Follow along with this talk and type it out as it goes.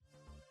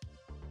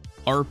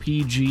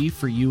RPG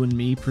for You and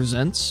Me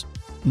presents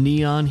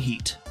Neon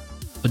Heat,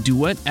 a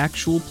duet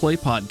actual play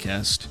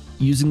podcast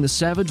using the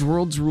Savage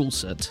Worlds rule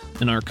set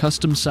in our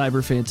custom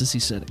cyber fantasy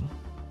setting.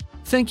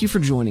 Thank you for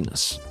joining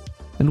us,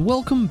 and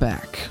welcome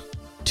back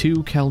to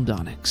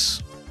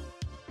Caldonix.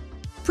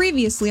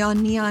 Previously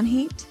on Neon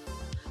Heat,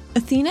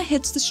 Athena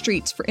hits the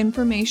streets for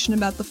information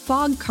about the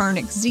Fog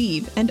Karnak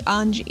Zeev and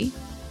Anji.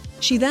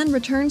 She then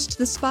returns to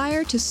the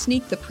spire to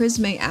sneak the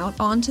Prisme out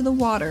onto the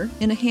water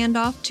in a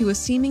handoff to a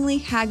seemingly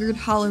haggard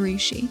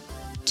Halarishi.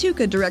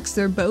 Tuka directs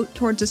their boat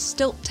towards a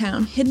stilt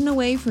town hidden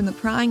away from the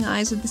prying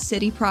eyes of the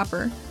city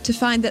proper, to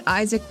find that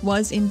Isaac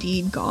was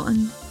indeed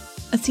gone.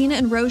 Athena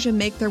and Roja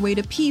make their way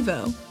to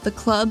Pivo, the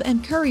club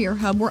and courier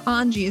hub where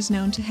Anji is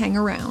known to hang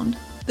around.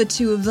 The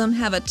two of them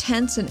have a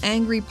tense and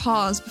angry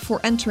pause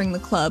before entering the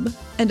club,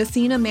 and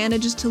Athena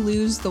manages to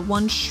lose the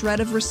one shred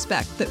of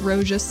respect that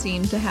Roja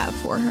seemed to have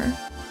for her.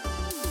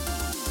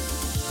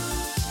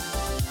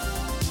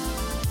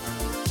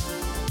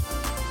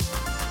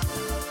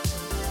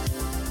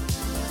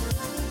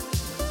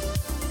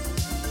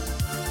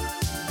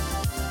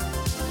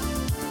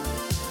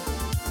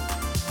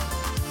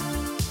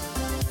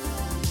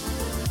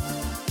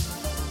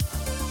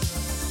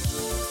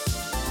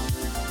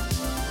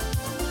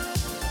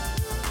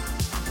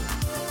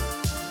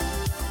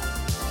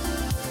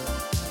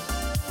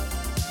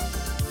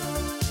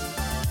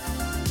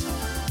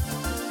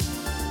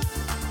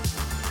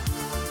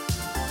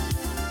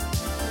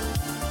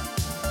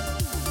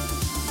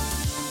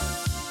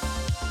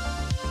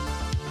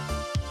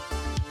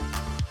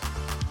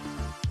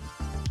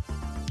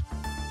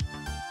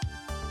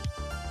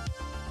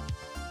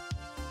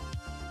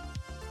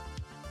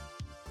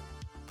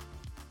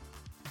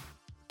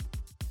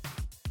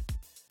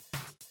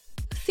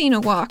 Athena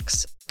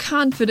walks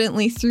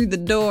confidently through the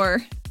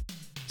door.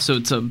 So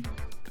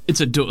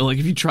it's a door, like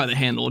if you try the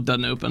handle, it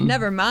doesn't open.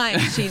 Never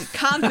mind, she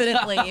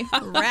confidently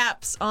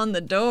raps on the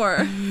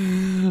door.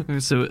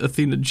 So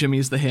Athena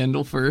jimmies the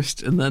handle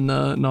first and then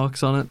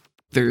knocks on it.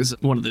 There's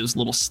one of those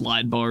little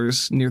slide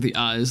bars near the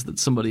eyes that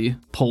somebody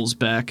pulls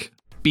back.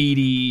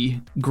 Beady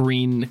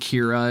green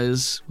Nakir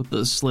eyes with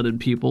the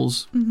slitted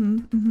pupils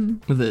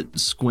that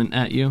squint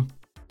at you.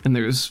 And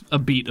there's a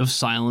beat of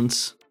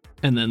silence,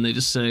 and then they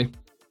just say,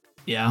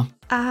 "Yeah."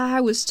 I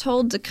was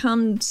told to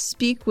come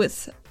speak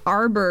with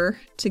Arbor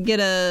to get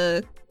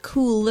a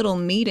cool little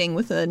meeting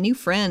with a new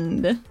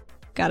friend.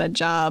 Got a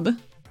job.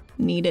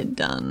 Need it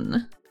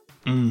done.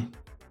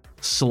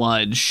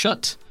 Slide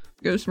shut.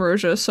 Gives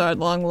Roja a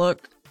sidelong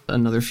look.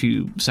 Another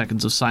few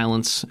seconds of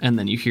silence, and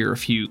then you hear a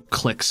few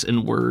clicks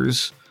and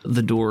whirs.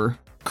 The door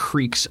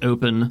creaks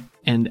open,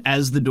 and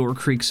as the door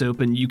creaks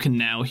open, you can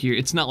now hear,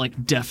 it's not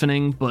like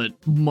deafening, but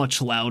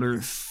much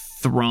louder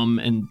thrum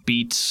and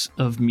beats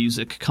of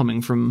music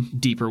coming from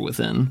deeper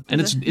within.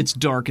 And it's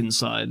dark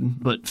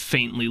inside, but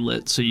faintly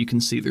lit, so you can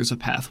see there's a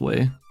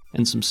pathway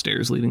and some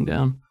stairs leading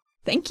down.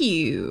 Thank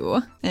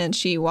you. And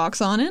she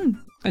walks on in.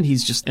 And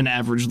he's just an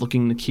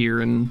average-looking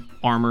Nakir in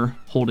armor,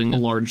 holding a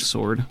large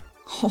sword.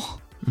 Oh,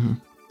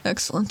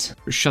 excellent.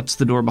 Shuts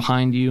the door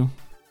behind you,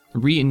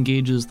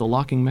 re-engages the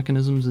locking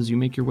mechanisms as you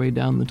make your way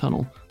down the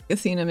tunnel.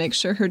 Athena makes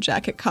sure her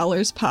jacket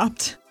collar's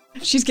popped.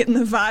 She's getting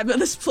the vibe of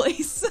this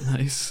place.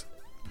 Nice.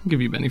 I'll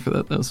give you Benny for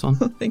that. That was fun.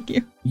 Thank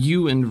you.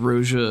 You and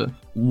Roja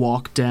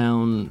walk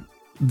down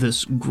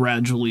this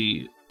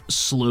gradually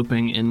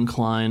sloping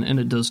incline, and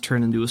it does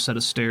turn into a set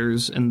of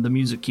stairs, and the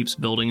music keeps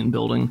building and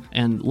building.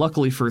 And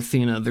luckily for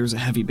Athena, there's a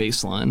heavy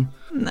bass line.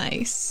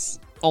 Nice.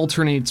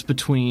 Alternates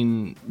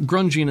between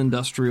grungy and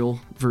industrial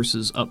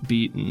versus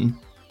upbeat and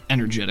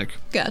energetic.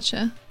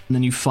 Gotcha. And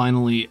then you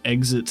finally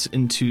exit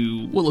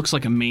into what looks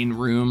like a main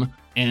room,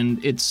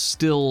 and it's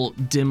still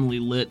dimly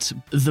lit.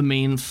 The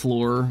main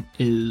floor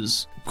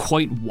is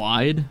quite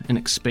wide and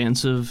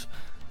expansive,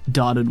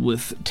 dotted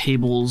with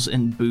tables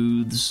and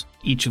booths,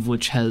 each of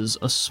which has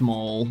a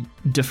small,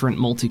 different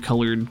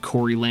multicolored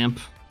Cori lamp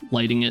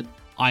lighting it,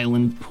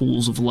 island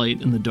pools of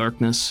light in the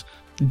darkness,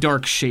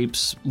 dark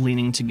shapes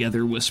leaning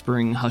together,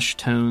 whispering hushed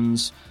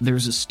tones.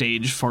 There's a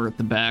stage far at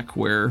the back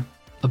where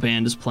a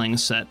band is playing a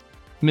set.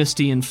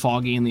 Misty and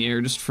foggy in the air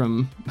just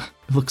from,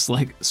 it looks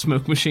like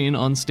smoke machine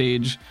on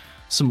stage,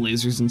 some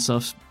lasers and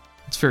stuff.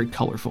 It's very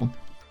colorful.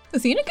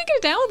 Athena could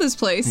get down with this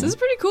place. This is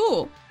pretty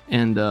cool.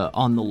 And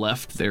on the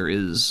left, there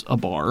is a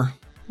bar,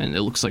 and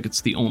it looks like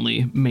it's the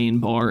only main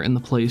bar in the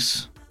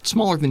place.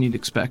 Smaller than you'd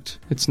expect.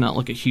 It's not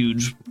like a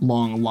huge,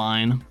 long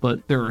line,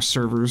 but there are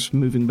servers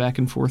moving back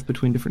and forth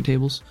between different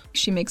tables.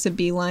 She makes a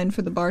beeline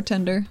for the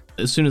bartender.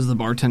 As soon as the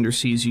bartender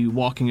sees you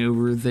walking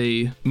over,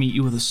 they meet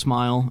you with a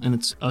smile, and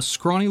it's a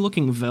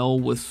scrawny-looking Vel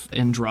with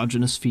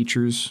androgynous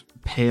features,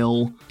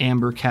 pale,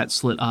 amber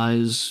cat-slit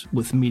eyes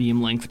with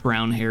medium-length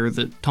brown hair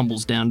that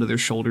tumbles down to their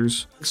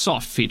shoulders.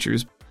 Soft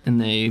features,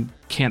 and they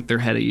cant their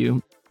head at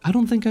you. "I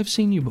don't think I've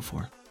seen you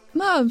before."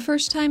 Mom,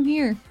 first time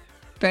here.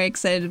 Very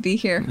excited to be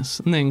here. Yes,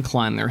 and they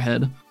incline their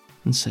head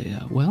and say,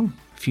 well,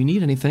 if you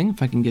need anything,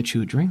 if I can get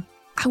you a drink.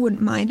 I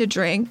wouldn't mind a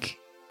drink.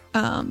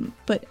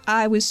 But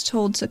I was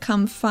told to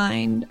come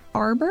find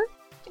Arbor.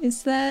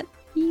 Is that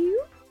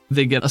you?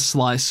 They get a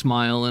sly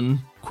smile and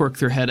quirk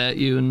their head at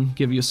you and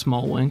give you a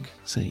small wink.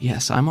 Say,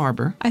 yes, I'm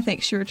Arbor. I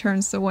think she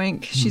returns the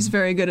wink. She's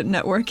very good at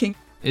networking.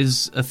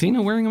 Is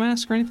Athena wearing a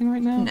mask or anything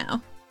right now?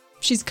 No.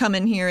 She's come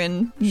in here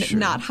and Sure.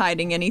 not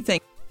hiding anything.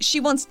 She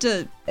wants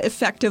to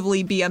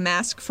effectively be a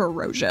mask for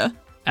Roja.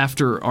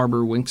 After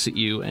Arbor winks at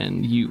you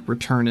and you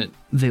return it,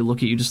 they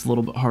look at you just a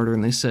little bit harder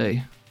and they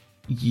say,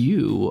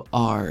 you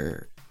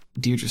are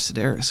Deirdre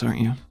Sedaris, aren't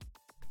you?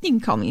 You can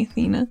call me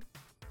Athena.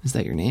 Is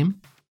that your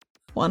name?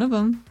 One of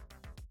them.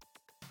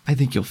 I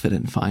think you'll fit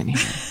in fine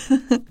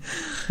here.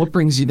 What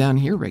brings you down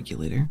here,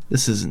 Regulator?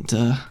 This isn't,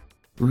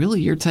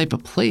 really your type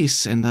of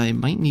place, and I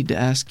might need to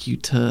ask you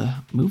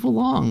to move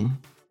along.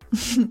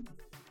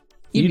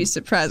 You'd be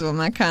surprised what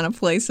my kind of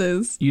place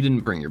is. You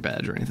didn't bring your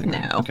badge or anything,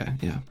 right? No. Okay,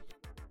 yeah.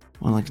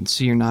 Well, I can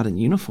see you're not in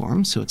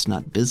uniform, so it's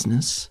not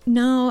business.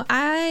 No,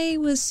 I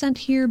was sent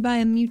here by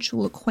a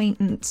mutual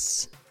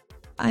acquaintance.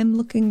 I'm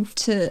looking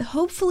to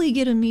hopefully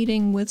get a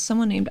meeting with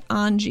someone named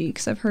Anji,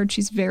 because I've heard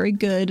she's very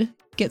good,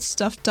 gets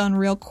stuff done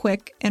real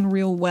quick and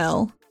real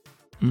well.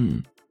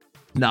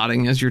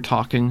 Nodding as you're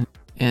talking.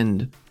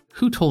 And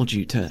who told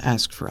you to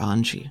ask for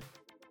Anji?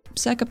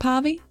 Sekka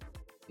Pavi?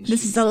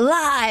 This is a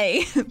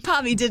lie!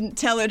 Pavi didn't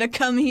tell her to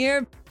come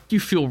here. You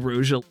feel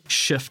Roja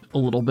shift a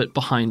little bit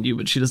behind you,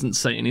 but she doesn't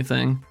say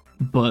anything.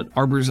 But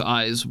Arbor's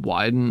eyes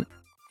widen.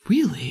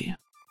 Really?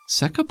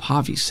 Sekka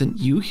Pavi sent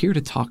you here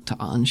to talk to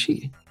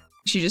Anji?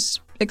 She just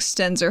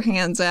extends her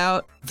hands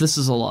out. This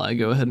is a lie.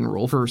 Go ahead and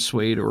roll for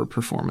Persuade or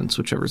Performance,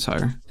 whichever's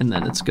higher. And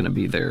then it's going to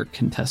be their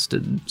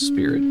contested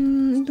spirit.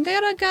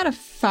 Got a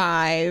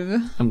 5.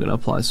 I'm going to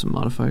apply some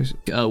modifiers.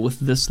 With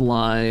this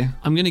lie,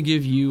 I'm going to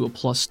give you a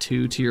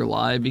 +2 to your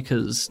lie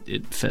because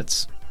it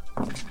fits.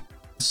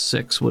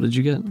 6. What did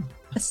you get?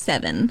 A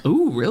 7.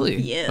 Ooh, really?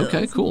 Yes.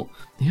 Okay, cool.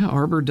 Yeah,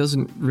 Arbor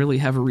doesn't really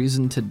have a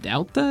reason to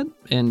doubt that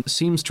and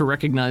seems to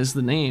recognize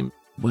the name.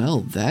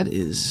 Well, that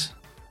is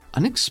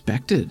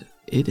unexpected.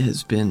 It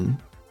has been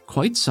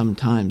quite some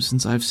time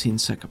since I've seen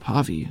Sekka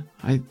Pavi.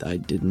 I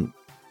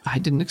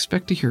didn't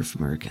expect to hear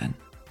from her again.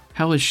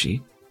 How is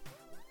she?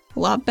 A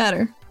lot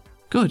better.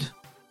 Good.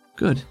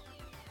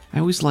 I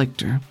always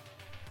liked her.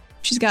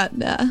 She's got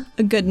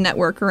a good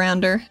network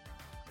around her.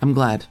 I'm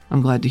glad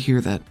to hear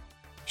that.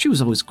 She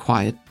was always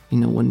quiet,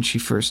 when she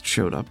first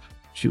showed up.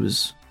 She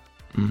was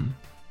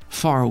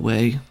far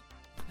away.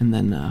 And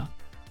then,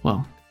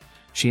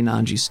 she and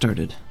Anji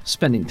started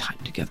spending time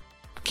together.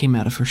 Came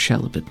out of her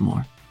shell a bit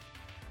more.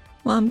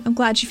 Well, I'm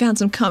glad she found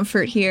some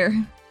comfort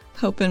here.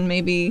 Hoping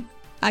maybe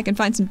I can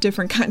find some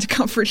different kinds of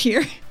comfort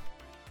here.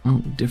 Oh,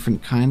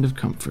 different kind of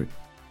comfort.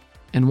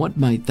 And what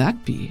might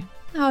that be?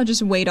 Oh,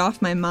 just weight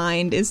off my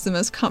mind is the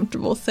most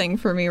comfortable thing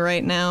for me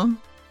right now.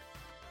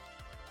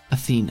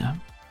 Athena,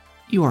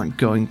 you aren't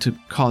going to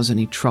cause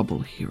any trouble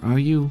here, are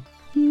you?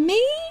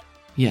 Me?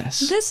 Yes.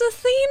 This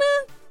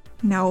Athena?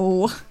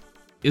 No.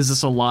 Is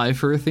this a lie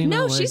for Athena?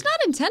 No, she's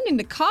not intending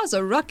to cause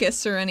a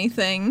ruckus or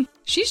anything.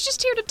 She's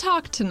just here to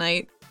talk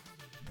tonight.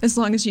 As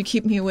long as you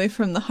keep me away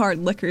from the hard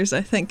liquors,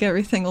 I think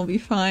everything will be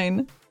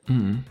fine.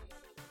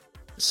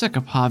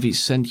 Sekka Pavi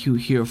sent you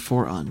here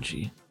for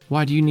Anji.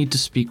 Why do you need to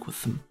speak with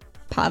them?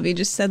 Pavi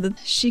just said that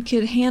she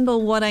could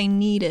handle what I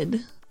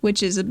needed,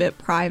 which is a bit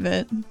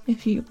private,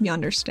 if you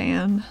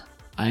understand.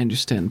 I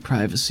understand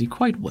privacy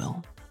quite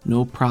well.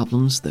 No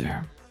problems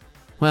there.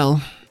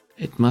 Well,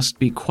 it must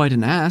be quite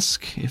an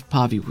ask if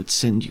Pavi would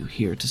send you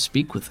here to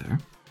speak with her.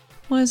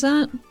 What is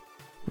that?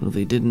 Well,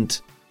 they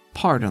didn't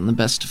part on the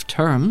best of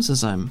terms,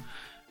 as I'm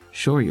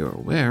sure you're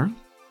aware.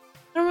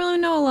 I don't really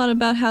know a lot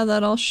about how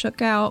that all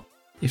shook out.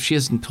 If she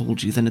hasn't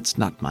told you, then it's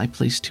not my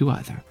place to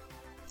either.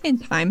 In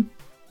time.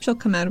 She'll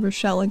come out of her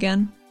shell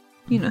again.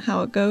 You know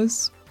how it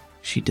goes.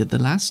 She did the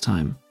last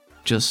time.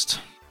 Just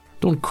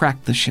don't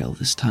crack the shell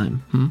this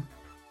time,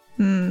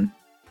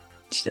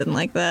 She didn't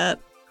like that.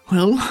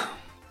 Well, I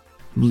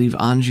believe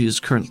Anji is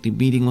currently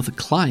meeting with a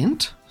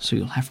client, so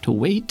you'll have to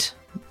wait.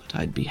 But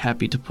I'd be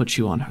happy to put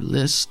you on her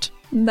list.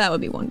 That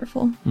would be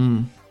wonderful.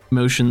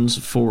 Motions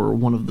for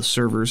one of the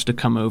servers to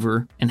come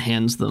over and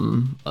hands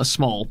them a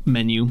small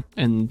menu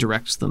and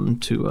directs them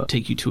to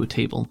take you to a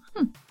table.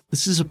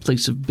 This is a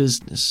place of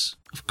business,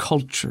 of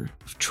culture,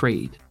 of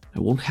trade. I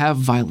won't have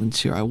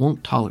violence here. I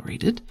won't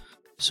tolerate it.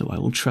 So I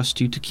will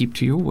trust you to keep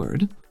to your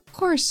word. Of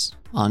course.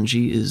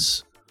 Anji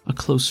is a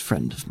close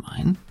friend of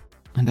mine,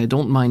 and I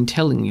don't mind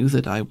telling you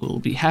that I will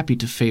be happy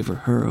to favor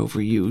her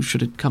over you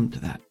should it come to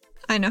that.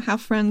 I know how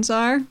friends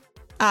are.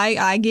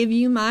 I give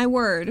you my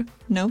word.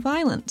 No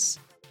violence.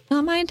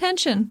 Not my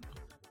intention.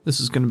 This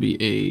is going to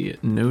be a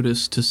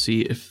notice to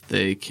see if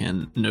they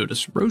can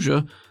notice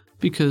Roja,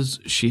 because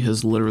she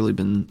has literally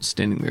been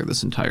standing there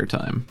this entire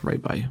time,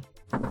 right by you.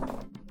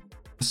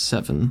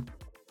 7.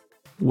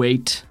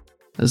 Wait,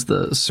 as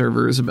the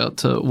server is about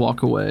to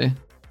walk away,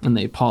 and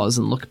they pause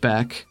and look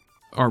back.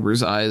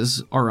 Arbor's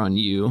eyes are on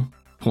you,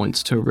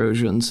 points to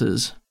Roja and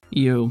says,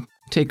 "You,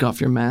 take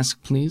off your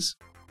mask, please."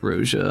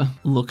 Roja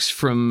looks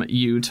from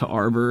you to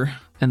Arbor,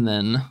 and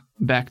then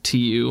back to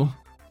you,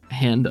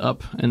 hand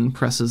up, and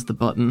presses the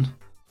button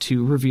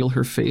to reveal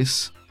her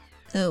face.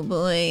 Oh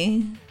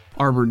boy.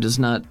 Arbor does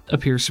not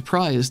appear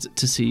surprised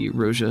to see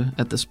Roja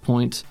at this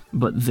point,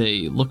 but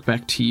they look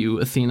back to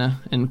you,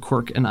 Athena, and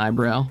quirk an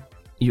eyebrow.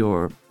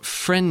 Your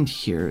friend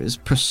here is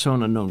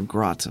persona non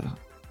grata.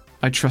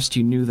 I trust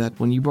you knew that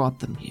when you brought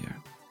them here.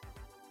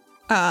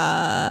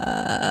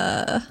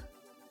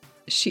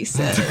 She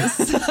says,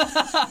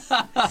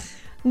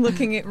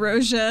 looking at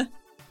Roja.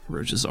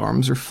 Roja's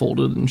arms are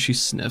folded and she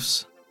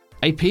sniffs.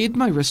 I paid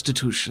my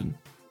restitution.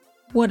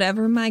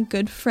 Whatever my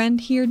good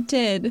friend here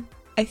did,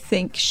 I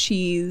think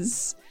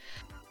she's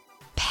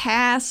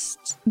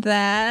past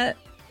that.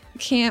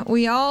 Can't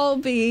we all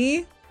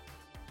be?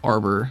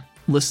 Arbor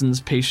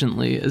listens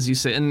patiently as you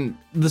say, and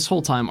this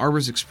whole time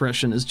Arbor's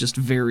expression is just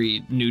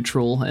very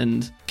neutral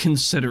and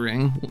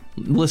considering,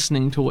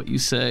 listening to what you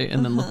say,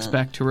 and then looks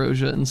back to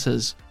Roja and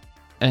says,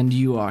 and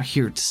you are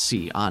here to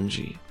see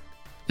Anji.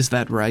 Is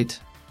that right?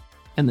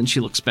 And then she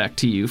looks back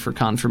to you for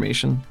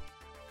confirmation.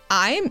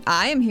 I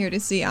am here to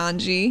see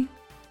Anji.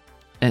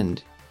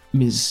 And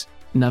Ms.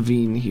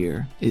 Naveen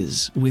here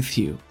is with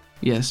you,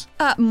 yes?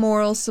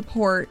 Moral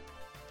support.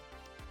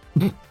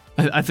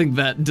 I think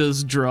that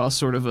does draw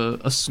sort of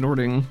a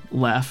snorting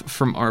laugh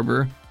from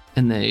Arbor,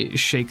 and they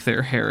shake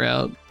their hair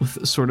out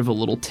with sort of a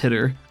little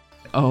titter.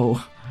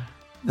 Oh,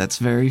 that's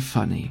very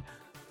funny.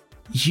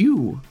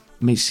 You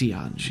may see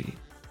Anji.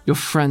 Your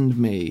friend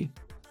may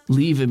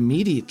leave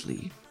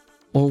immediately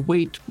or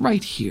wait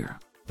right here.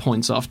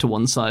 Points off to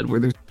one side where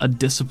there's a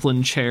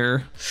disciplined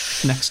chair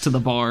next to the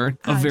bar,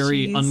 a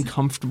very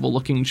uncomfortable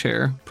looking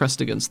chair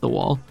pressed against the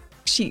wall.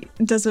 She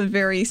does a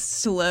very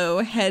slow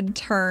head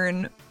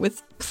turn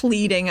with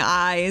pleading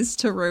eyes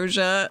to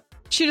Roja.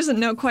 She doesn't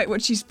know quite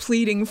what she's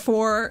pleading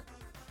for.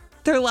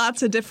 There are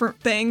lots of different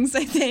things,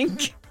 I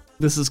think.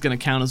 This is going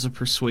to count as a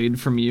persuade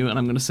from you, and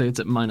I'm going to say it's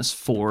at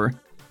 -4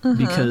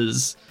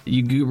 because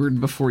you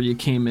goobered before you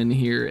came in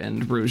here,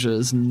 and Roja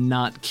is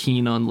not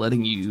keen on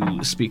letting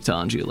you speak to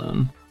Anji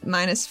alone.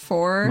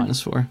 -4?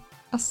 -4.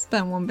 I'll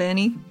spend 1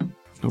 Benny.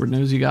 Lord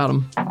knows you got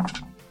him.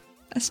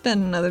 I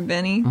spend another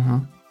Benny.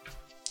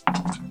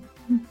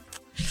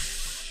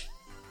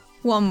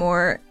 1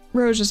 more.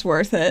 Roja's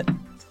worth it.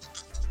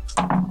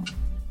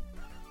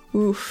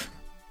 Oof.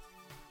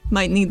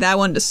 Might need that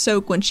one to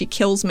soak when she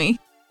kills me.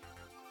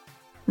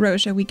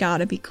 Roja, we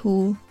gotta be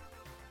cool.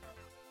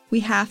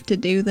 We have to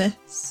do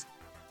this.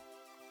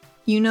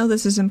 You know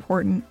this is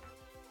important.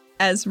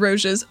 As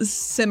Roja's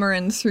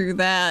simmering through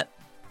that,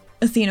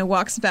 Athena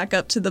walks back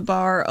up to the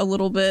bar a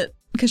little bit,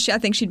 because I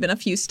think she'd been a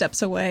few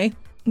steps away,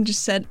 and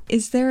just said,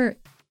 is there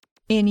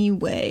any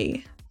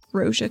way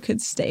Roja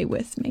could stay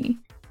with me?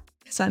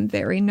 Because I'm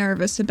very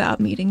nervous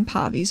about meeting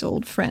Pavi's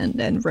old friend,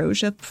 and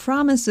Roja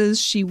promises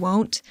she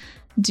won't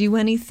do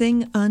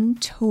anything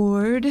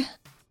untoward.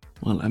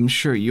 Well, I'm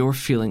sure you're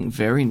feeling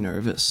very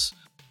nervous,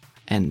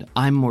 and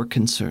I'm more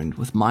concerned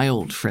with my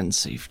old friend's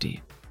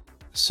safety.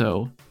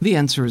 So, the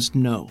answer is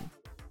no,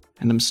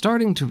 and I'm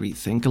starting to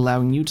rethink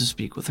allowing you to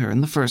speak with her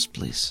in the first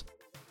place.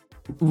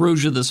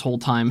 Roja this whole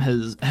time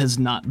has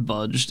not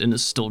budged and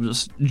is still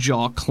just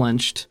jaw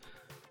clenched.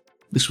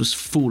 This was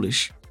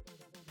foolish.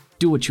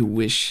 Do what you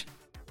wish.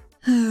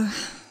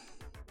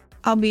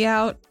 I'll be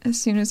out as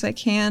soon as I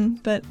can,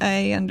 but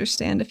I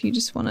understand if you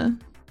just want to...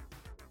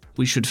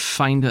 We should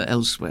find her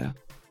elsewhere,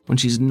 when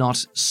she's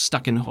not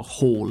stuck in her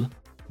hole,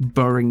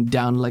 burrowing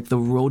down like the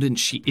rodent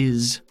she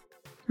is.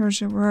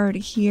 Roja, we're already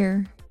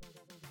here.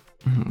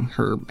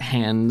 Her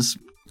hands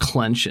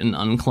clench and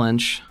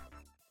unclench.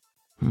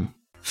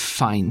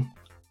 Fine.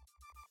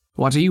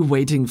 What are you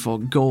waiting for?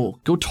 Go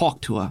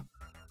talk to her.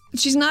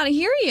 She's not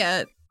here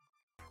yet.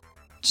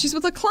 She's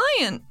with a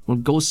client. Well,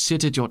 go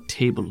sit at your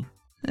table.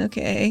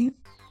 Okay.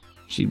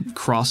 She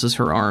crosses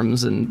her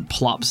arms and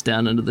plops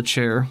down into the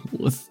chair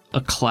with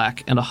a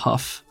clack and a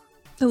huff.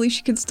 At least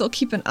she can still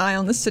keep an eye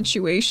on the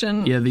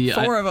situation. Yeah,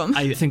 4 of them.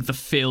 I think the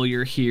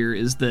failure here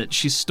is that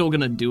she's still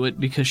gonna do it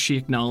because she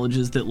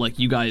acknowledges that, like,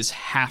 you guys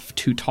have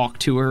to talk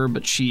to her,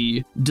 but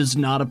she does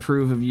not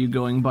approve of you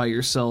going by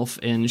yourself,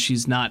 and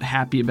she's not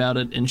happy about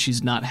it, and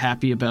she's not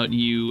happy about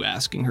you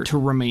asking her to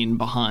remain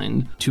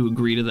behind to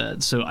agree to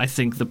that. So I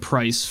think the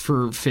price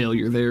for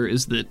failure there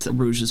is that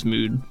Roja's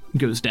mood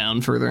goes down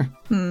further.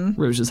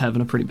 Roja's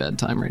having a pretty bad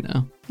time right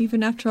now.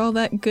 Even after all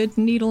that good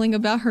needling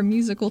about her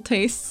musical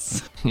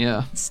tastes.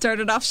 Yeah.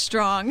 Started off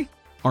strong.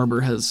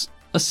 Arbor has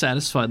a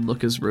satisfied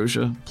look as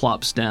Roja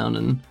plops down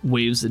and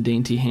waves a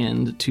dainty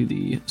hand to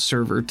the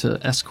server to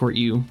escort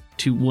you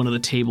to one of the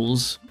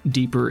tables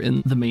deeper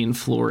in the main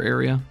floor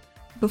area.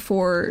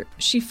 Before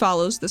she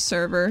follows the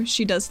server,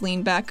 she does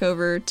lean back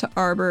over to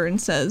Arbor and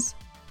says,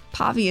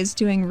 Pavi is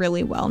doing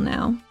really well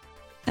now,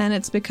 and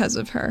it's because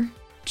of her.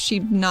 She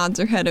nods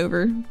her head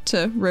over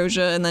to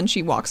Roja, and then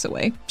she walks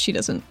away. She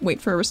doesn't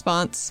wait for a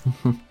response.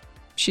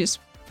 She just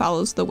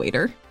follows the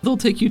waiter. They'll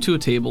take you to a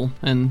table,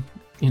 and,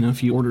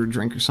 if you order a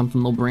drink or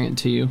something, they'll bring it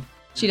to you.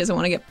 She doesn't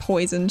want to get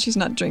poisoned. She's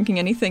not drinking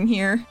anything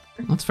here.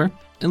 That's fair.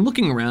 And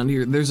looking around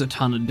here, there's a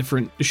ton of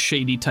different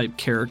shady type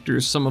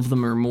characters. Some of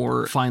them are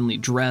more finely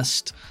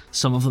dressed.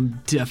 Some of them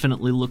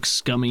definitely look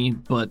scummy,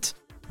 but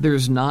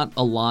There's not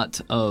a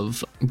lot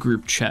of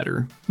group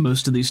chatter.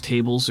 Most of these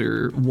tables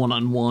are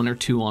one-on-one or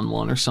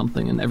two-on-one or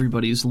something, and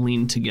everybody's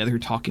leaned together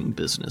talking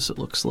business, it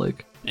looks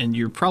like. And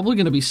you're probably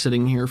going to be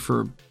sitting here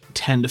for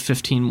 10 to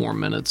 15 more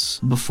minutes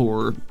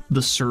before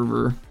the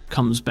server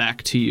comes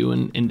back to you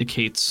and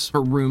indicates a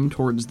room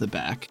towards the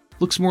back.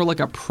 Looks more like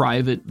a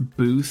private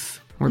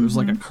booth where there's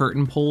like a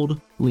curtain pulled.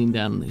 Lean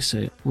down and they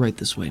say, right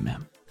this way,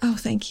 ma'am. Oh,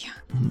 thank you.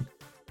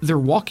 They're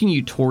walking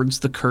you towards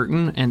the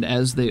curtain, and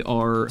as they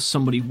are,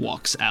 somebody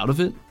walks out of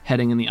it,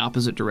 heading in the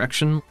opposite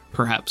direction,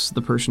 perhaps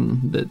the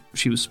person that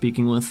she was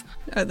speaking with.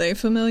 Are they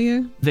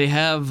familiar? They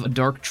have a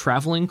dark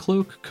traveling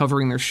cloak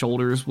covering their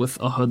shoulders with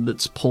a hood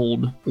that's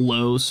pulled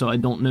low, so I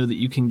don't know that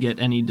you can get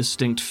any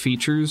distinct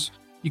features.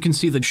 You can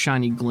see the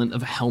shiny glint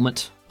of a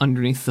helmet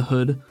underneath the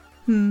hood,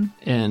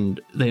 and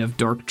they have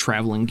dark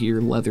traveling gear,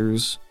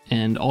 leathers,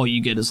 and all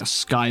you get is a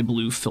sky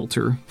blue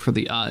filter for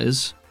the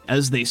eyes.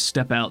 As they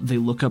step out, they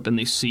look up and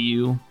they see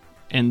you,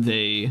 and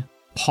they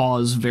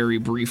pause very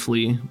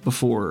briefly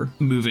before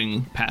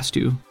moving past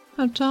you.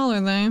 How tall are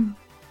they?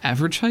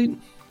 Average height,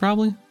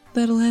 probably?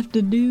 That'll have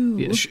to do.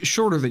 Yeah,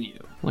 shorter than you.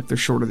 Like, they're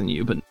shorter than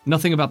you, but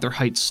nothing about their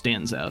height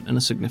stands out in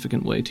a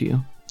significant way to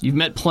you. You've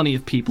met plenty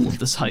of people of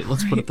this height,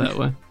 let's put it that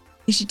way.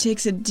 She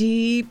takes a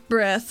deep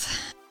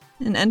breath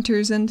and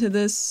enters into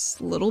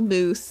this little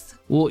booth.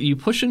 Well, you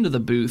push into the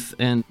booth,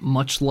 and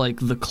much like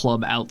the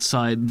club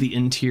outside, the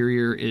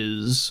interior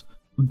is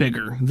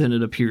bigger than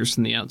it appears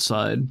from the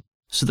outside.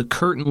 So the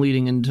curtain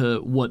leading into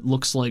what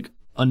looks like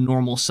a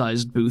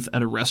normal-sized booth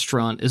at a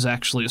restaurant is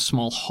actually a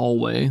small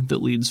hallway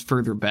that leads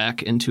further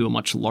back into a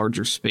much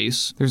larger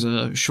space. There's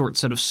a short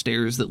set of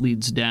stairs that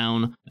leads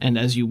down, and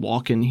as you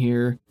walk in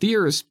here, the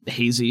air is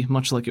hazy,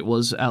 much like it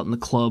was out in the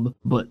club,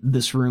 but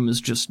this room is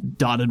just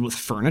dotted with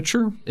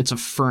furniture. It's a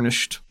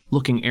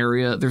furnished-looking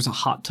area. There's a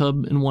hot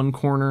tub in one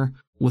corner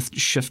with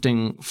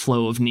shifting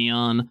flow of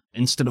neon.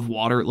 Instead of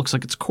water, it looks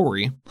like it's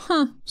Cory.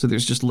 So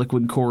there's just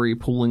liquid Cory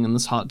pooling in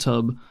this hot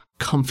tub.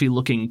 Comfy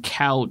looking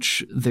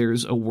couch.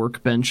 There's a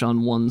workbench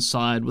on one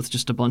side with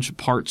just a bunch of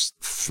parts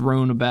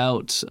thrown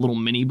about. A little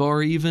mini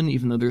bar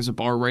even though there's a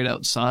bar right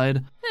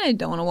outside. I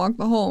don't want to walk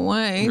the whole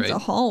way. Right. It's a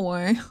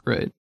hallway.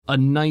 Right. A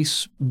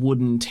nice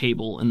wooden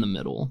table in the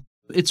middle.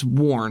 It's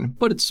worn,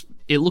 but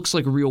it looks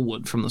like real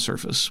wood from the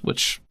surface,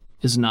 which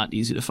is not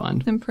easy to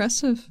find.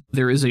 Impressive.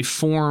 There is a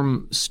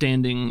form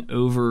standing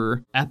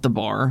over at the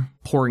bar,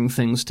 pouring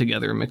things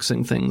together,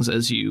 mixing things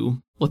as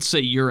let's say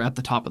you're at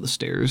the top of the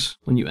stairs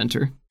when you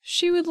enter.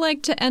 She would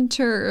like to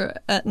enter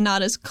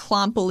not as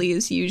clompily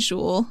as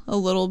usual, a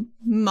little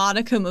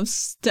modicum of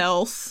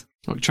stealth.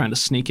 Like trying to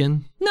sneak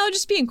in? No,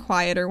 just being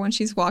quieter when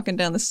she's walking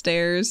down the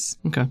stairs.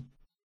 Okay.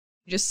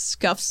 Just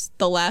scuffs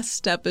the last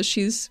step as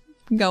she's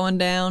going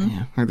down.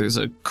 Yeah, or there's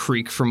a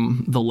creak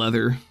from the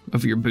leather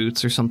of your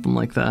boots or something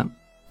like that.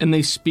 And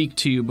they speak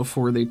to you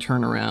before they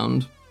turn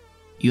around.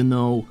 You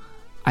know,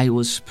 I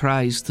was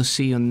surprised to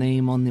see your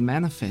name on the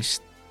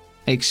manifest.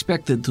 I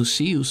expected to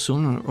see you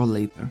sooner or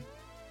later.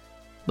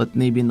 But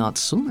maybe not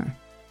sooner.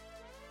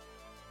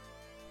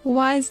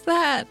 Why's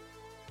that?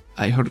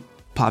 I heard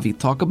Pavi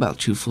talk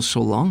about you for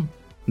so long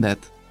that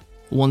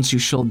once you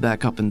showed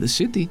back up in the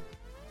city,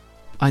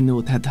 I knew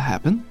it had to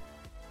happen.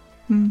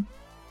 And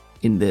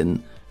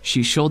then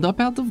she showed up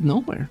out of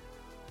nowhere.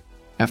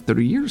 After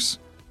years.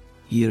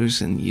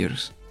 Years and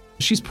years.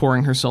 She's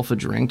pouring herself a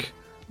drink.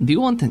 Do you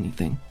want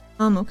anything?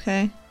 I'm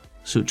okay.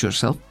 Suit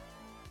yourself.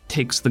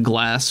 Takes the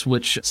glass,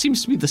 which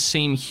seems to be the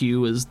same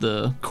hue as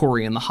the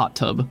Cory in the hot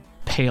tub.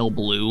 Pale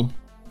blue.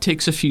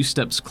 Takes a few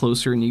steps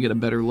closer and you get a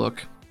better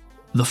look.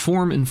 The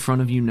form in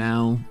front of you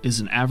now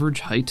is an average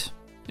height,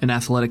 an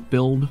athletic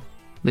build.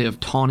 They have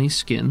tawny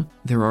skin.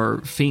 There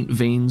are faint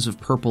veins of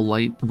purple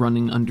light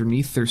running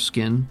underneath their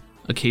skin,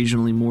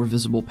 occasionally more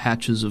visible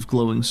patches of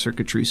glowing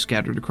circuitry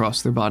scattered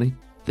across their body.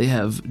 They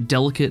have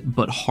delicate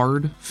but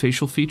hard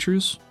facial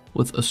features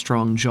with a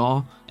strong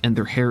jaw, and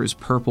their hair is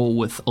purple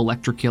with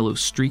electric yellow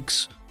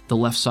streaks. The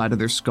left side of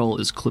their skull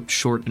is clipped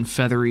short and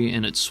feathery,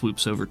 and it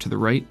swoops over to the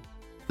right.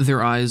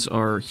 Their eyes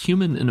are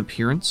human in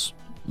appearance,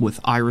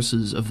 with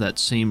irises of that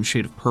same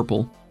shade of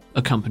purple,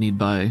 accompanied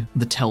by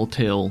the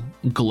telltale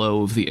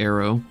glow of the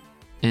arrow.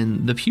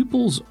 And the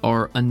pupils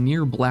are a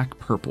near black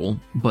purple,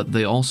 but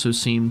they also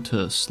seem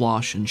to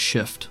slosh and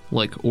shift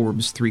like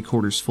orbs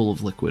 3/4 full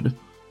of liquid.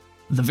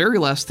 The very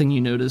last thing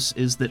you notice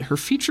is that her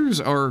features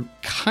are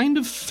kind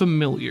of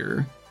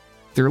familiar.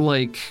 They're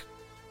like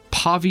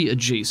Pavi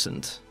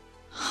adjacent.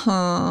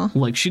 Huh.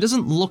 Like, she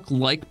doesn't look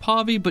like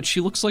Pavi, but she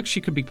looks like she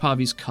could be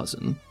Pavi's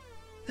cousin.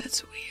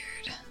 That's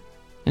weird.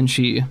 And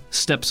she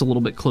steps a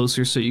little bit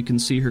closer so you can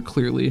see her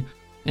clearly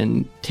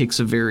and takes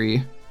a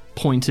very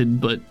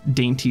pointed but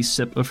dainty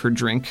sip of her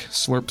drink,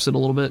 slurps it a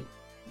little bit,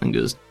 and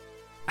goes,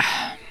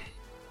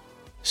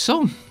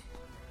 So,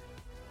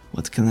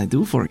 what can I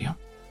do for you?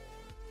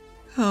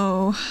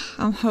 Oh,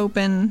 I'm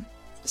hoping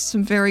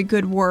some very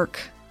good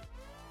work.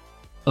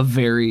 a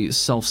very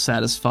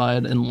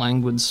self-satisfied and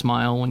languid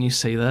smile when you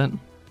say that.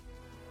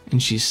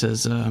 And she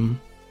says,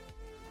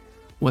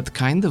 what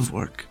kind of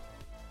work?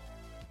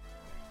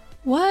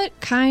 What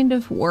kind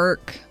of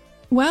work?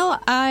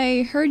 Well,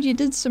 I heard you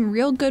did some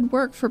real good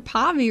work for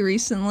Pavi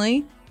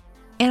recently,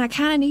 and I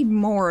kind of need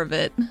more of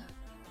it.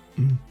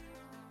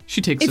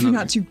 She takes If you're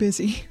not too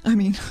busy, I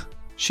mean.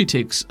 She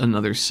takes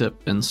another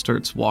sip and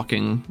starts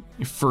walking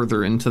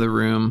further into the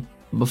room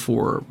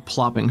before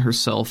plopping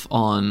herself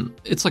on,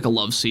 it's like a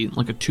love seat,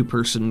 like a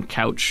 2-person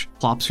couch,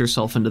 plops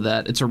herself into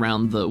that. It's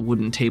around the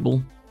wooden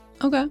table.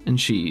 Okay. And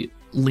she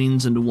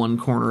leans into one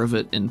corner of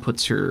it and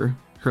puts her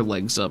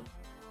legs up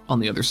on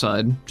the other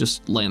side,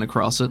 just laying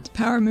across it.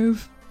 Power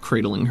move.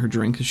 Cradling her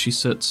drink as she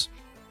sits.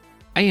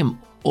 I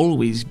am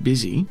always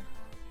busy,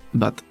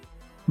 but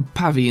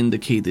Pavi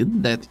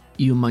indicated that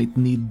you might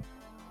need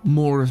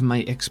more of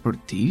my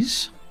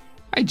expertise.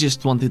 I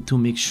just wanted to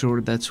make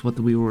sure that's what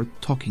we were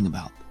talking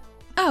about.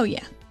 Oh,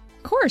 yeah.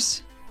 Of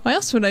course. Why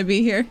else would I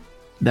be here?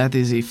 That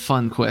is a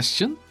fun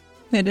question.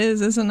 It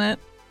is, isn't it?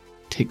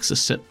 Takes a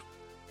sip,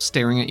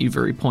 staring at you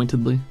very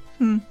pointedly.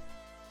 Can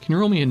you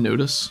roll me a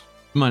notice?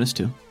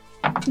 -2.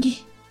 Yeah.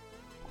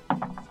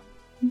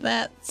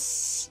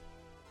 That's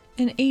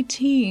an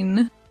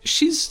 18.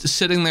 She's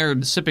sitting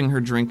there sipping her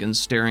drink and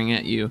staring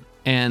at you,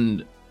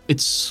 and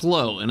it's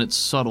slow and it's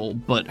subtle,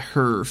 but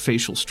her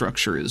facial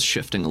structure is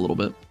shifting a little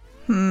bit.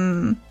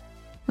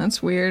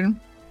 That's weird.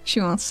 She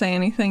won't say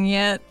anything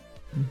yet.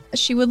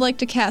 She would like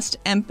to cast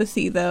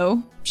empathy,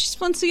 though. She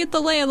just wants to get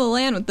the lay of the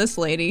land with this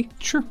lady.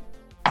 Sure.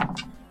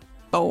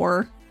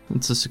 4.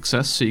 It's a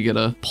success, so you get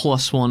a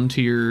 +1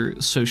 to your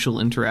social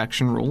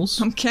interaction rolls.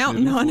 I'm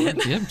counting on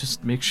it. Yeah,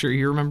 just make sure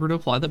you remember to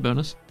apply that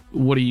bonus.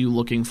 What are you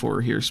looking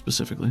for here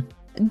specifically?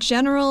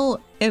 General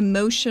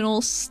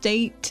emotional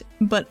state,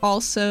 but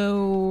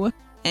also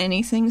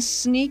anything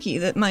sneaky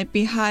that might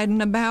be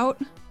hiding about.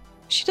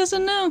 She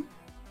doesn't know.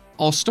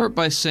 I'll start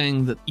by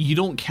saying that you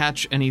don't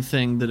catch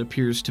anything that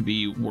appears to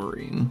be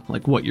worrying,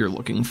 like what you're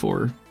looking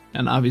for.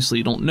 And obviously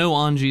you don't know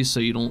Anji, so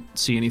you don't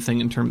see anything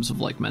in terms of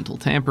like mental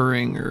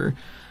tampering or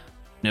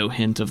no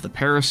hint of the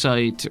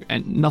parasite,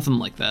 and nothing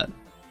like that.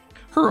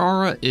 Her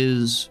aura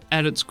is,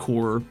 at its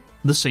core,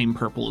 the same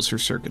purple as her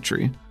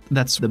circuitry.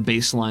 That's the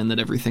baseline that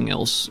everything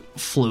else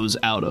flows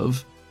out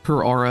of.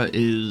 Her aura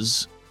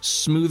is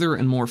smoother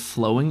and more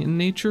flowing in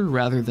nature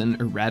rather than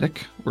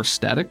erratic or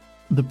static.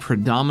 The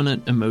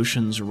predominant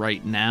emotions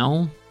right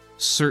now,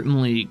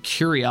 certainly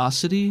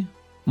curiosity,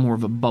 more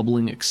of a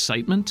bubbling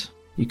excitement.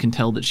 You can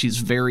tell that she's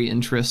very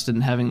interested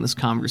in having this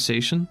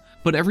conversation,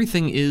 but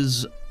everything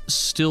is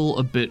still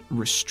a bit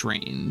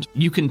restrained.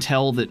 You can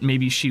tell that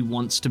maybe she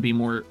wants to be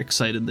more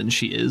excited than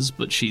she is,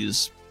 but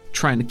she's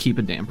trying to keep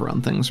a damper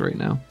on things right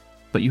now.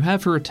 But you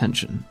have her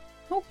attention.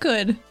 Oh,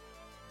 good.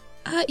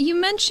 You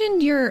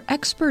mentioned your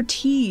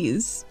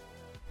expertise.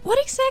 What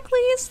exactly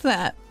is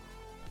that?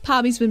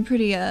 Pobby's been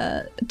pretty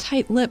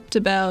tight-lipped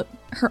about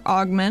her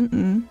augment,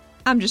 and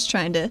I'm just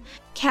trying to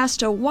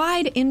cast a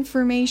wide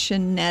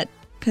information net,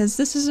 because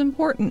this is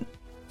important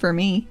for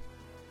me.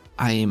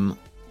 I am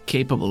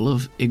capable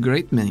of a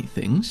great many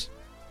things.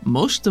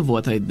 Most of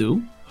what I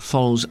do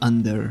falls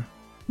under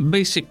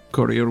basic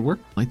courier work.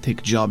 I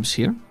take jobs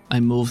here. I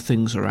move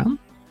things around.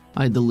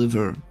 I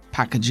deliver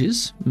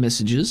packages,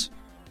 messages.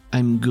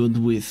 I'm good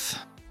with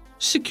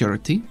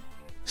security,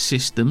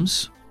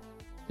 systems,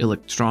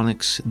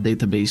 electronics,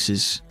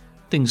 databases,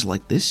 things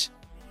like this.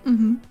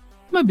 I'm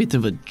a bit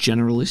of a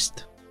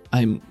generalist.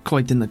 I'm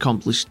quite an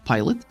accomplished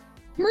pilot.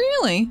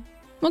 Really?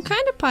 What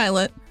kind of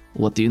pilot?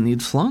 What do you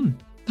need flown?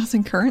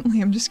 Nothing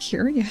currently, I'm just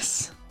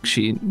curious.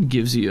 She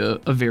gives you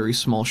a very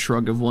small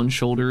shrug of one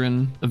shoulder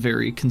and a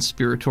very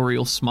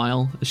conspiratorial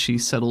smile as she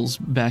settles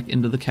back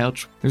into the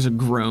couch. There's a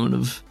groan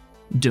of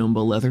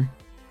Domba leather.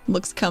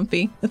 Looks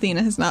comfy.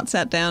 Athena has not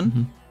sat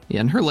down.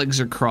 Yeah, and her legs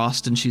are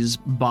crossed and she's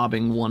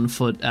bobbing one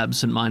foot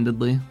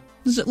absent-mindedly.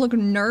 Does it look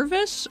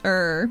nervous,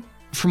 or...?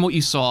 From what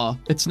you saw,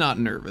 it's not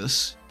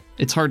nervous.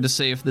 It's hard to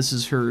say if this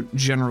is her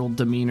general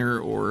demeanor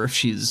or if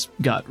she's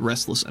got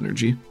restless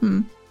energy.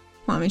 Well,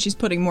 I mean, she's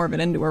putting more of it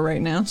into her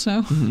right now,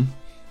 so...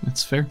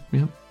 That's fair,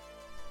 yeah.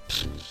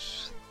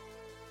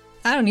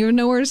 I don't even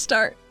know where to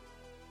start.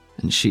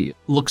 And she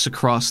looks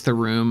across the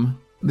room.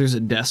 There's a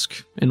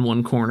desk in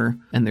one corner,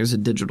 and there's a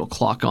digital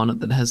clock on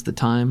it that has the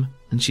time.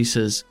 And she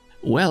says,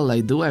 "Well, I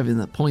do have an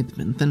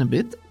appointment in a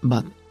bit,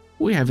 but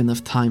we have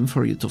enough time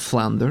for you to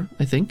flounder,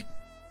 I think."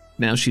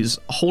 Now she's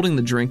holding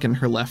the drink in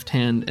her left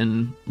hand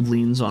and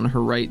leans on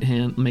her right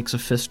hand, makes a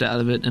fist out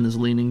of it, and is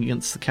leaning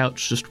against the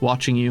couch, just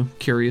watching you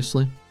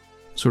curiously.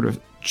 Sort of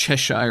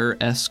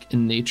Cheshire-esque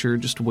in nature,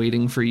 just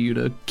waiting for you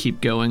to keep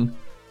going.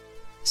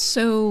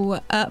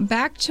 So,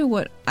 back to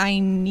what I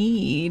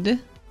need.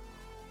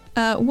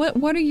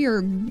 What are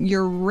your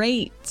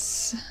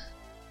rates?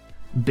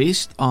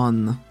 Based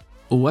on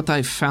what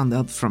I found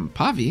out from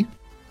Pavi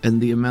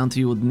and the amount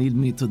you would need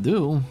me to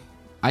do,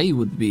 I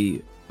would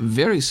be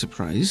very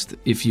surprised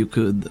if you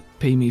could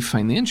pay me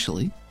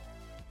financially.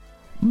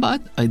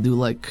 But I do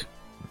like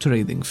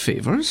trading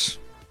favors.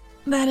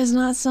 That is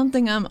not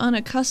something I'm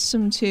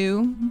unaccustomed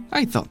to.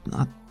 I thought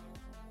not.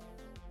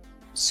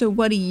 So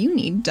what do you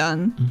need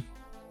done?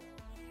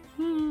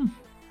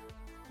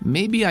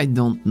 Maybe I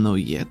don't know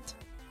yet.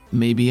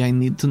 maybe I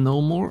need to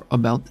know more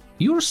about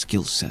your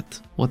skill set,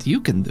 what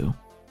you can do.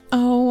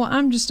 Oh,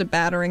 I'm just a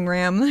battering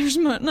ram. There's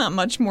not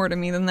much more to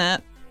me than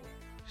that.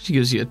 She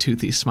gives you a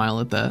toothy smile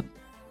at that.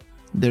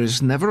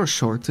 There's never a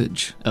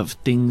shortage of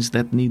things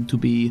that need to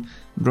be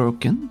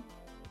broken.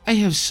 I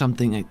have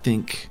something I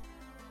think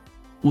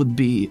would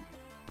be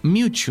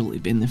mutually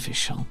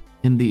beneficial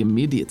in the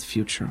immediate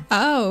future.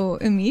 Oh,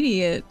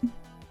 immediate.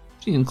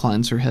 She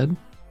inclines her head.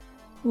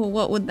 Well,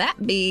 what would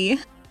that be?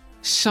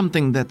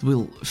 Something that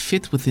will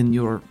fit within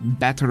your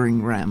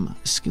battering ram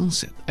skill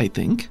set, I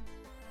think.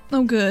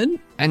 Oh, good.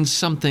 And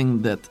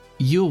something that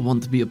you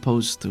won't be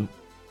opposed to.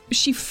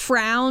 She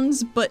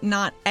frowns, but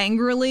not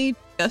angrily.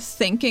 A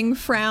thinking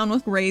frown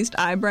with raised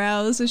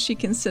eyebrows as she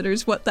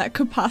considers what that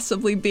could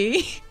possibly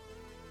be.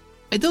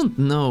 I don't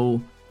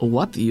know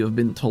what you have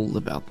been told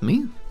about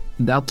me.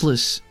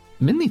 Doubtless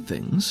many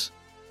things.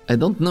 I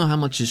don't know how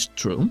much is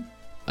true.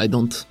 I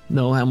don't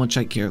know how much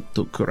I care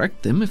to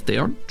correct them if they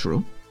aren't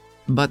true.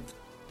 But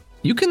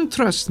you can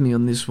trust me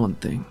on this one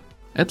thing,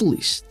 at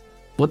least.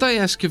 What I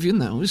ask of you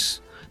now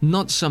is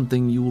not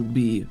something you will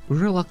be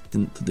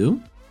reluctant to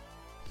do.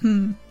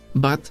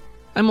 But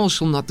I'm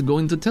also not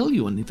going to tell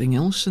you anything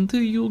else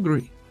until you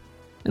agree.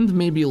 And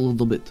maybe a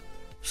little bit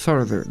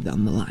further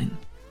down the line.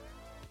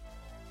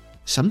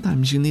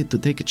 Sometimes you need to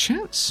take a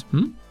chance,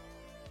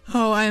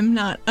 Oh, I'm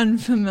not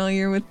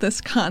unfamiliar with this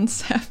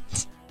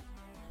concept.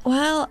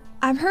 Well,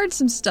 I've heard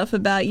some stuff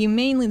about you,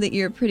 mainly that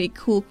you're a pretty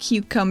cool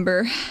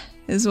cucumber,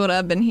 is what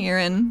I've been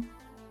hearing.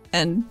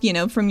 And, you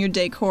know, from your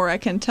decor, I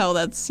can tell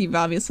you've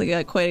obviously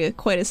got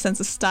quite a sense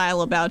of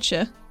style about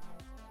you.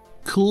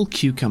 Cool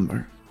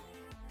cucumber.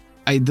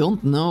 I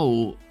don't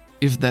know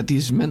if that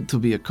is meant to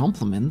be a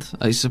compliment.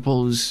 I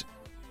suppose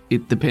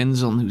it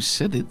depends on who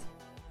said it.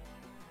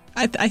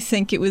 I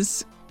think it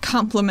was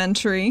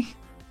complimentary.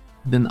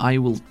 Then I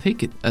will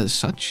take it as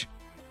such.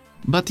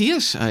 But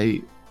yes,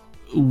 I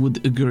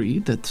would agree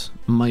that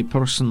my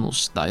personal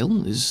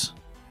style is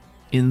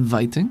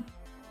inviting.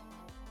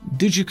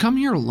 Did you come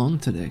here alone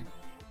today?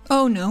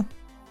 Oh, no.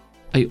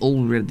 I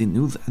already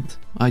knew that.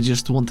 I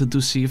just wanted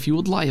to see if you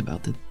would lie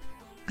about it.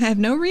 I have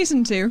no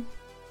reason to.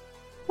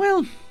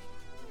 Well,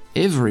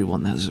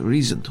 everyone has a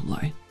reason to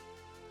lie.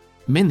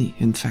 Many,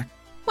 in fact.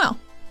 Well,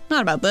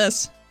 not about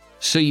this.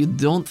 So you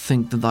don't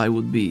think that I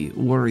would be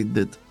worried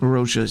that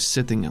Roja is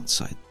sitting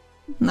outside?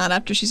 Not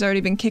after she's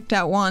already been kicked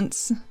out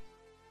once.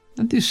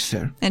 That is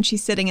fair. And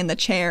she's sitting in the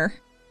chair.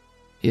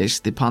 Yes,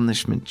 the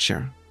punishment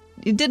chair.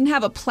 It didn't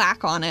have a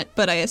plaque on it,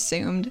 but I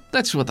assumed.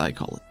 That's what I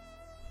call it.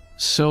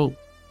 So,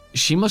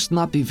 she must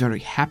not be very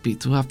happy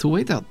to have to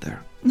wait out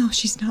there. No,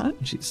 she's not.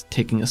 She's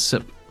taking a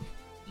sip.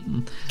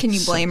 Can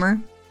you blame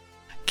her?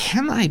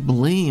 Can I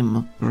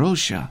blame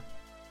Roja?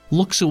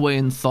 Looks away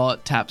in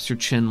thought, taps her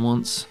chin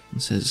once, and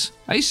says,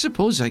 I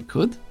suppose I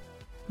could.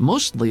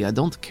 Mostly I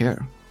don't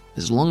care.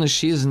 As long as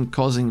she isn't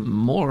causing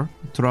more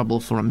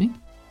trouble for me.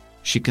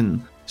 She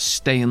can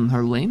stay in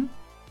her lane,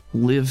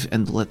 live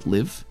and let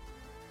live.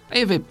 I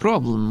have a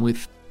problem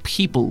with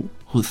people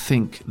who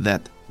think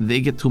that they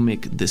get to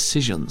make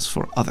decisions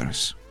for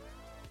others.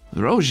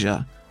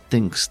 Roja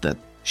thinks that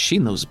she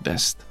knows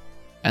best,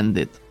 and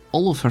that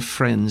all of her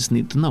friends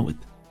need to know it.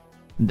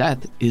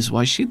 That is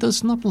why she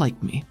does not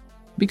like me.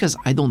 Because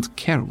I don't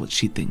care what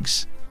she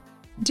thinks.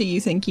 Do you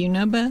think you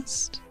know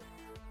best?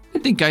 I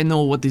think I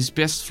know what is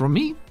best for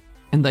me,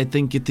 and I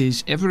think it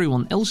is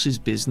everyone else's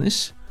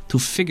business to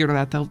figure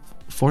that out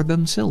for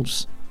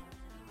themselves.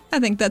 I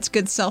think that's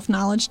good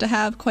self-knowledge to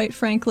have, quite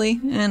frankly,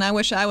 and I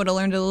wish I would have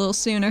learned it a little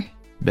sooner.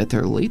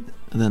 Better late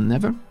than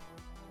never.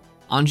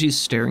 Anji's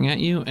staring at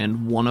you,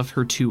 and one of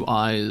her two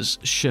eyes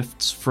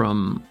shifts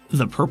from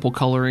the purple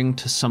coloring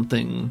to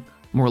something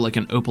more like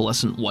an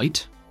opalescent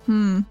white.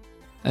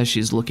 As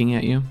she's looking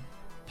at you,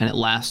 and it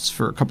lasts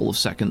for a couple of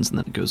seconds and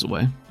then it goes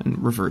away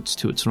and reverts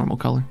to its normal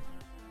color.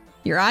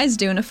 Your eye's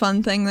doing a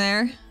fun thing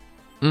there.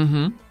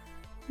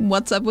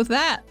 What's up with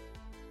that?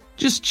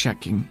 Just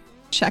checking.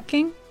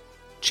 Checking?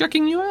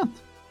 Checking you out.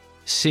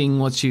 Seeing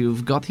what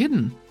you've got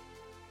hidden.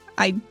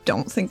 I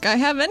don't think I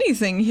have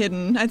anything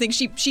hidden. I think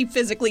she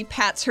physically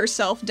pats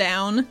herself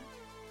down.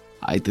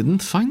 I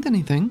didn't find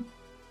anything.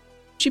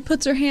 She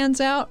puts her hands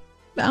out.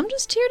 I'm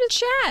just here to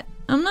chat.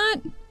 I'm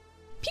not...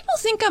 People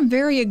think I'm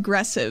very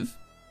aggressive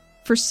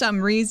for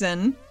some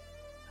reason.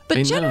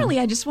 But generally,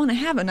 I just want to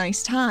have a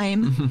nice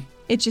time.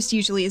 It just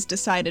usually is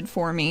decided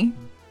for me.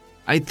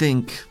 I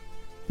think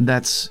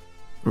that's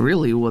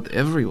really what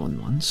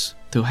everyone wants,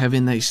 to have a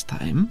nice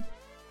time.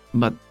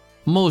 But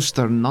most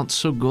are not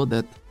so good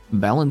at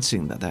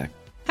balancing that act.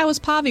 How is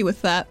Pavi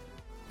with that?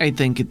 I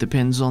think it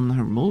depends on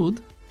her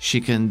mood.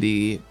 She can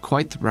be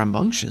quite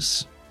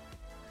rambunctious.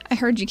 I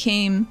heard you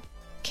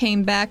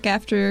came back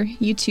after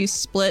you two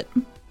split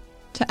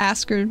to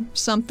ask her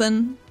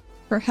something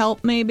for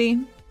help, maybe.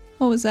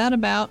 What was that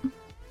about?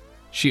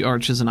 She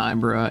arches an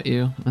eyebrow at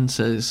you and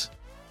says,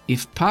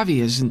 If Pavi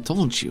hasn't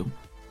told you,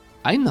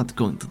 I'm not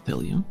going to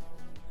tell you.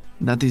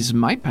 That is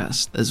my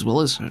past as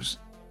well as hers,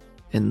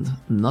 and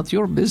not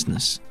your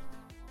business.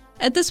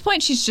 At this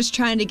point, she's just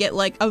trying to get,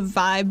 like, a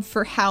vibe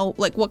for how,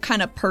 like, what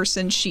kind of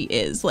person she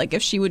is. Like,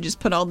 if she would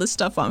just put all this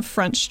stuff on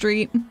Front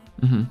Street.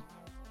 Mm-hmm.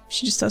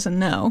 She just doesn't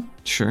know.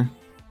 Sure.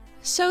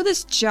 So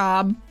this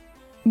job,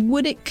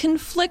 would it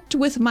conflict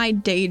with my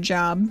day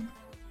job?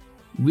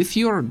 With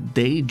your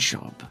day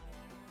job?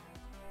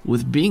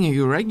 With being a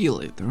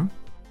regulator?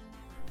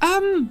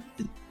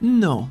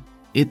 No.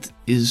 It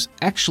is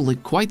actually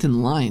quite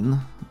in line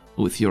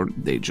with your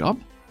day job.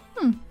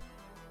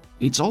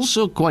 It's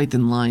also quite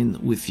in line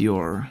with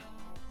your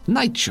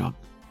night job.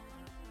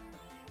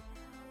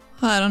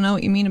 I don't know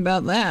what you mean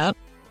about that.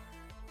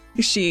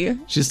 She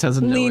just has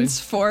a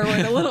leans forward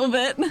a little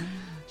bit.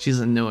 She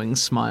has a knowing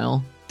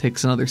smile,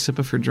 takes another sip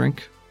of her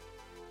drink.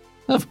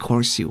 Of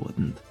course you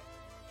wouldn't.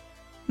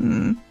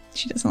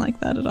 She doesn't like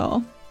that at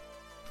all.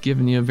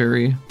 Giving you a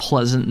very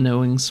pleasant,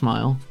 knowing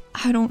smile.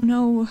 I don't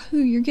know who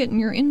you're getting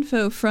your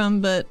info from,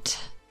 but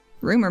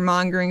rumor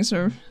mongerings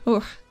are,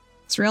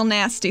 it's real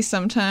nasty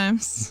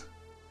sometimes.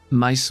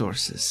 My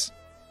sources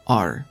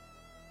are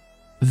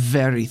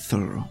very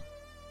thorough.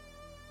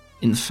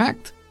 In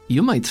fact,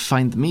 you might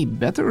find me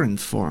better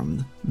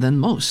informed than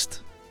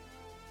most.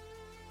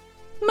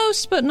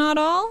 Most, but not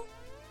all?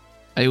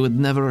 I would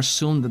never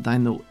assume that I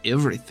know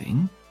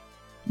everything,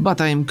 but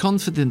I am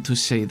confident to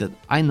say that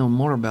I know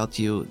more about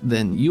you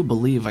than you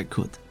believe I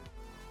could.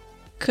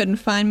 Couldn't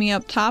find me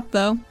up top,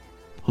 though.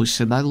 Who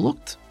said I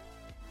looked?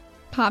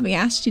 Poppy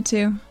asked you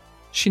to.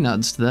 She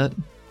nods to that.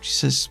 She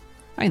says,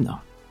 I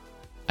know.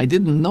 I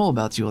didn't know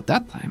about you at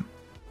that time.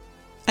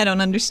 I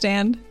don't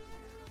understand.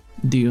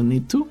 Do you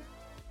need to?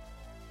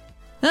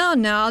 Oh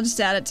no, I'll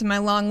just add it to my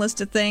long list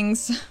of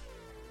things.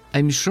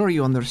 I'm sure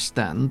you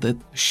understand that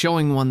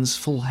showing one's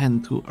full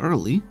hand too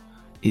early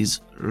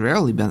is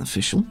rarely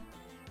beneficial.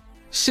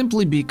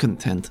 Simply be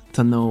content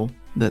to know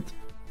that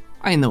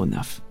I know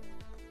enough.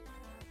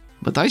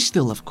 But I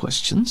still have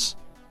questions.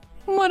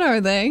 What are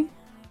they?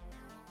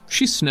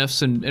 She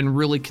sniffs and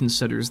really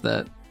considers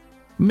that.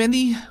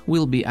 Many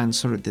will be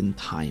answered in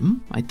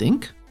time, I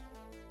think.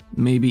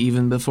 Maybe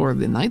even before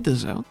the night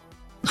is out.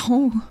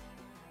 Oh.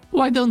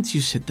 Why don't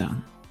you sit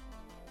down?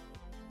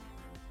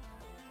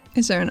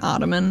 Is there an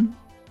ottoman?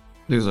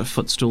 There's a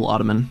footstool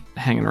ottoman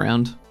hanging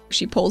around.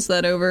 She pulls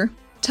that over,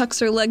 tucks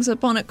her legs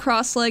up on it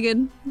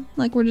cross-legged,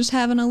 like we're just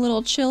having a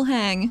little chill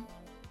hang.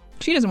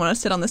 She doesn't want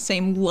to sit on the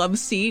same love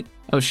seat.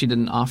 Oh, she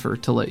didn't offer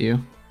to let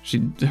you.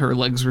 Her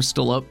legs were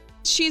still up.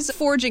 She's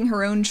forging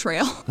her own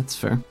trail. That's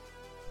fair.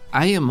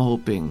 I am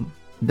hoping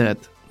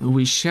that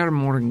we share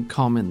more in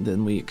common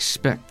than we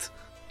expect,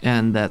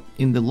 and that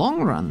in the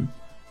long run,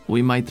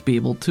 we might be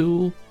able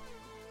to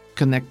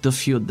connect a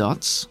few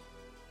dots,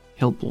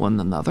 help one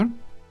another.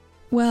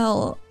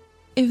 Well,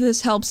 if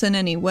this helps in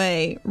any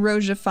way,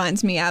 Roja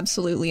finds me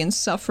absolutely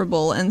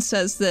insufferable and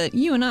says that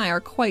you and I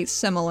are quite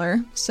similar,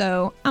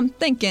 so I'm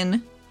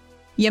thinking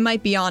you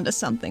might be onto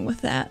something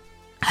with that.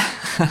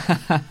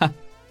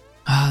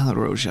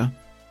 Roja.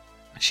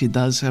 She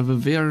does have a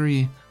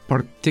very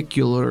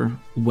particular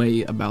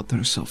way about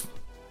herself.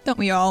 Don't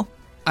we all?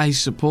 I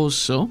suppose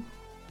so.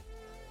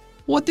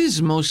 What is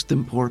most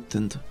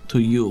important to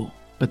you,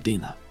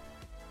 Athena?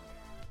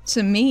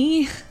 To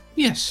me?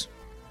 Yes.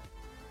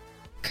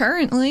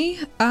 Currently,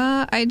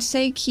 I'd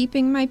say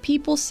keeping my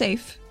people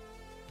safe.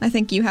 I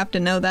think you have to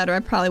know that or I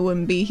probably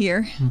wouldn't be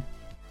here.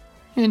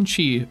 And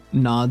she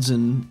nods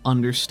in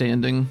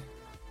understanding.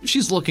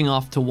 She's looking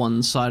off to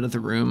one side of the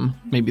room.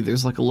 Maybe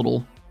there's like a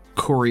little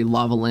Corey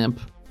lava lamp.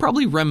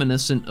 Probably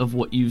reminiscent of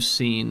what you've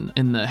seen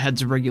in the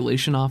Heads of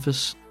Regulation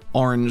office.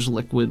 Orange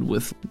liquid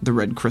with the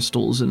red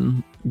crystals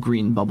and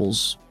green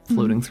bubbles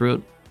floating through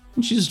it.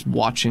 And she's just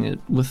watching it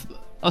with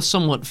a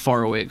somewhat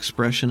faraway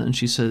expression, and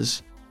she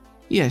says,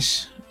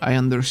 Yes, I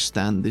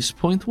understand this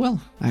point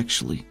well,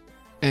 actually.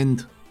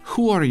 And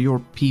who are your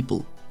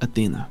people,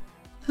 Athena?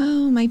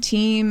 Oh, my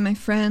team, my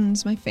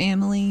friends, my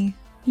family.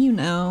 You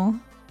know.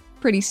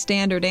 Pretty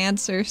standard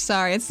answer.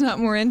 Sorry, it's not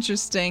more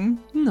interesting.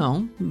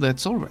 No,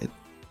 that's all right.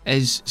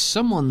 As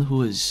someone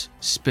who has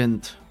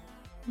spent,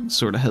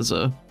 sort of has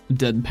a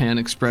deadpan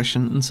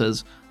expression and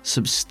says,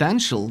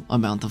 substantial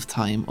amount of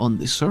time on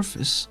the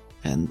surface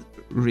and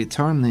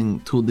returning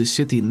to the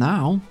city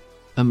now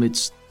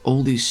amidst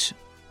all this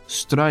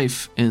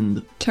strife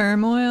and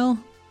turmoil.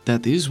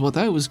 That is what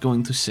I was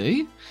going to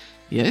say.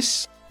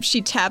 Yes.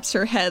 She taps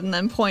her head and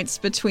then points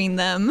between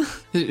them.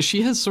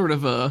 She has sort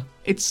of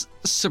it's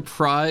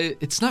surprise.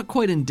 It's not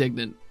quite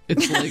indignant.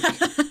 It's like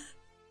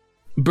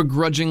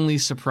begrudgingly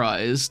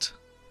surprised.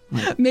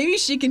 Like, maybe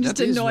she can just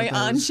annoy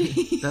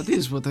Anji. That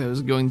is what I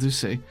was going to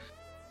say.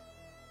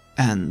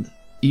 And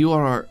you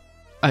are,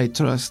 I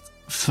trust,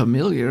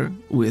 familiar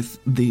with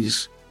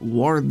these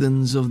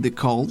wardens of the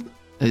cult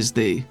as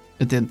they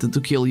attempted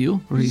to kill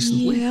you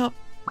recently? Yep.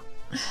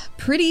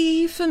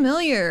 Pretty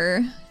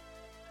familiar.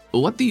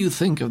 What do you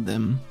think of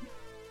them,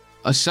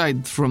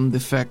 aside from the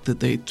fact that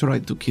they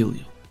tried to kill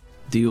you?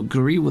 Do you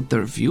agree with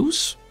their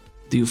views?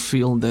 Do you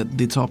feel that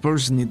the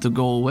toppers need to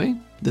go away?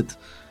 That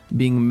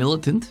being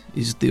militant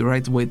is the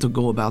right way to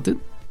go about it?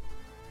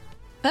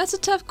 That's a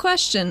tough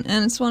question,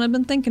 and it's one I've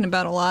been thinking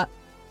about a lot.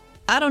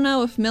 I don't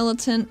know if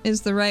militant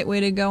is the right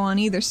way to go on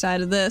either side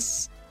of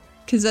this,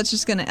 because that's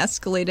just going to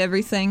escalate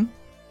everything.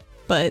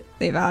 But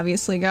they've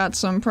obviously got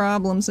some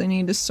problems they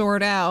need to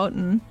sort out,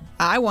 and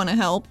I want to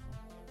help.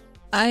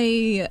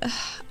 I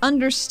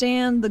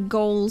understand the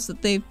goals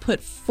that they've put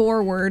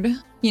forward,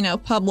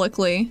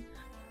 publicly,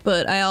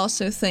 but I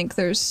also think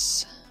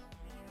there's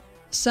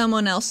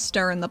someone else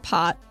stirring the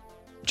pot,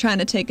 trying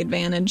to take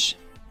advantage,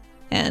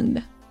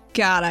 and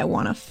God, I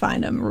want to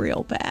find him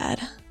real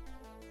bad.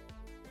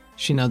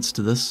 She nods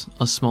to this,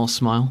 a small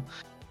smile,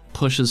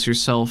 pushes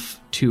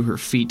herself to her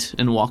feet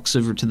and walks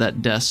over to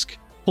that desk,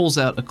 pulls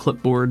out a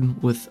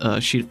clipboard with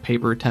a sheet of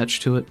paper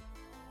attached to it.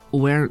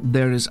 Where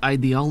there is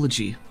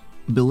ideology,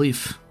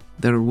 belief,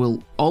 there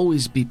will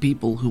always be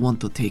people who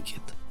want to take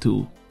it,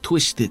 to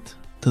twist it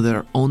to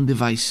their own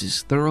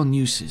devices, their own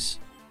uses,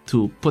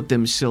 to put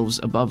themselves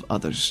above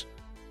others,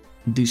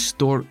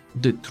 distort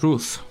the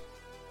truth,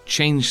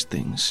 change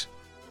things,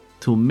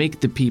 to make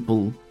the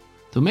people,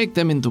 to make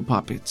them into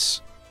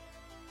puppets,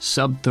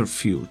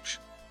 subterfuge,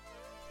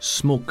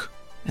 smoke,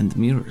 and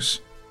mirrors.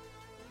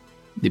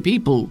 The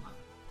people,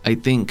 I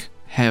think,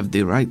 have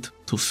the right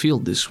to feel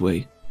this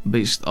way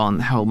based on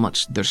how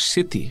much their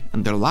city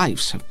and their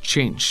lives have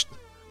changed,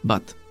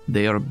 but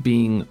they are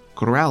being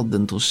corralled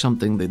into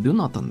something they do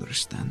not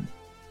understand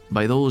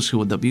by those who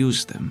would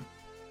abuse them.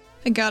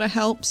 I gotta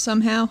help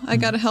somehow. I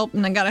gotta help,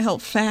 and I gotta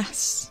help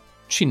fast.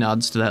 She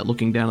nods to that,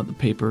 looking down at the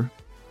paper.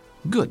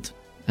 Good.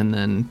 And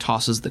then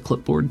tosses the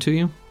clipboard to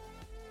you.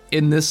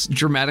 In this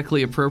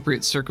dramatically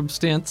appropriate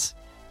circumstance,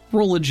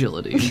 roll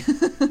agility.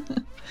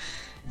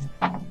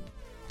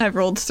 I've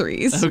rolled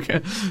 3s.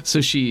 Okay. So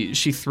she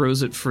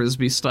throws it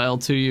frisbee style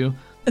to you.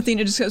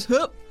 Athena just goes,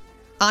 whoop.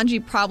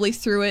 Anji probably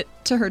threw it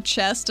to her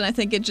chest, and I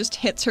think it just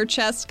hits her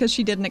chest because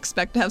she didn't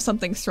expect to have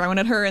something thrown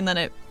at her, and then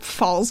it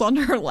falls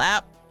onto her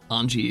lap.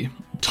 Anji,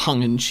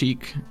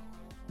 tongue-in-cheek,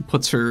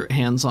 puts her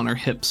hands on her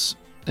hips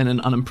in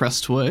an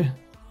unimpressed way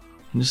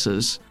and just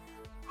says,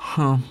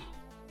 huh.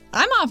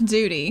 I'm off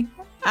duty.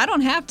 I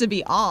don't have to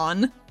be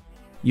on.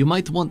 You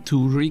might want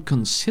to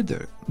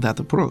reconsider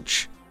that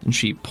approach. And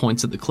she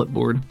points at the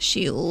clipboard.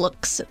 She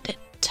looks at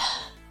it.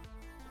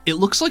 It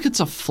looks like it's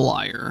a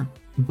flyer,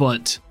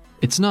 but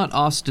it's not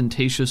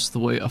ostentatious the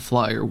way a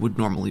flyer would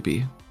normally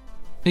be.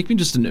 Make me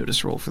just a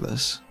notice roll for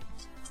this.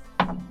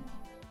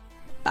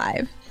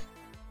 5.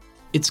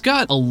 It's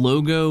got a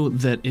logo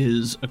that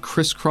is a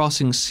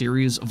crisscrossing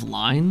series of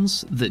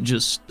lines that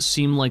just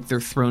seem like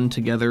they're thrown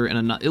together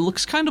in a... It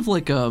looks kind of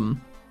like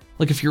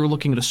if you were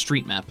looking at a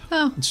street map.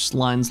 Oh. It's just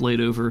lines laid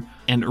over,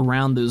 and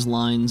around those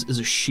lines is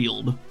a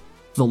shield.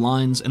 The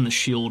lines and the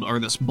shield are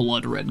this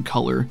blood red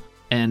color,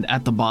 and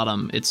at the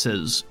bottom it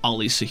says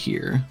Ali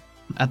Sahir.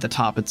 At the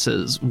top it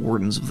says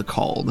Wardens of the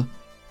Called.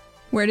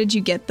 Where did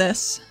you get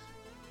this?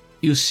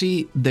 You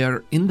see,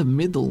 they're in the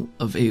middle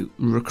of a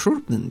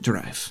recruitment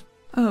drive.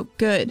 Oh,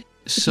 good.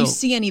 So, if you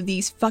see any of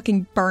these,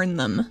 fucking burn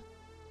them.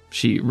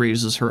 She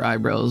raises her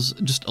eyebrows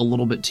just a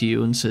little bit to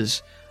you and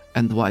says,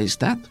 and why is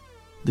that?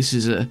 This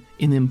is an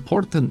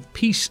important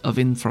piece of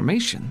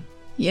information.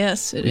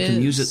 Yes, it is. We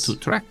can use it to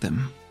track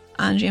them.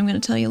 Anji, I'm going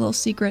to tell you a little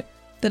secret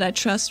that I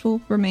trust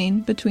will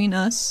remain between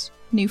us.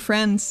 New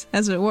friends,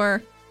 as it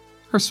were.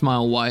 Her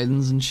smile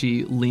widens and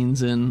she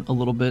leans in a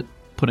little bit,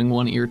 putting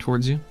one ear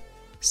towards you.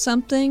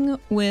 Something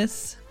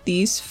with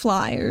these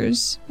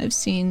flyers, I've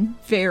seen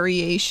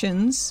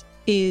variations,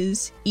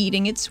 is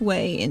eating its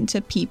way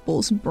into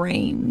people's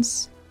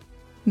brains,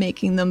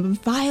 making them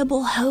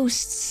viable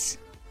hosts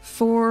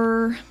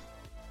for...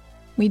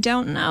 we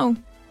don't know.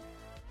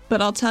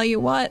 But I'll tell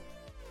you what,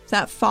 if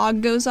that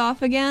fog goes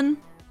off again,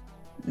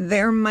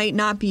 there might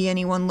not be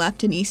anyone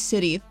left in East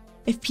City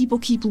if people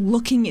keep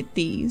looking at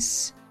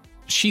these.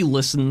 She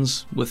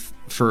listens with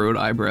furrowed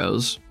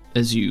eyebrows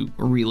as you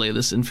relay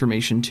this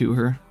information to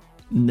her,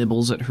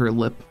 nibbles at her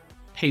lip,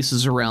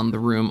 paces around the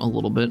room a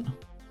little bit.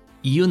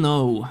 You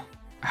know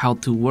how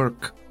to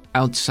work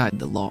outside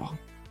the law.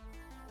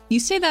 You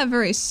say that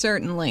very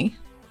certainly.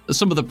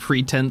 Some of the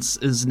pretense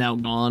is now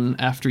gone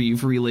after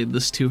you've relayed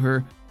this to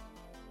her.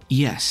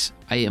 Yes,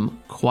 I am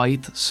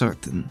quite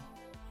certain.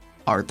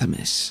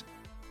 Artemis.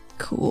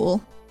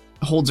 Cool.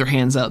 Holds her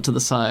hands out to the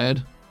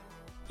side.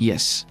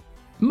 Yes,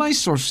 my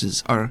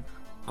sources are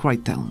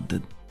quite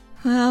talented.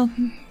 Well,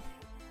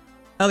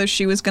 other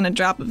shoe was going to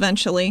drop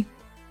eventually.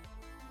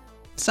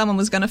 Someone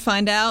was going to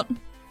find out.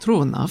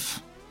 True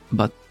enough,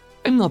 but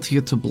I'm not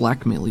here to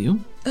blackmail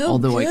you. Oh,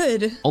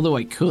 good. Although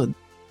I could.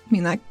 I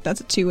mean,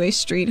 that's a two-way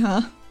street,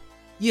 huh?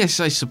 Yes,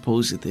 I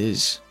suppose it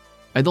is.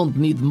 I don't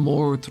need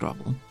more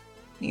trouble.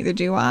 Neither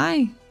do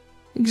I.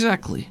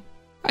 Exactly.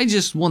 I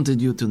just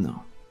wanted you to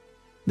know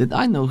that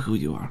I know who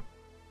you are.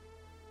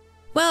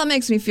 Well, it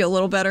makes me feel a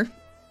little better.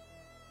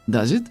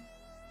 Does it?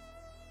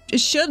 It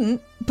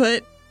shouldn't,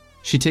 but...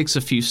 She takes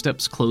a few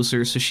steps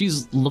closer, so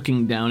she's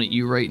looking down at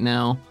you right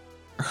now.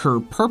 Her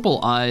purple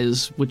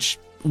eyes, which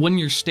when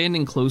you're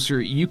standing closer,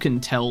 you can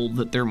tell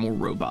that they're more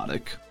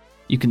robotic.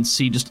 You can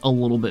see just a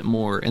little bit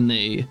more, and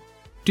they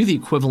do the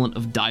equivalent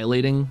of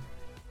dilating.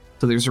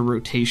 So there's a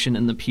rotation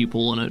in the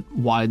pupil, and it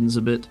widens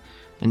a bit.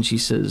 And she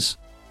says,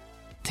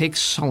 take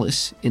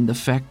solace in the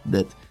fact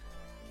that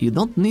you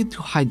don't need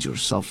to hide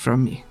yourself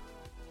from me.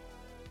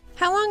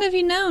 How long have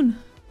you known?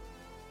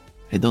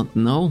 I don't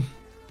know.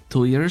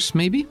 2 years,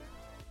 maybe?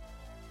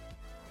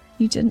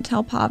 You didn't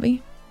tell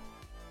Pavi?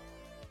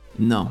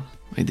 No,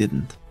 I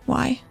didn't.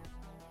 Why?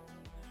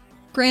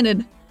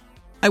 Granted,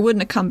 I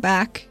wouldn't have come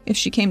back if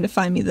she came to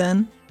find me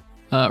then.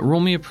 Roll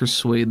me a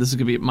persuade. This is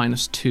going to be at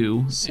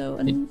 -2. So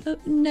a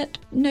net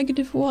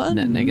 -1?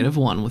 Net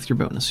 -1 with your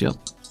bonus, yep.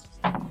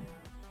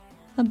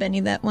 I'll Benny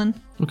that one.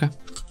 Okay.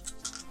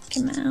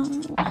 Come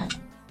on.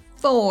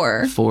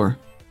 4. 4.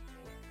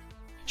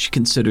 She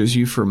considers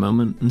you for a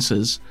moment and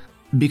says,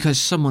 Because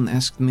someone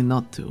asked me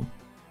not to.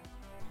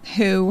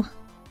 Who?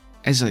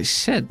 As I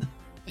said,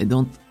 I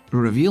don't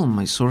reveal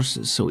my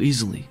sources so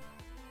easily.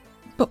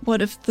 But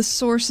what if the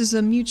source is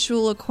a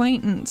mutual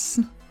acquaintance?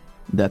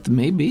 That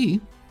may be.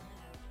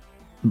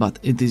 But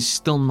it is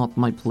still not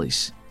my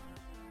place.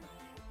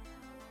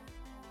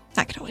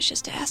 I could always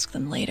just ask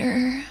them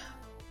later.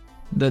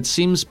 That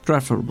seems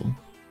preferable.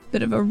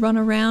 Bit of a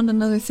runaround,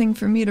 another thing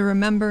for me to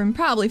remember and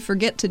probably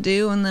forget to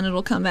do, and then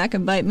it'll come back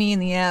and bite me in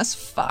the ass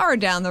far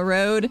down the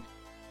road.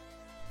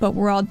 But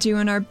we're all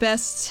doing our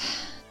best.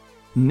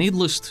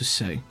 Needless to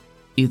say,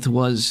 it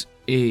was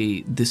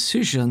a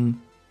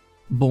decision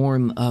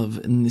born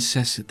of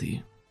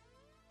necessity.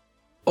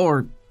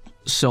 Or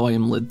so I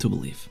am led to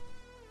believe.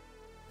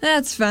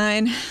 That's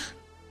fine.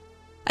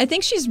 I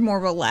think she's more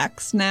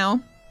relaxed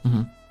now.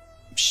 Mm-hmm.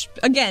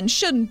 Again,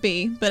 shouldn't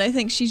be, but I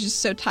think she's just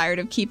so tired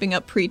of keeping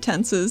up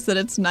pretenses that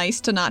it's nice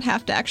to not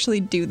have to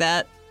actually do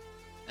that.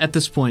 at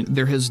this point,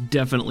 there has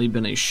definitely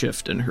been a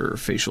shift in her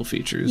facial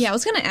features. Yeah, I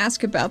was going to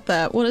ask about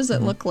that. What does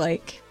it look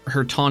like?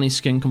 Her tawny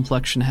skin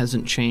complexion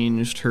hasn't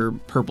changed. Her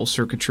purple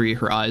circuitry,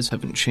 her eyes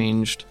haven't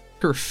changed.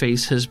 Her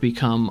face has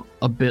become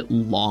a bit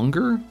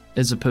longer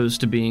as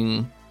opposed to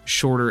being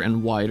shorter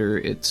and wider.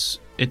 It's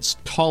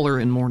taller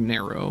and more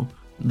narrow.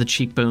 The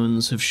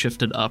cheekbones have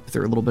shifted up.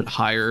 They're a little bit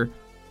higher.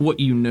 What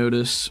you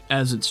notice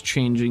as it's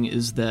changing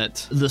is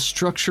that the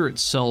structure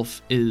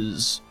itself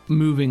is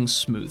moving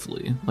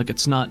smoothly. Like,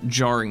 it's not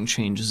jarring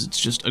changes, it's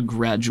just a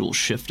gradual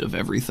shift of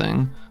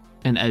everything.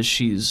 And as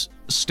she's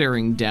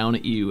staring down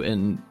at you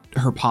and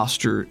her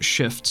posture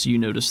shifts, you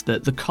notice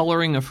that the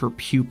coloring of her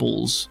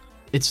pupils,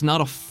 it's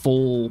not a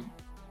full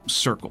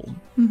circle.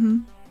 Mm-hmm.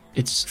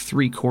 It's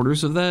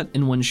 3/4 of that,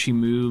 and when she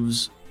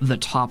moves, the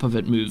top of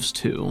it moves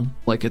too.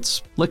 Like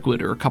it's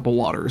liquid or a cup of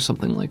water or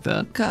something like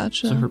that.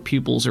 Gotcha. So her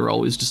pupils are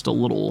always just a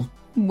little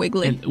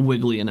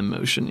wiggly in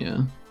emotion,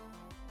 yeah.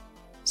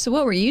 So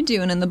what were you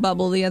doing in the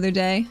bubble the other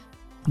day?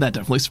 That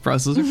definitely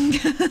surprises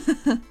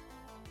her.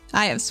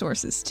 I have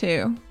sources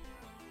too.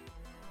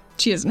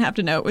 She doesn't have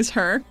to know it was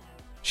her.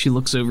 She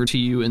looks over to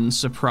you in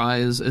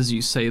surprise as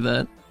you say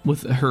that,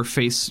 with her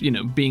face,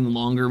 being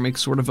longer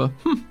makes sort of a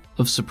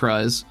of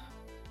surprise.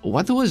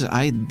 What was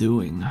I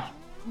doing?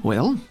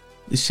 Well,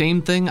 the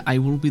same thing I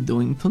will be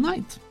doing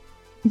tonight.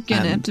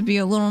 Gonna have to be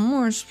a little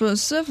more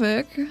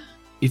specific.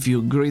 If you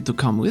agree to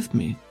come with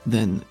me,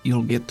 then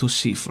you'll get to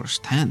see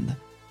firsthand.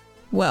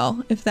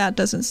 Well, if that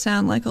doesn't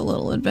sound like a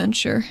little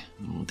adventure.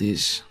 Oh, it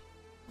is.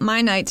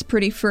 My night's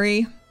pretty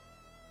free.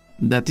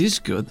 That is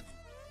good.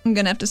 I'm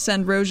gonna have to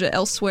send Roja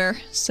elsewhere,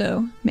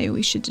 so maybe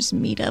we should just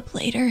meet up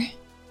later.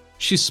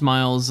 She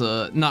smiles,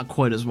 not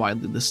quite as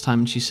widely this time,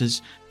 and she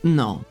says,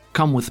 No,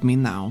 come with me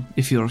now,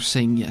 if you're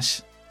saying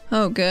yes.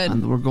 Oh, good.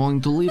 And we're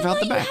going to leave out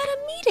the back. I had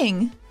a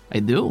meeting. I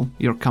do.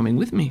 You're coming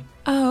with me.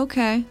 Oh,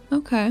 okay.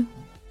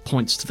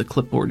 Points to the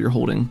clipboard you're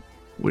holding.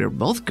 We're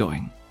both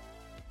going.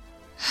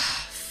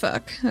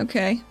 Fuck,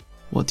 okay.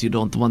 What, you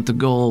don't want to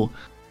go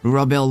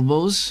rub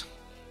elbows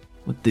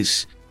with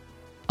these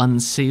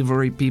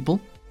unsavory people?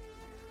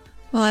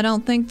 Well, I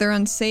don't think they're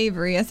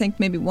unsavory. I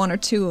think maybe one or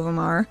two of them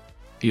are.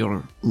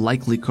 You're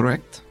likely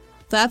correct.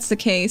 If that's the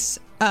case,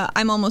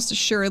 I'm almost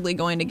assuredly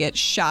going to get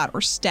shot or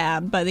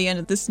stabbed by the end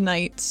of this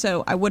night,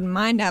 so I wouldn't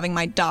mind having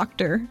my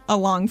doctor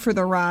along for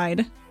the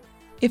ride,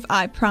 if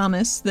I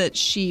promise that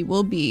she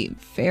will be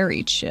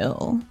very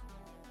chill.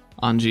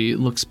 Anji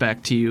looks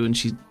back to you and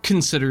she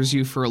considers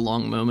you for a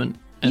long moment.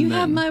 And you then,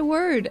 have my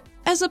word,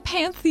 as a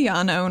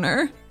Pantheon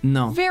owner.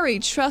 No. Very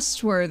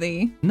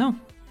trustworthy. No.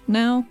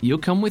 No? You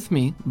come with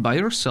me, by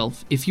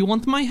yourself, if you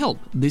want my help.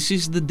 This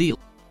is the deal.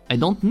 I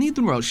don't need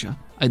Roja.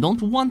 I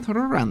don't want her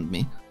around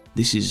me.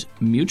 This is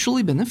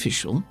mutually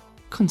beneficial.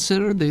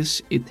 Consider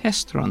this a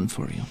test run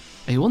for you.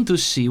 I want to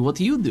see what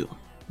you do,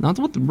 not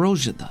what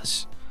Roja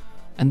does.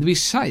 And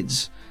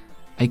besides,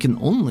 I can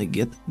only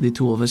get the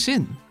two of us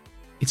in.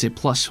 It's a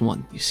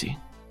 +1, you see.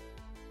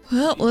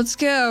 Well, let's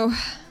go.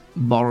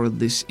 Borrowed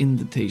this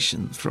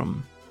invitation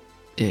from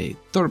a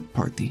third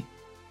party.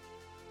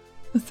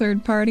 A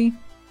third party?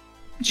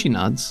 She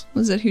nods.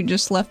 Was it who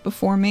just left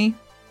before me?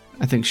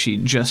 I think she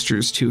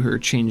gestures to her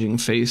changing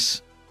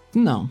face.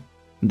 No,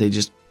 they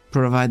just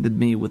provided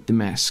me with the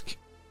mask.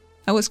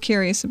 I was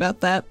curious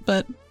about that,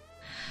 but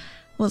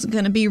wasn't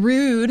gonna be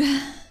rude.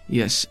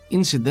 Yes,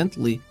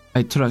 incidentally,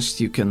 I trust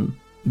you can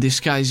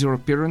disguise your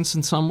appearance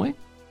in some way?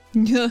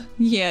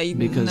 Yeah,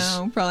 Because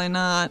no, probably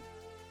not.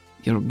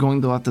 You're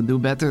going to have to do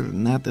better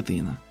than that,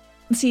 Athena.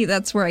 See,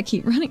 that's where I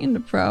keep running into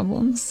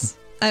problems.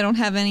 I don't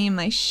have any of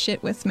my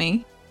shit with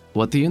me.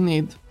 What do you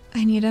need?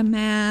 I need a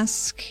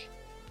mask.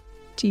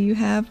 Do you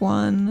have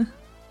one?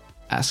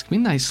 Ask me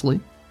nicely.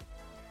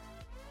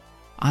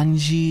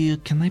 Angie,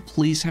 can I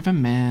please have a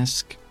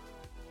mask?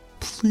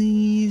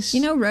 Please?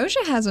 You know,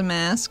 Roja has a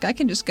mask. I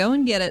can just go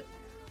and get it.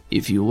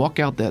 If you walk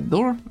out that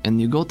door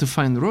and you go to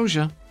find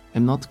Roja,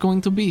 I'm not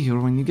going to be here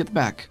when you get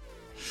back.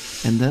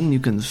 And then you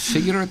can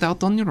figure it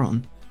out on your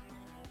own.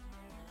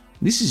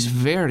 This is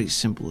very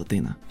simple,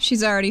 Athena.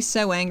 She's already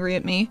so angry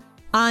at me.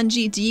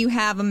 Angie, do you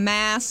have a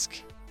mask?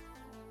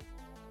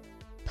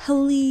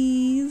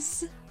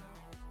 Please?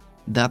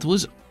 That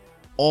was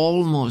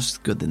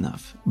almost good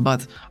enough,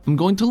 but I'm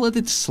going to let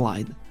it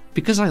slide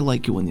because I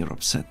like you when you're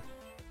upset.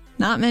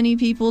 Not many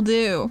people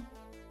do.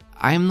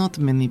 I am not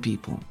many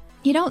people.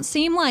 You don't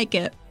seem like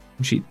it.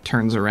 She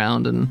turns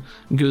around and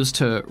goes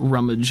to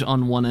rummage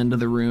on one end of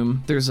the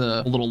room. There's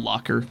a little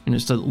locker and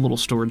just a little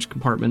storage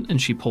compartment,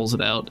 and she pulls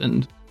it out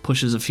and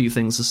pushes a few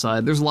things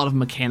aside. There's a lot of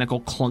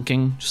mechanical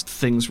clunking, just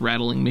things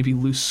rattling, maybe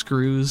loose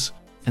screws.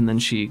 And then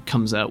she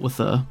comes out with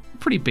a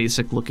pretty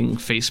basic looking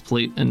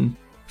faceplate and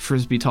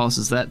Frisbee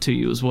tosses that to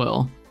you as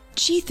well.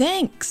 Gee,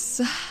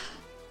 thanks.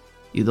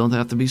 You don't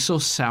have to be so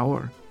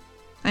sour.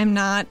 I'm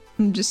not.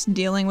 I'm just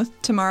dealing with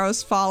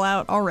tomorrow's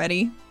fallout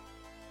already.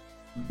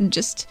 I'm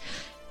just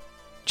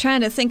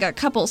trying to think a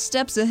couple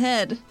steps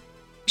ahead.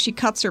 She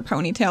cuts her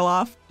ponytail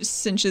off,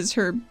 just cinches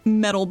her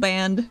metal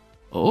band.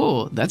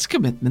 Oh, that's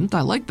commitment.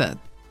 I like that.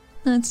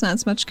 That's not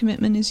as much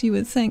commitment as you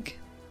would think.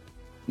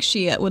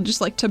 She would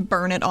just like to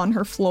burn it on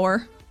her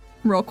floor.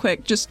 Real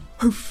quick, just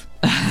poof.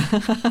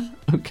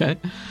 Okay.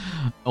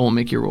 I won't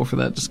make you roll for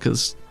that just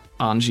because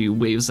Angie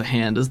waves a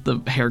hand as the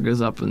hair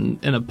goes up in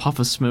a puff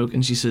of smoke,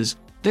 and she says,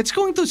 "That's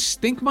going to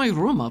stink my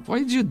room up. Why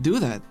did you do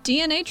that?"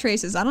 DNA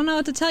traces. I don't know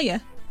what to tell you.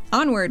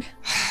 Onward.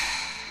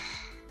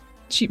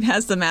 She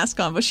has the mask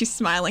on, but she's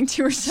smiling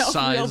to herself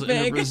real sighs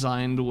big. in a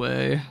resigned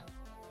way.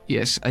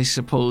 Yes, I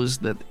suppose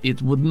that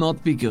it would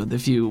not be good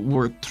if you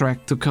were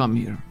tracked to come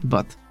here,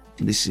 but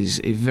this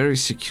is a very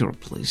secure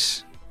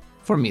place.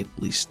 For me,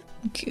 at least.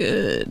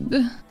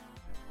 Good.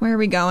 Where are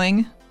we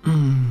going?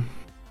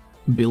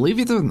 Believe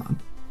it or not,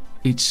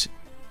 it's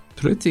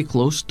pretty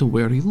close to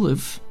where you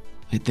live.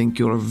 I think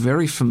you're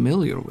very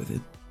familiar with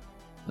it.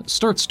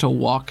 Starts to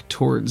walk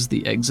towards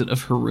the exit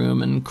of her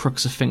room and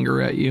crooks a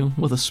finger at you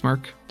with a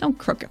smirk. Don't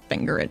crook a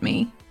finger at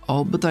me.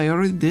 Oh, but I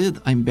already did.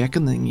 I'm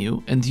beckoning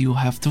you, and you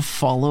have to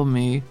follow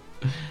me.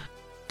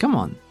 Come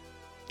on.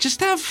 Just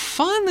have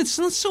fun. It's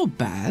not so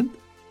bad.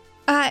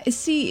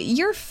 See,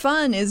 your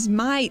fun is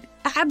my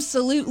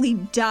absolutely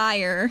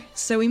dire,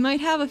 so we might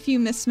have a few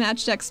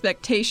mismatched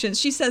expectations.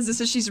 She says this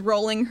as she's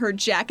rolling her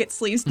jacket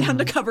sleeves down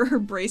to cover her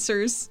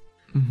bracers.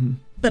 Mm-hmm.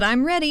 But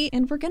I'm ready,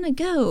 and we're gonna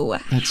go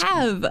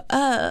have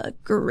a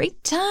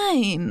great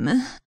time.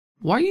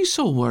 Why are you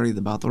so worried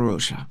about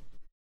Roja?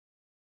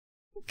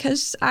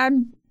 Because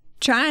I'm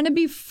trying to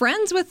be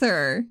friends with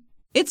her.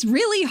 It's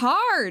really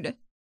hard.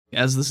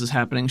 As this is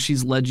happening,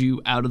 she's led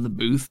you out of the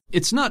booth.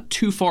 It's not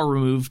too far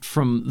removed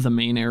from the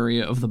main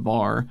area of the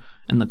bar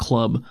and the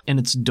club, and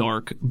it's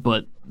dark,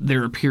 but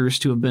there appears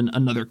to have been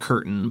another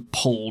curtain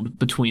pulled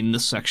between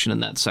this section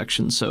and that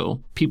section,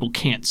 so people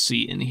can't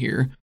see in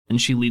here,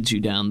 and she leads you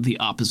down the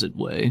opposite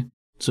way.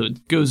 So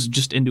it goes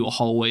just into a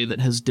hallway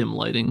that has dim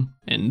lighting,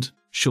 and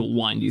she'll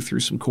wind you through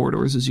some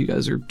corridors as you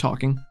guys are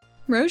talking.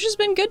 Roja's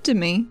been good to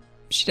me.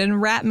 She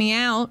didn't rat me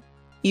out,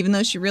 even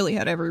though she really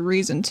had every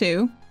reason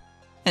to.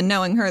 And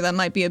knowing her, that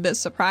might be a bit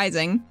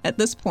surprising at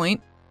this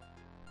point.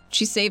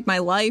 She saved my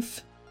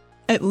life.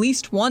 At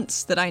least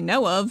once that I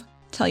know of.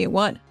 Tell you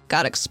what,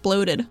 got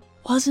exploded.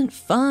 Wasn't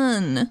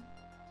fun.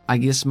 I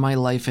guess my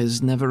life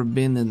has never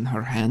been in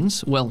her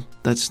hands. Well,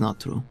 that's not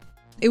true.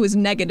 It was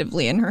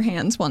negatively in her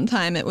hands one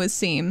time, it would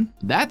seem.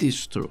 That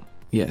is true.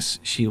 Yes,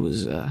 she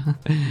was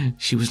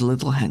she was a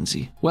little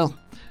handsy. Well,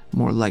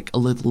 more like a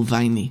little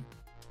viney.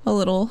 A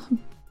little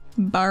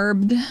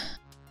barbed.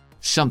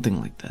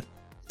 Something like that.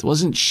 It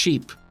wasn't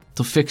cheap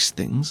to fix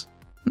things.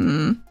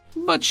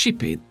 But she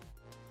paid.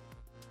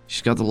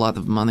 She's got a lot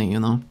of money, you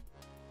know.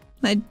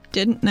 I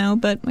didn't know,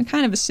 but I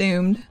kind of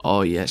assumed.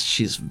 Oh yes,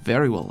 she's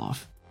very well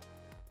off.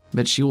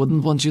 Bet she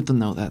wouldn't want you to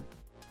know that.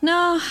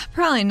 No,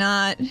 probably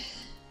not.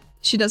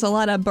 She does a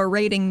lot of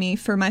berating me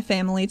for my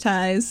family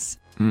ties.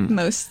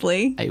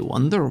 Mostly. I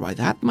wonder why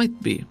that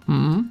might be.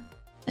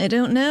 I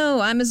don't know.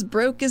 I'm as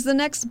broke as the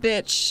next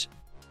bitch.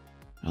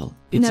 Well,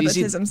 it's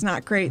Nepotism's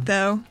not great,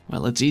 though.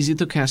 Well, it's easy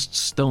to cast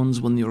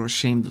stones when you're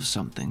ashamed of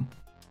something.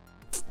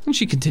 And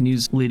she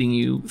continues leading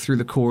you through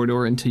the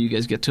corridor until you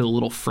guys get to a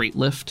little freight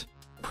lift,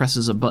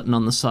 presses a button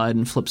on the side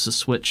and flips a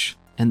switch,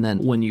 and then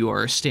when you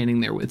are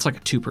standing there, it's like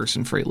a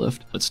two-person freight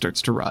lift, it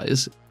starts to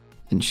rise.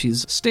 And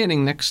she's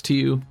standing next to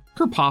you.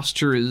 Her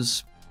posture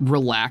is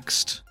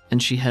relaxed,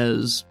 and she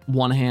has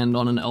one hand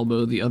on an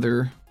elbow, the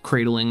other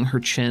cradling her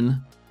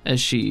chin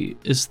as she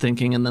is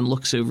thinking, and then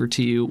looks over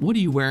to you. What are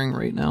you wearing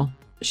right now?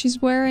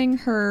 She's wearing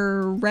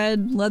her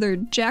red leather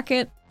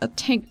jacket, a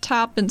tank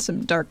top, and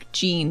some dark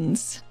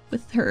jeans.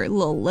 with her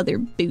little leather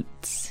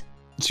boots.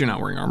 So you're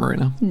not wearing armor right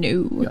now?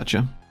 No.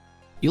 Gotcha.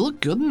 You look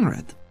good in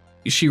red.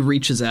 She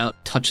reaches out,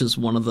 touches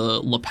one of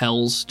the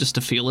lapels just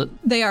to feel it.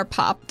 They are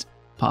popped.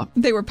 Pop.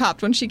 They were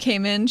popped when she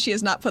came in. She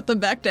has not put them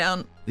back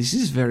down. This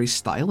is very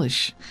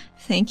stylish.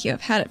 Thank you.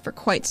 I've had it for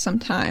quite some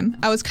time.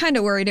 I was kind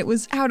of worried it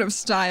was out of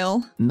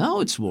style. No,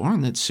 it's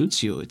worn. It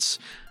suits you. It's,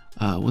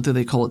 what do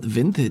they call it?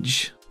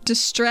 Vintage.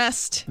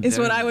 Distressed is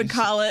Very what I would nice.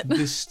 call it.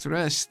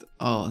 Distressed.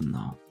 Oh,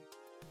 no.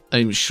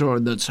 I'm sure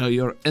that's how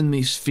your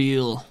enemies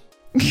feel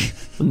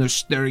when they're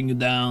staring you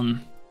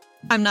down.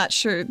 I'm not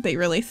sure they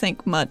really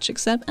think much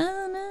except,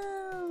 oh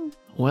no.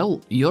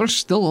 Well, you're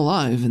still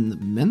alive, and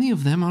many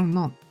of them are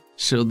not.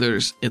 So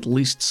there's at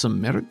least some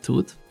merit to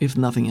it, if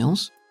nothing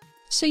else.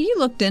 So you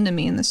looked into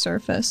me in the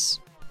surface.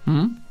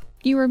 Hmm?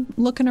 You were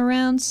looking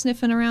around,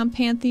 sniffing around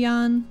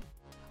Pantheon.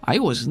 I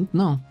wasn't,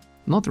 no.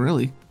 Not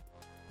really.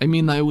 I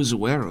mean, I was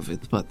aware of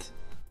it, but...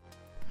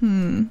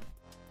 Well,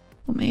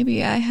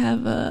 maybe I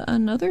have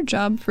another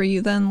job for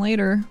you then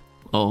later.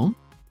 Oh?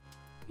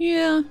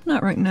 Yeah,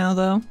 not right now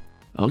though.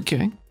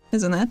 Okay.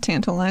 Isn't that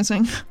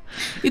tantalizing?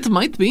 It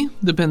might be,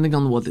 depending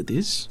on what it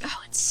is.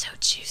 Oh, it's so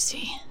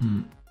juicy.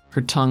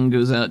 Her tongue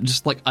goes out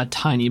just like a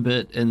tiny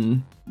bit,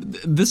 and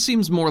this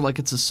seems more like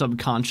it's a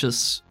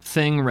subconscious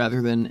thing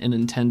rather than an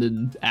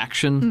intended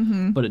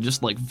action, but it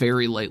just like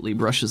very lightly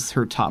brushes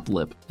her top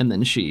lip, and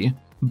then she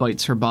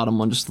bites her bottom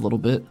one just a little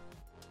bit.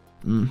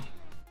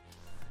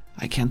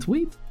 I can't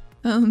wait.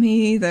 Oh,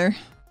 me either.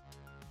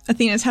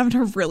 Athena's having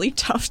a really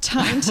tough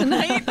time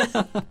tonight.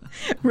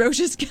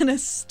 Roja's gonna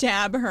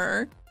stab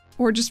her.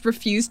 Or just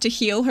refuse to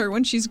heal her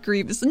when she's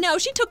grievous. No,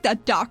 she took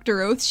that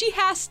doctor oath. She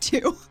has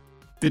to.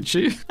 Did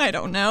she? I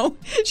don't know.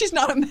 She's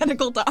not a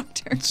medical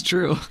doctor. It's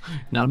true.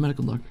 Not a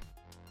medical doctor.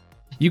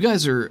 You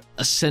guys are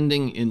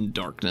ascending in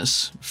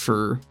darkness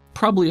for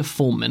probably a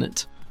full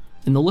minute,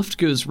 and the lift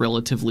goes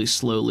relatively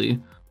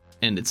slowly,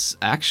 and it's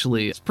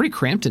pretty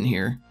cramped in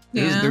here.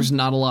 Yeah. There's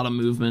not a lot of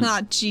movement.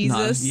 Ah,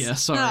 Jesus. Yeah,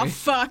 sorry. Oh,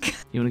 fuck.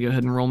 You want to go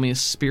ahead and roll me a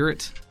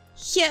spirit?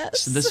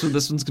 Yes. So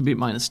this one's gonna be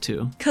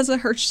 -2 Because of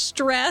her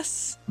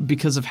stress.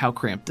 because of how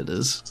cramped it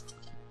is.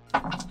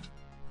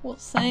 Well,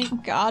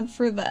 thank God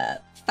for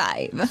that.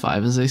 5.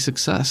 5 is a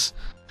success.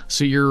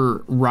 So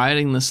you're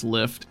riding this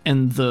lift,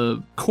 and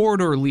the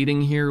corridor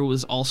leading here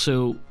was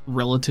also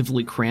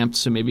relatively cramped,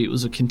 so maybe it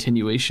was a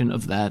continuation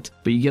of that.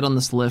 But you get on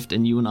this lift,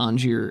 and you and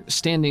Anji are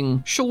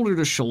standing shoulder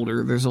to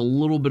shoulder. There's a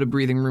little bit of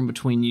breathing room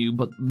between you,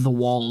 but the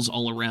walls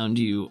all around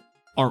you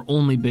are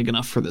only big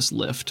enough for this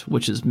lift,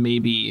 which is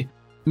maybe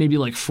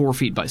like 4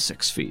 feet by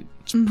 6 feet.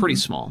 It's pretty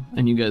small,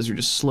 and you guys are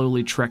just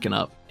slowly trekking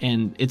up,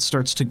 and it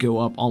starts to go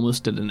up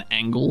almost at an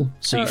angle,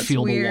 so you it's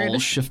feel the weird.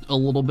 walls shift a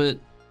little bit.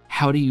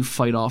 How do you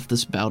fight off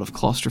this bout of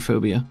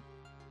claustrophobia?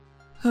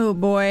 Oh,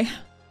 boy.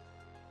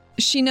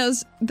 She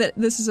knows that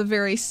this is a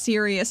very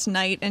serious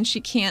night, and she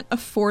can't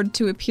afford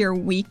to appear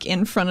weak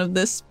in front of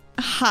this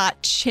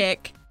hot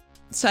chick.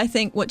 So I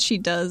think what she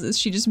does is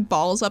she just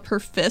balls up her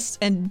fists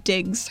and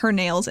digs her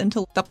nails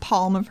into the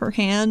palm of her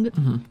hand.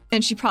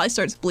 And she probably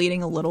starts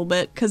bleeding a little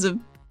bit because of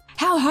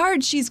how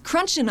hard she's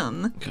crunching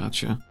them.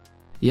 Gotcha.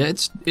 Yeah,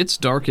 it's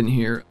dark in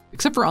here,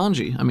 except for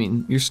Anji. I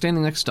mean, you're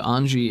standing next to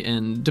Anji,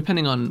 and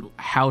depending on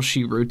how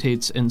she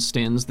rotates and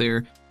stands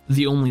there,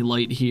 the only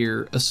light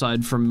here,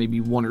 aside from maybe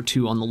 1 or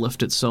 2 on the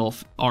lift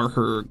itself, are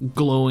her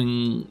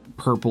glowing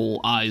purple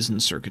eyes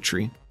and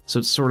circuitry. So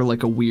it's sort of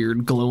like a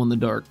weird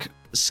glow-in-the-dark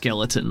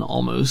skeleton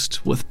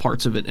almost, with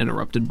parts of it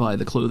interrupted by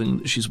the clothing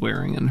that she's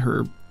wearing and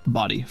her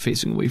body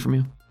facing away from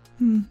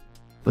you.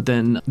 But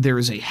then there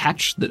is a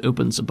hatch that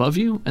opens above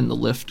you, and the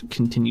lift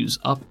continues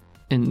up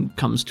and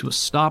comes to a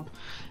stop,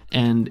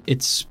 and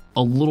it's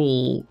a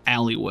little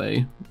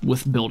alleyway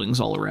with buildings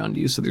all around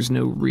you, so there's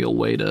no real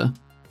way to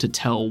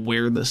tell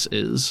where this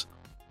is.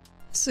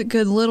 It's a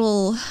good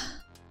little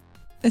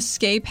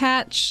escape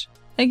hatch,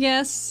 I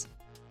guess.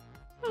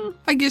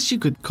 I guess you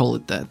could call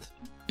it that.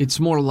 It's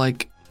more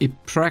like a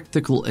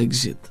practical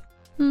exit.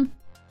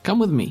 Come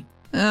with me.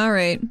 All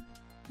right.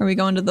 Are we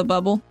going to the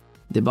bubble?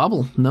 The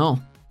bubble?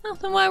 No. Oh,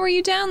 then why were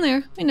you down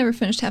there? We never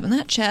finished having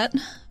that chat.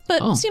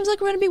 But Oh. seems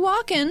like we're going to be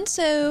walking,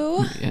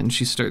 so... And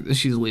she's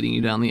leading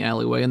you down the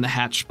alleyway, and the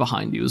hatch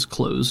behind you is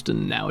closed,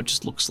 and now it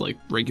just looks like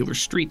regular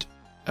street.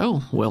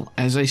 Oh, well,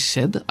 as I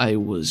said, I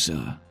was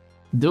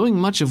doing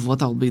much of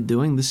what I'll be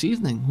doing this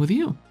evening with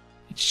you.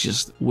 It's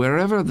just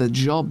wherever the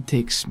job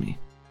takes me.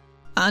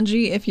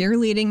 Anji, if you're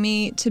leading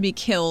me to be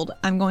killed,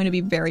 I'm going to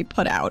be very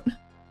put out.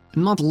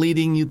 I'm not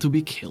leading you to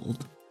be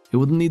killed. I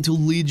wouldn't need to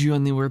lead you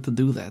anywhere to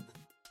do that.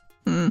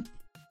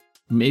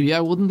 Maybe I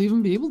wouldn't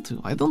even be able to.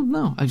 I don't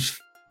know.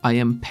 I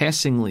am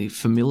passingly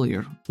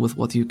familiar with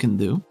what you can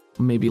do.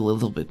 Maybe a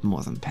little bit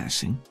more than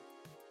passing.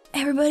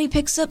 Everybody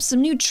picks up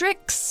some new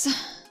tricks.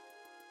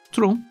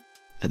 True.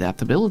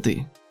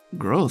 Adaptability,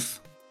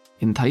 growth,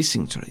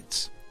 enticing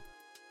traits.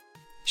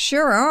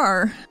 Sure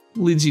are.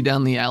 Leads you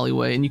down the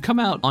alleyway, and you come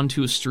out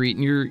onto a street,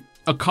 and you're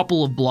a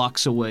couple of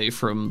blocks away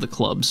from the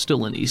club,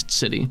 still in East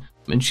City.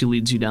 And she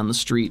leads you down the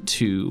street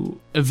to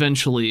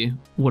eventually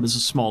what is a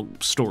small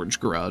storage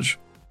garage.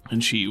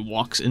 And she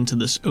walks into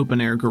this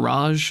open-air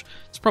garage.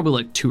 It's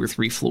probably like 2 or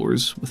 3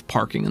 floors with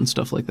parking and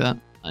stuff like that.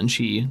 And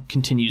she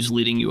continues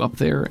leading you up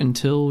there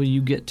until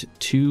you get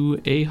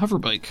to a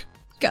hoverbike.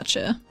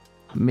 Gotcha.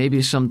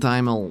 Maybe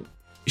sometime I'll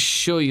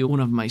show you one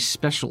of my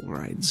special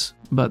rides,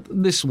 but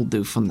this will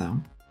do for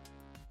now.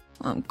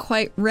 I'm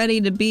quite ready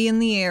to be in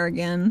the air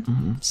again.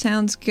 Mm-hmm.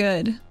 Sounds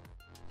good.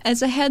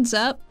 As a heads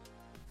up,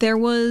 there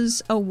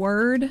was a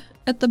word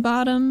at the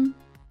bottom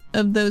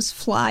of those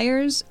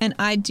flyers, and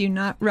I do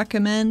not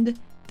recommend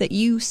that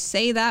you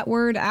say that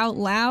word out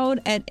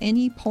loud at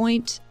any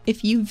point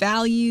if you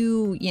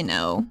value,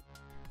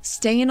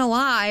 staying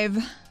alive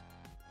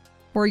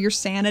or your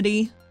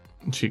sanity.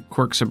 She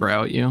quirks a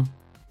brow at you.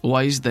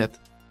 Why is that?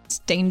 It's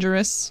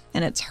dangerous,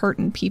 and it's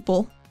hurting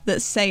people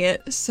that say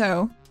it,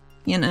 so,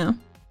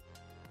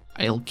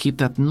 I'll keep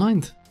that in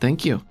mind.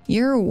 Thank you.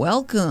 You're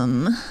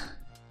welcome.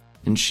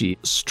 And she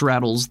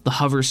straddles the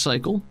hover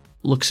cycle,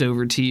 looks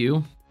over to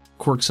you,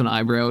 quirks an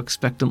eyebrow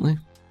expectantly.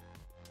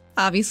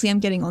 Obviously, I'm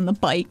getting on the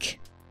bike.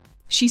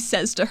 She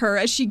says to her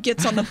as she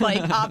gets on the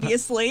bike,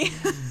 obviously.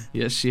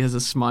 Yes, she has a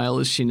smile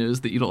as she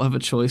knows that you don't have a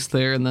choice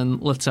there, and then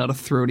lets out a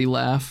throaty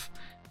laugh.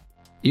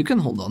 You can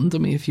hold on to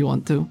me if you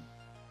want to.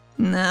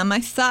 Nah, my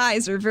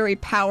thighs are very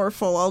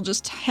powerful. I'll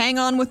just hang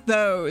on with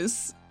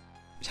those.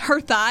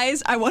 Her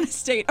thighs, I want to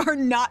state, are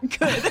not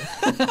good.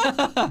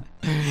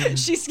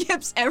 She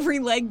skips every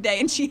leg day,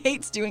 and she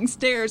hates doing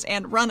stairs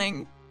and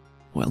running.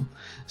 Well,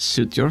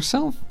 suit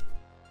yourself.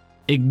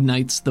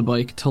 Ignites the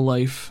bike to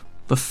life.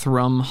 The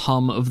thrum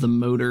hum of the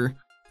motor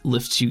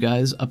lifts you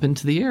guys up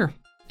into the air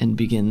and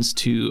begins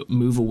to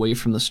move away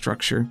from the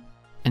structure.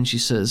 And she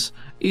says,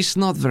 "It's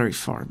not very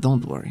far,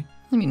 don't worry."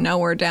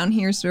 Nowhere down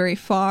here is very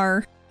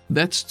far.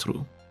 That's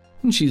true.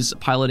 And she's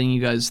piloting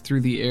you guys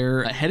through the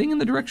air, heading in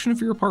the direction of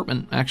your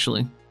apartment,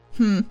 actually.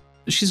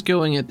 She's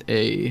going at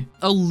a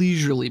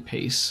leisurely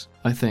pace,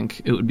 I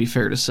think it would be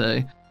fair to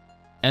say.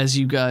 As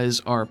you guys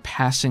are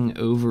passing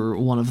over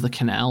one of the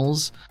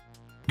canals,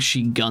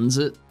 she guns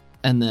it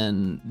and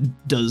then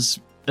does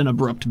an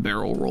abrupt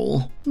barrel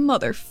roll.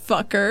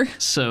 Motherfucker.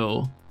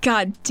 So...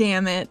 God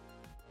damn it.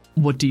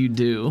 What do you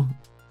do?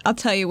 I'll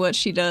tell you what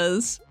she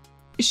does.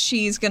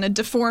 She's gonna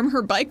deform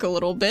her bike a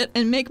little bit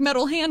and make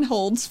metal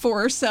handholds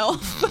for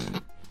herself.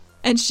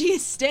 And she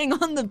is staying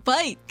on the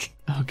bike.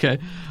 Okay.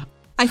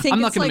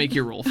 I'm not going to make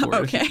you roll for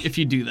it. Okay. If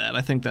you do that,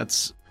 I think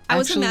that's... I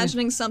was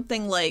imagining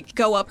something like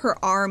go up her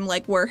arm,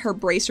 like where her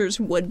bracers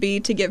would be,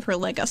 to give her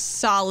like a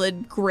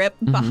solid grip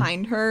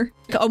behind her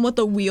on what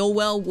the wheel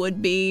well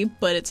would be,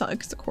 but it's a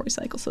quarry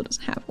cycle, so it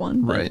doesn't have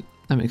one. But... Right.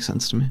 That makes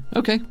sense to me.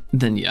 Okay.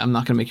 Then yeah, I'm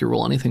not going to make you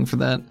roll anything for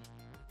that.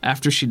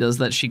 After she does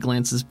that, she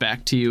glances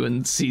back to you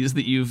and sees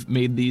that you've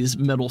made these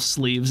metal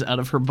sleeves out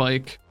of her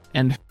bike,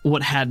 and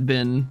what had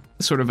been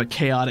sort of a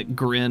chaotic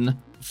grin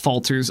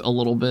falters a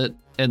little bit,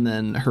 and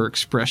then her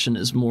expression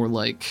is more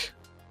like,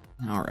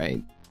 all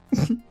right.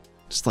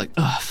 Just like,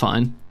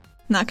 fine.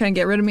 Not gonna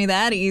get rid of me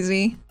that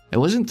easy. I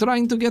wasn't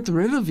trying to get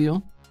rid of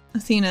you.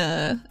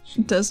 Athena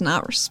does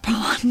not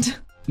respond.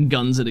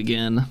 Guns it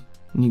again.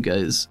 You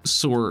guys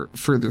soar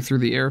further through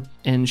the air,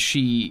 and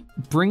she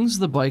brings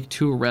the bike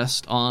to a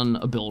rest on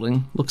a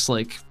building. Looks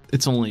like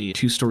it's only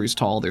 2 stories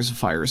tall. There's a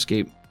fire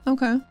escape.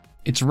 Okay.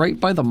 It's right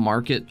by the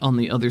market on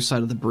the other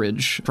side of the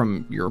bridge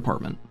from your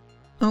apartment.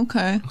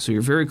 Okay. So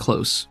you're very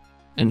close.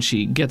 And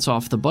she gets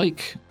off the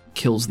bike,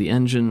 kills the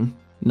engine,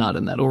 not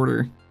in that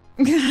order.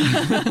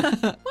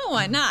 Well,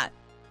 why not?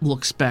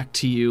 Looks back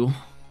to you.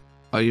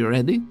 Are you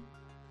ready?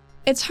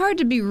 It's hard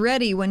to be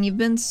ready when you've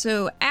been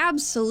so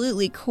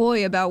absolutely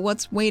coy about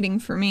what's waiting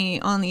for me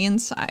on the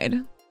inside.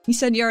 You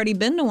said you already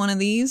been to one of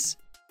these.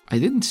 I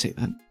didn't say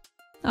that.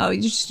 Oh,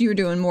 you were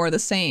doing more of the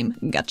same.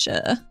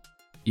 Gotcha.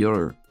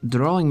 You're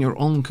drawing your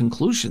own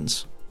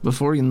conclusions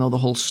before you know the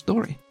whole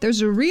story.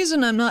 There's a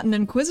reason I'm not an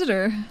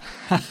inquisitor.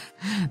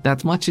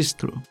 That much is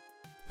true.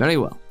 Very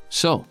well.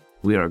 So,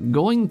 we are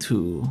going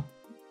to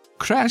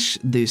crash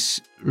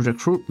this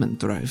recruitment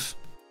drive.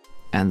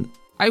 And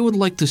I would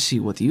like to see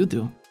what you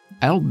do.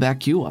 I'll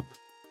back you up.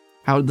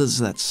 How does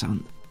that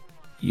sound?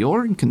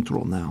 You're in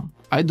control now.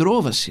 I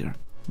drove us here.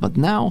 But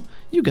now,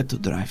 you get to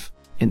drive.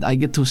 And I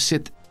get to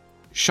sit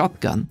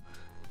shotgun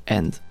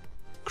and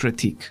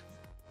critique.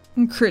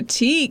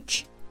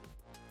 Critique?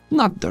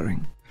 Not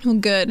during. Well,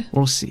 good.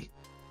 We'll see.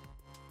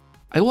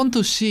 I want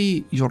to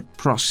see your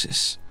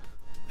process.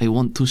 I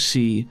want to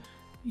see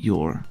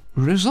your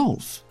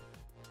resolve.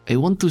 I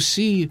want to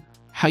see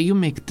how you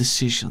make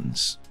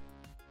decisions.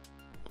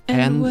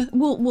 And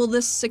will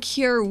this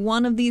secure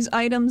one of these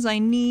items I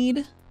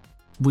need?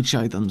 Which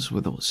items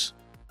were those?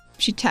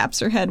 She taps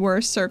her head where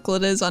a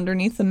circlet is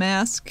underneath the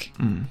mask.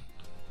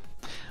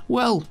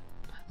 Well,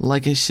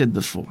 like I said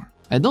before,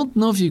 I don't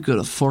know if you could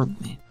afford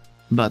me,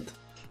 but,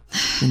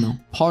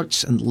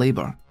 parts and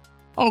labor.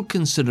 I'll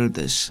consider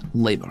this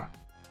labor.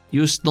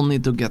 You still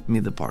need to get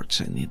me the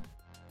parts I need.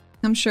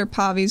 I'm sure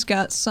Pavi's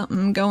got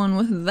something going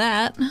with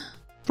that.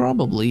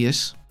 Probably,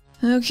 yes.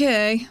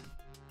 Okay.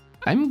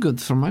 I'm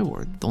good for my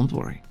word, don't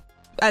worry.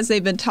 As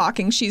they've been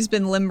talking, she's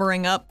been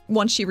limbering up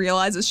once she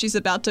realizes she's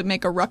about to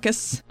make a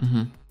ruckus.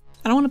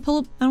 I don't want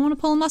to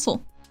pull a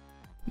muscle.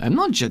 I'm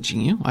not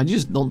judging you. I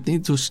just don't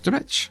need to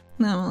stretch.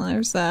 No, well,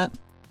 there's that.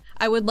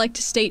 I would like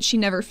to state she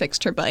never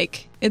fixed her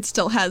bike. It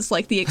still has,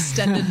 like, the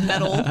extended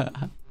metal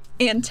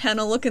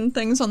antenna-looking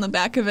things on the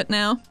back of it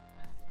now.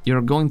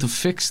 You're going to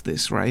fix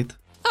this, right?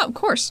 Oh, of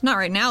course. Not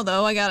right now,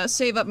 though. I gotta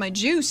save up my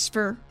juice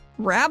for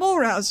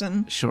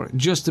rabble-rousing. Sure.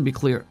 Just to be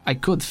clear, I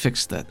could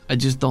fix that. I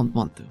just don't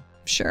want to.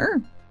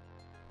 Sure.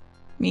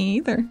 Me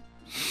either.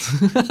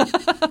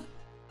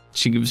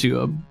 She gives you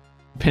a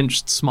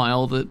pinched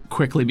smile that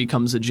quickly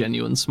becomes a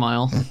genuine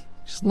smile.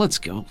 Just let's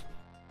go.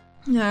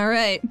 All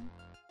right.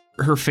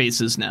 Her face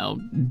is now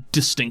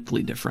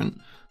distinctly different.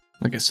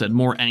 Like I said,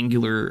 more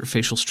angular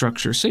facial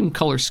structure, same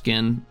color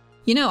skin.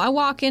 You know, I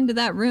walk into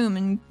that room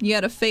and you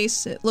had a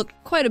face that looked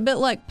quite a bit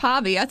like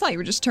Pavi. I thought you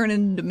were just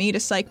turning into me to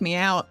psych me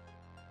out.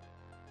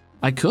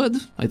 I could.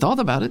 I thought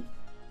about it.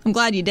 I'm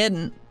glad you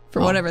didn't,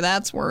 for whatever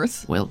that's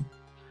worth. Well,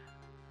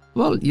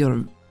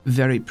 you're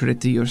very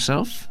pretty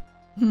yourself.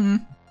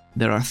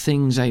 There are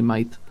things I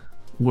might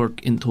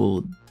work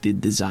into the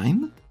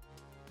design.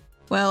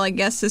 Well, I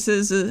guess this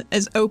is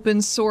as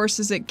open source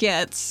as it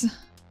gets.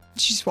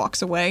 She just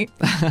walks away.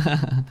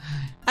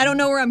 I don't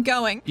know where I'm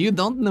going. You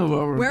don't know where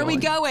we're going. Where are we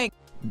going?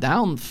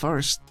 Down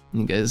first.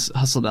 You guys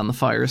hustle down the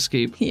fire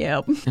escape.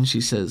 Yep. And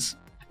she says,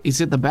 it's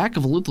at the back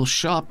of a little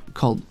shop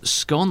called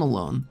Scone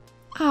Alone.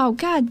 Oh,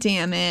 god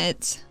damn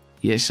it.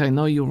 Yes, I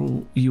know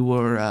you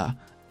were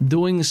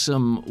doing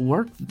some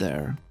work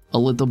there a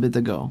little bit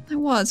ago. I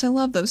was. I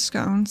love those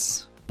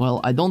scones.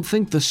 Well, I don't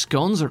think the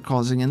scones are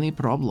causing any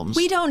problems.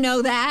 We don't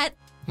know that.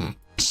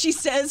 She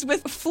says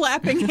with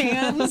flapping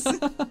hands.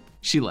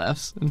 She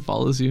laughs and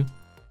follows you.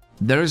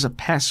 There's a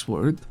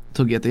password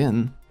to get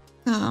in.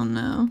 Oh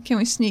no. Can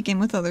we sneak in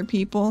with other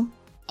people?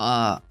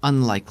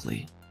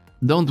 Unlikely.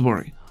 Don't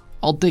worry.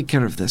 I'll take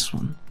care of this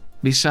one.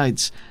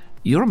 Besides,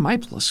 you're my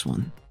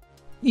 +1.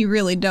 You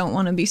really don't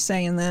want to be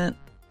saying that.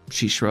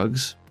 She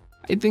shrugs.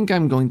 I think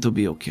I'm going to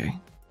be okay.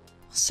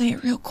 Say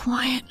it real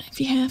quiet if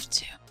you have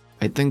to.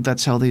 I think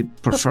that's how they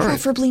prefer But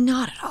preferably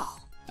not at all.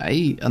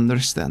 I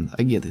understand.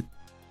 I get it.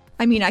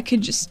 I mean, I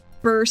could just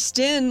burst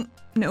in.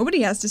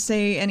 Nobody has to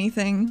say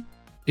anything.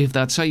 If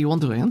that's how you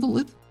want to handle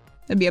it.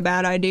 That'd be a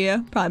bad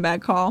idea. Probably a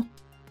bad call.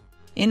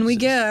 In we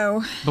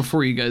go.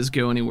 Before you guys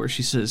go anywhere,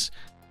 she says,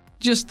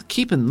 just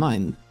keep in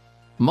mind,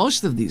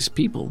 most of these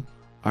people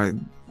are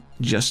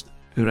just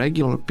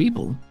regular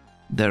people.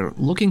 They're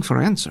looking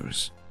for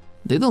answers.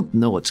 They don't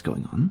know what's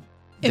going on.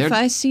 If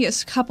I see a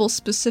couple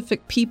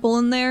specific people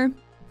in there,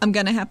 I'm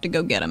gonna have to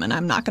go get them, and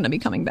I'm not gonna be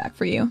coming back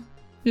for you.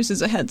 Just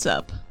as a heads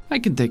up. I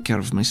can take care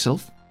of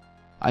myself.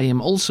 I am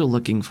also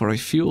looking for a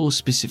few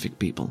specific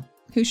people.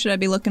 Who should I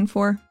be looking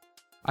for?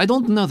 I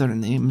don't know their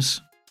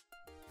names.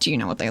 Do you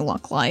know what they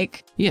look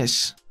like?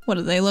 Yes. What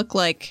do they look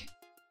like?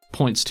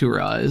 Points to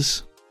her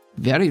eyes.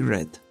 Very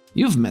red.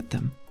 You've met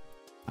them.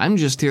 I'm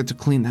just here to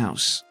clean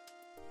house.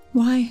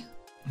 Why?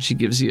 She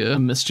gives you a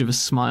mischievous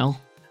smile.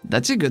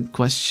 That's a good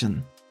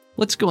question.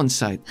 Let's go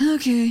inside.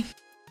 Okay.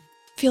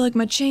 Feel like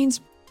my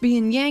chain's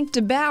being yanked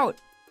about.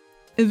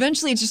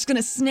 Eventually it's just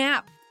gonna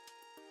snap.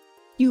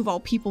 You of all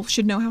people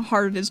should know how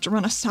hard it is to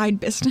run a side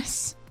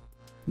business.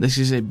 This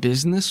is a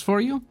business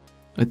for you?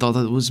 I thought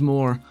it was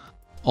more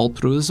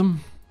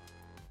altruism.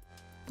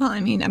 Well, I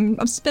mean,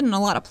 I'm spinning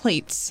a lot of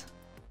plates.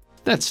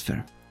 That's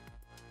fair.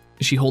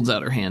 She holds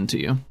out her hand to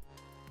you.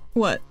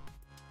 What?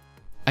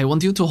 I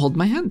want you to hold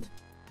my hand.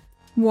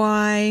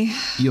 Why?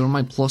 You're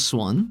my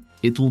 +1.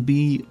 It will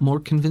be more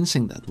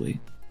convincing that way.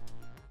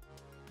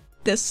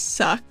 This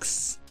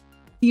sucks.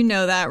 You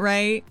know that,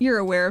 right? You're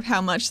aware of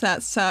how much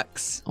that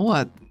sucks.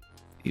 What?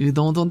 You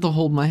don't want to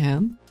hold my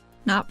hand?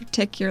 Not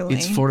particularly.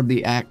 It's for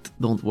the act,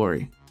 don't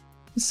worry.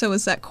 So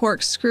is that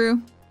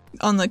corkscrew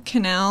on the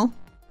canal?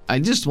 I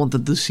just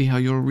wanted to see how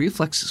your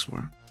reflexes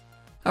were.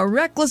 A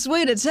reckless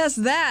way to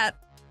test that!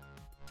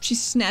 She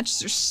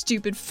snatches her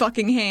stupid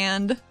fucking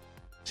hand.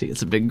 She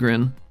gets a big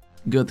grin.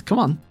 Good, come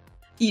on.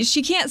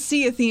 She can't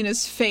see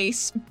Athena's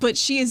face, but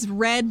she is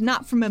red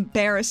not from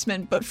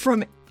embarrassment, but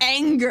from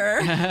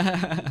anger.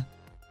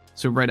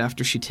 So right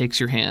after she takes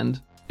your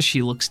hand,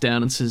 she looks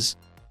down and says,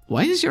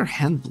 Why is your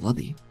hand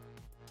bloody?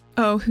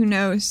 Oh, who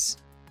knows?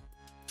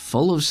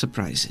 Full of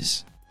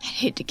surprises. I'd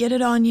hate to get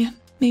it on you.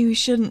 Maybe we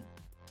shouldn't.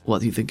 What,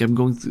 do you think I'm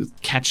going to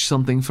catch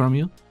something from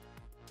you?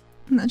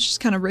 That's just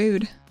kind of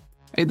rude.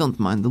 I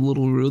don't mind a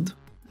little rude,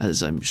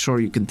 as I'm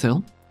sure you can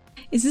tell.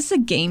 Is this a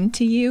game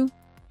to you?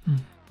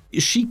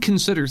 She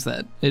considers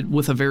that,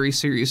 with a very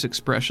serious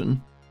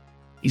expression.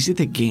 Is it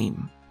a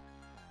game?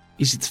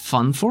 Is it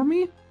fun for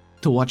me?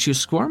 To watch you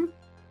squirm?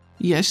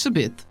 Yes, a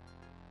bit.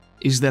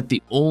 Is that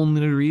the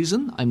only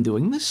reason I'm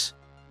doing this?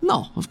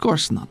 No, of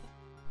course not.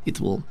 It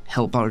will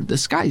help our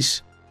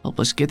disguise, help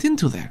us get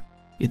into there.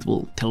 It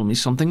will tell me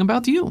something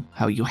about you,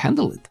 how you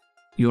handle it,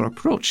 your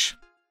approach.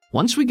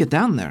 Once we get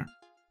down there,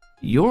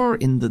 you're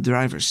in the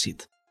driver's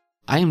seat.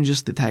 I am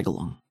just the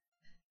tag-along.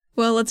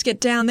 Well, let's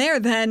get down there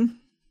then.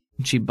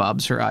 She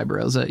bobs her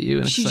eyebrows at you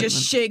in She excitement.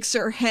 just shakes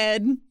her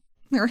head.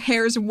 Her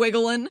hair's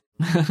wiggling.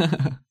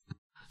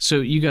 So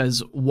you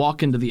guys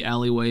walk into the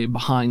alleyway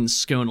behind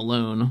Scone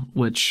Alone,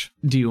 which,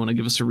 do you want to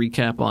give us a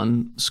recap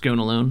on Scone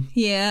Alone?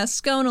 Yeah,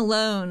 Scone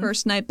Alone.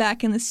 First night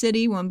back in the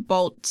city when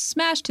Bolt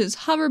smashed his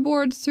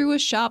hoverboard through a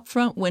shop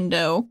front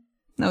window.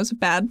 That was a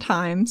bad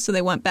time, so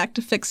they went back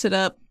to fix it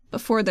up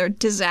before their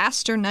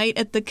disaster night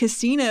at the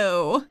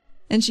casino.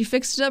 And she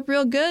fixed it up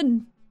real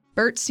good.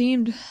 Bert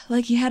seemed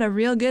like he had a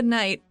real good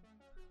night.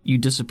 You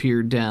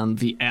disappear down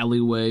the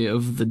alleyway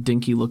of the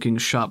dinky-looking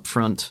shop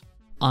front.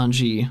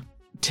 Anji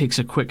takes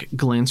a quick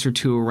glance or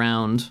two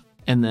around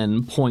and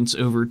then points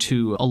over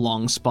to a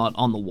long spot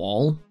on the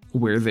wall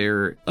where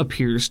there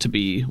appears to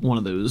be one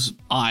of those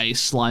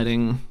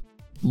eye-sliding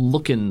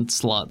looking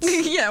slots.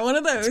 Yeah, one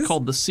of those. It's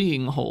called the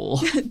seeing hole.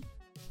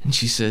 And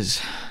she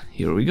says,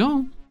 here we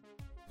go.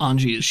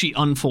 Anji, she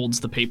unfolds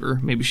the paper.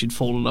 Maybe she'd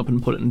fold it up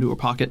and put it into her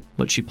pocket,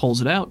 but she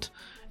pulls it out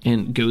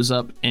and goes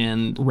up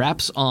and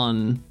raps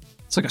on,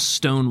 it's like a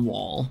stone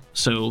wall.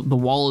 So the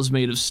wall is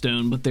made of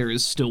stone, but there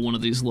is still one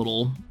of these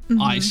little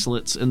eye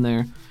slits in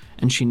there.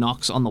 And she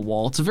knocks on the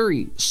wall. It's a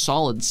very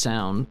solid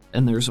sound,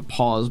 and there's a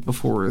pause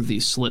before the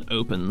slit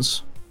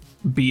opens.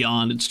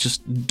 Beyond, it's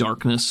just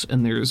darkness,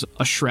 and there's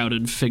a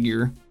shrouded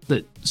figure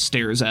that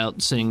stares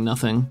out, saying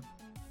nothing.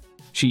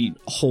 She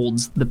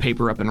holds the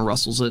paper up and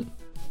rustles it,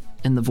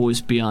 and the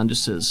voice beyond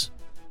just says,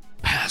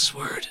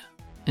 password.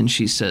 And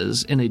she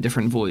says, in a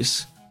different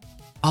voice,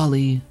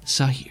 Ali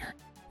Sahir.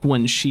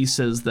 When she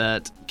says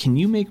that, can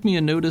you make me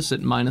a notice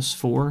at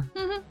 -4?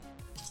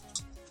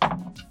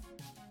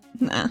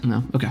 Nah.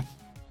 No? Okay.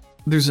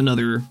 There's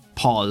another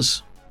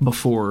pause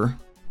before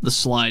the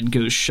slide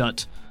goes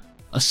shut.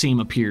 A seam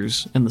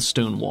appears in the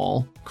stone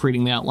wall,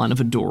 creating the outline of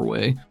a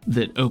doorway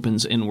that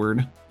opens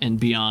inward, and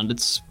beyond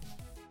it's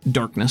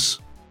darkness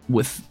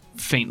with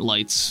faint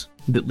lights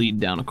that lead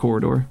down a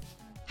corridor.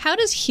 How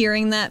does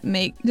hearing that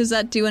does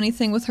that do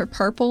anything with her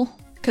purple?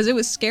 Because it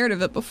was scared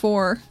of it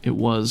before. It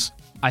was.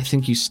 I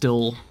think you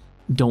still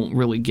don't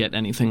really get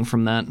anything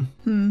from that.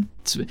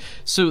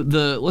 So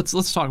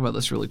let's talk about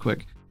this really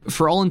quick.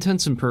 For all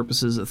intents and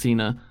purposes,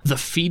 Athena, the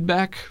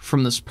feedback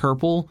from this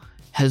purple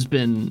has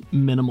been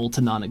minimal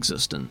to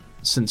non-existent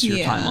since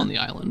your time on the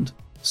island.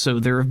 So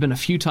there have been a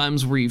few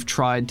times where you've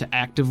tried to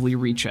actively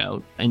reach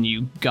out, and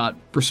you got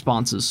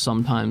responses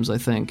sometimes, I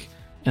think.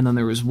 And then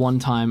there was one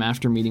time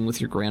after meeting with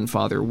your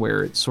grandfather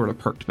where it sort of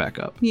perked back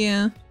up.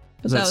 Yeah,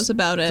 but that was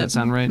about it. Does that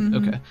sound right?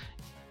 Okay.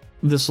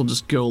 This will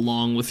just go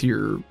along with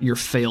your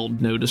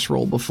failed notice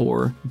roll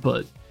before,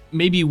 but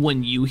maybe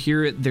when you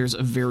hear it, there's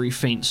a very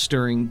faint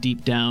stirring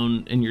deep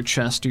down in your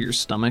chest or your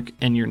stomach,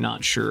 and you're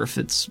not sure if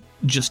it's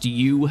just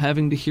you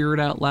having to hear it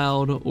out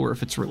loud or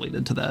if it's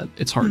related to that.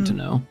 It's hard to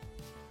know.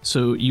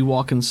 So you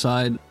walk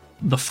inside.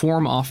 The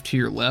form off to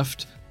your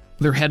left,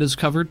 their head is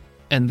covered,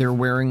 and they're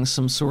wearing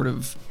some sort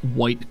of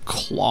white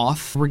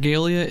cloth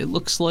regalia, it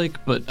looks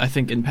like, but I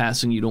think in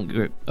passing you don't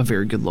get a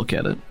very good look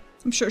at it.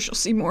 I'm sure she'll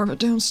see more of it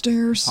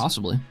downstairs.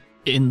 Possibly.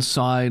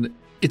 Inside,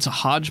 it's a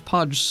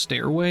hodgepodge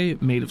stairway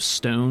made of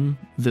stone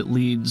that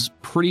leads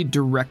pretty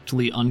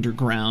directly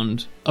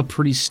underground, a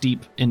pretty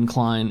steep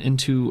incline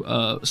into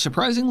a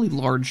surprisingly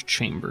large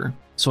chamber.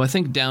 So I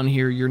think down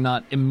here you're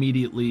not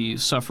immediately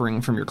suffering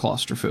from your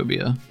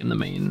claustrophobia in the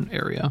main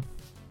area.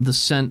 The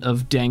scent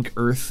of dank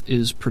earth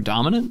is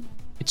predominant.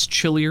 It's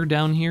chillier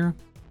down here,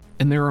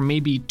 and there are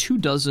maybe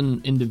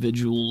 24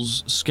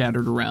 individuals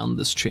scattered around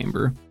this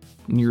chamber.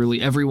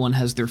 Nearly everyone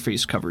has their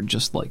face covered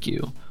just like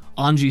you.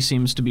 Anji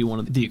seems to be one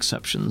of the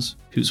exceptions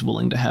who's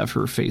willing to have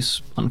her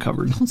face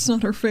uncovered. It's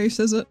not her face,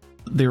 is it?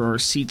 There are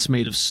seats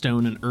made of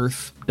stone and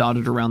earth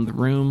dotted around the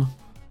room,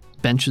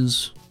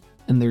 benches,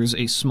 and there's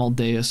a small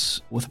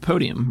dais with a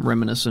podium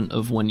reminiscent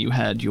of when you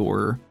had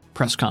your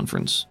press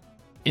conference.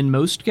 In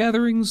most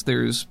gatherings,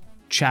 there's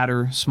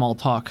chatter, small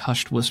talk,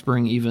 hushed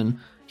whispering even.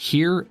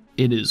 Here,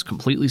 it is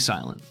completely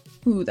silent.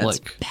 Ooh, that's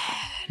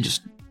bad.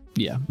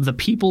 Yeah, the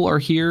people are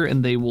here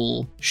and they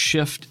will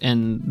shift,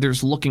 and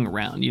there's looking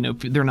around. You know,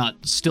 they're not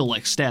still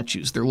like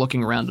statues. They're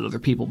looking around at other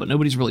people, but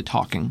nobody's really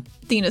talking.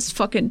 Athena's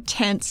fucking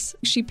tense.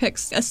 She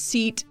picks a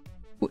seat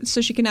so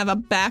she can have a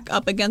back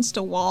up against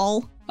a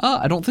wall.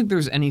 I don't think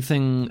there's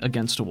anything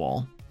against a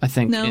wall. I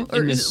think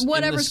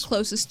whatever's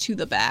closest to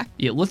the back.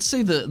 Yeah, let's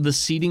say the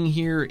seating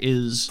here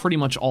is pretty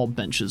much all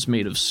benches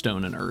made of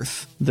stone and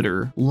earth that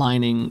are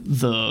lining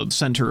the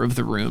center of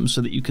the room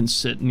so that you can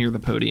sit near the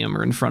podium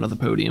or in front of the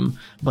podium,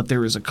 but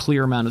there is a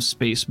clear amount of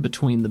space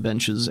between the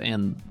benches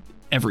and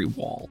every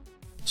wall.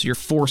 So you're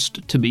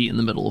forced to be in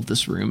the middle of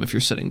this room if you're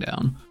sitting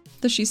down.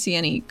 Does she see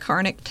any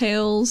Karnak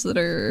tails that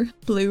are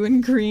blue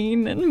and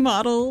green and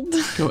mottled?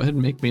 Go ahead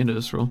and make me a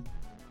notice roll.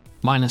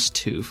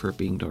 -2 for it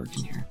being dark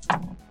in here.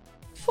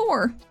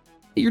 4.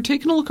 You're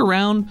taking a look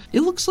around.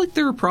 It looks like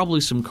there are probably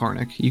some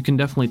Karnak. You can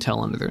definitely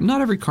tell under there. Not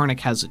every Karnak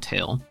has a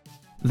tail.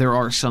 There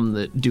are some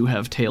that do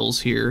have tails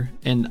here,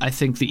 and I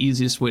think the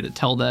easiest way to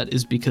tell that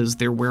is because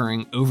they're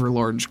wearing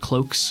overlarge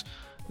cloaks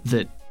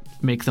that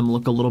make them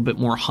look a little bit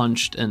more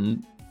hunched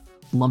and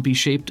lumpy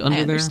shaped under there.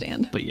 I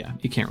understand. But yeah,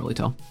 you can't really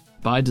tell.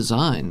 By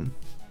design,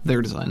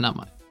 their design, not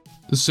mine.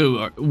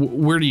 So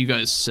where do you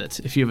guys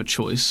sit if you have a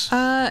choice?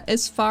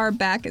 As far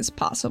back as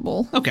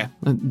possible. Okay,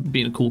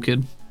 being a cool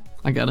kid.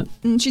 I got it.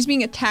 And she's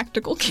being a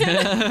tactical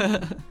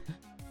kid.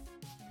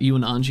 You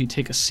and Anji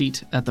take a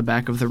seat at the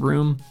back of the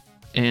room,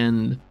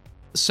 and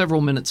several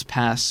minutes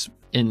pass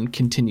in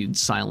continued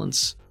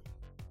silence.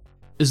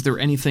 Is there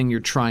anything you're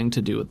trying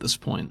to do at this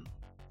point?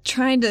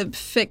 Trying to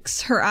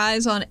fix her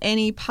eyes on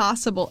any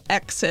possible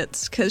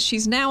exits, because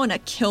she's now in a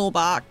kill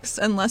box,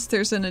 unless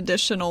there's an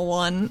additional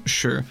one.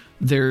 Sure.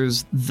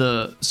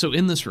 So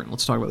in this room,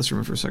 let's talk about this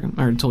room for a second.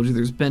 I already told you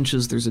there's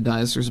benches, there's a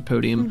dais, there's a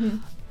podium. Mm-hmm.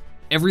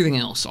 Everything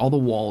else, all the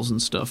walls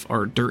and stuff,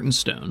 are dirt and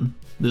stone.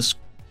 This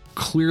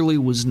clearly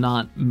was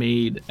not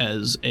made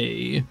as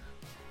a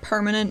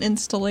permanent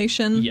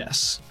installation.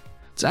 Yes.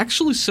 It's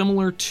actually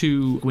similar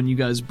to when you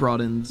guys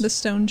brought in the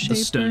stone shaper. The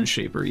stone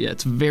shaper. Yeah,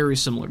 it's very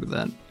similar to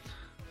that.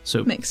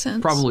 So makes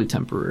sense. Probably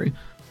temporary.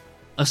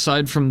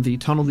 Aside from the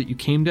tunnel that you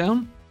came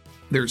down,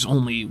 there's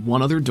only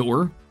one other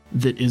door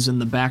that is in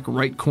the back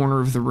right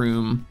corner of the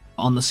room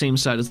on the same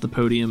side as the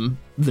podium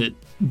that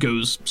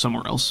goes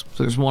somewhere else.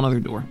 So there's one other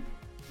door.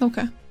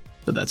 Okay.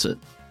 But that's it.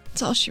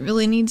 That's all she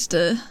really needs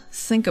to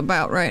think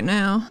about right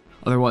now.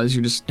 Otherwise,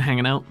 you're just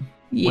hanging out?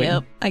 Yep.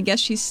 Waiting. I guess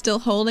she's still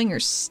holding her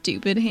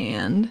stupid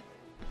hand.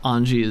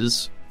 Anji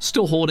is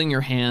still holding your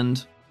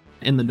hand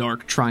in the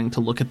dark, trying to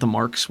look at the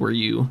marks where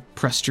you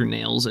pressed your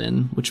nails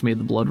in, which made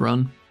the blood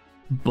run.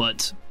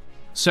 But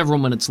several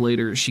minutes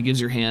later, she gives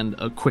your hand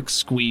a quick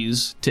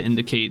squeeze to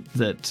indicate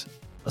that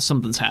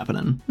something's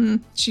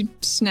happening. She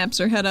snaps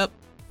her head up.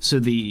 So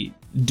the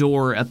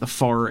door at the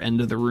far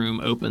end of the room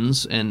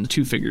opens and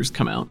two figures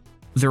come out.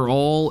 They're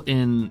all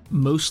in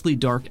mostly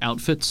dark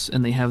outfits,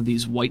 and they have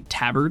these white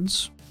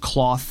tabards,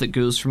 cloth that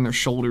goes from their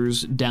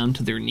shoulders down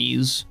to their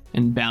knees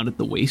and bound at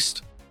the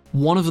waist.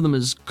 One of them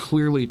is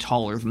clearly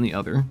taller than the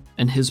other,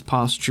 and his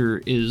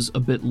posture is a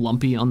bit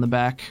lumpy on the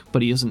back,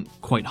 but he isn't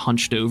quite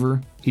hunched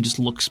over. He just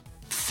looks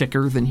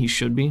thicker than he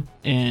should be.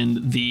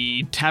 And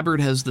the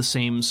tabard has the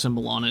same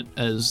symbol on it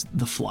as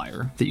the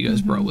flyer that you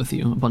guys brought with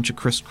you. A bunch of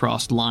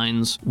crisscrossed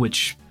lines,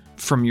 which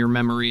from your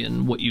memory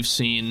and what you've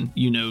seen,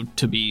 you know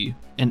to be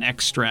an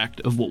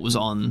extract of what was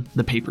on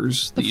the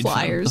papers that you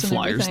found. The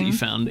flyers that you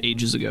found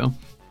ages ago.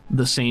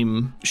 The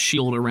same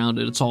shield around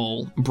it, it's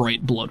all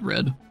bright blood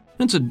red.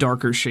 It's a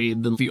darker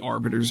shade than the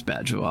Arbiter's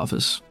badge of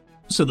office.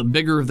 So the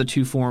bigger of the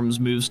two forms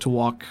moves to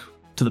walk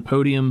to the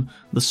podium,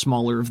 the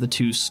smaller of the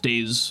two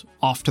stays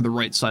off to the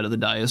right side of the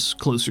dais,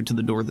 closer to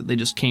the door that they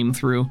just came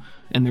through,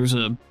 and there's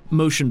a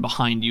motion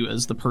behind you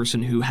as the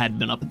person who had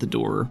been up at the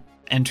door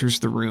enters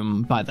the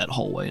room by that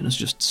hallway and is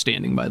just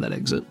standing by that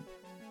exit.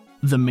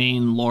 The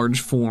main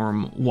large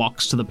form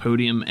walks to the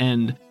podium,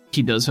 and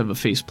he does have a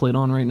faceplate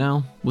on right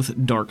now,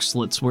 with dark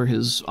slits where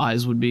his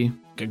eyes would be,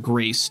 like a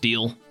gray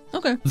steel.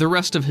 Okay. The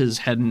rest of his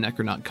head and neck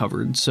are not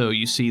covered, so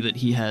you see that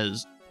he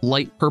has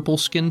light purple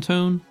skin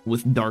tone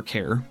with dark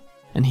hair,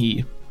 and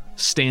he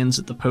stands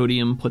at the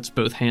podium, puts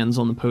both hands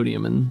on the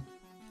podium, and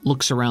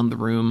looks around the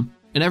room.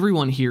 And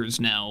everyone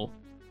hears now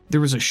there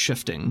was a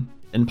shifting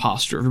in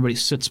posture. Everybody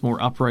sits more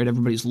upright,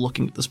 everybody's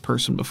looking at this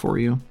person before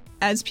you.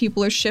 As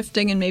people are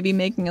shifting and maybe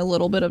making a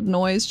little bit of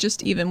noise,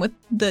 just even with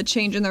the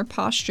change in their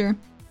posture,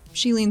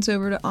 she leans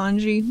over to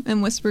Anji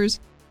and whispers,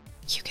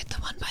 "You get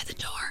the one by the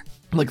door."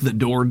 Like the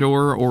door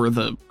or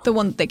the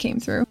one that they came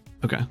through.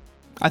 Okay.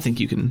 I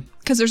think you can.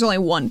 Because there's only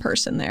one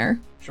person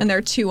there. Sure. And there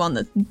are two on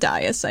the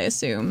dais, I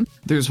assume.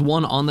 There's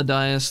one on the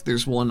dais.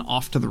 There's one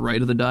off to the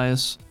right of the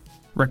dais.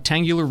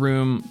 Rectangular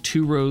room,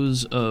 2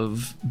 rows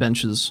of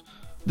benches.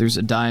 There's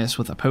a dais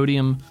with a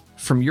podium.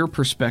 From your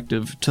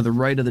perspective, to the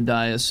right of the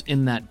dais,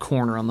 in that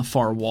corner on the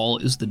far wall,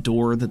 is the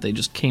door that they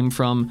just came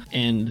from,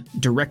 and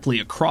directly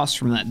across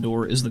from that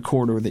door is the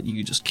corridor that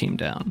you just came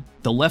down.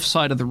 The left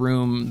side of the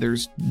room,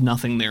 there's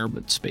nothing there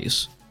but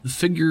space. The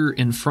figure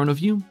in front of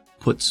you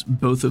puts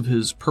both of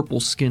his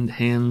purple-skinned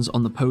hands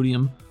on the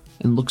podium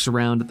and looks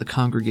around at the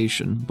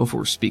congregation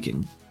before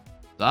speaking.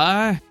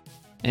 I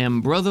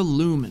am Brother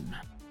Lumen.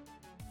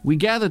 We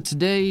gather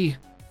today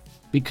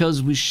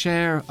because we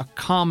share a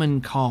common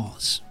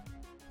cause.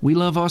 We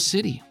love our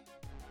city,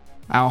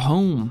 our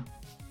home.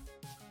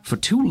 For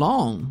too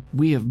long,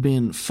 we have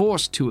been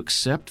forced to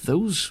accept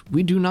those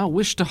we do not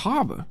wish to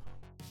harbor.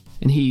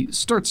 And he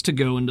starts to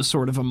go into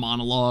sort of a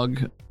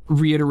monologue,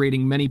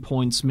 reiterating many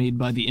points made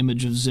by the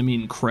image of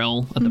Zimian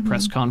Krell at the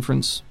press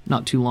conference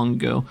not too long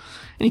ago.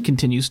 And he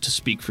continues to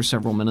speak for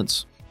several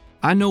minutes.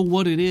 I know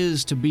what it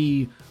is to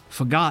be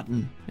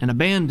forgotten and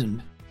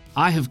abandoned.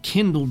 I have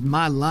kindled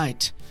my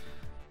light,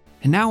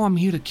 and now I'm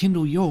here to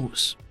kindle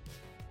yours.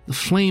 The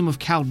flame of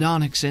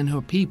Caldonix and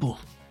her people.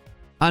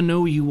 I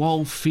know you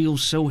all feel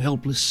so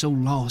helpless, so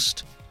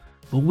lost,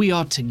 but we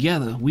are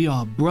together. We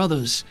are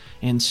brothers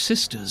and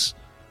sisters.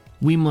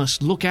 We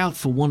must look out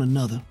for one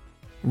another,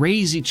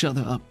 raise each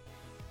other up.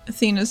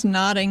 Athena's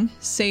nodding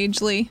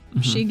sagely.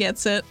 She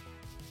gets it.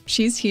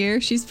 She's here.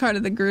 She's part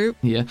of the group.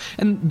 Yeah,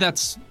 and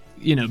that's,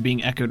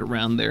 being echoed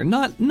around there.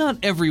 Not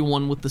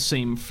everyone with the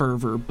same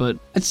fervor, but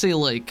I'd say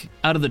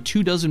out of the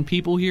 24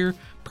 people here,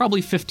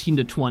 Probably 15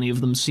 to 20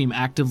 of them seem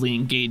actively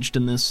engaged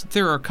in this.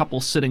 There are a couple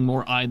sitting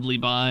more idly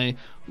by,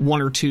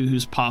 one or two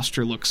whose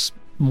posture looks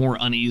more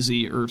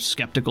uneasy or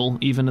skeptical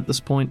even at this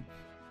point.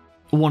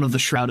 One of the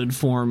shrouded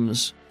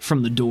forms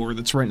from the door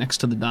that's right next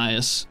to the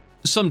dais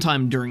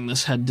sometime during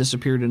this had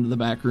disappeared into the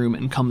back room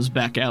and comes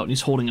back out, and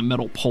he's holding a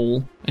metal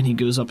pole, and he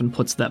goes up and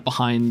puts that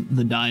behind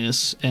the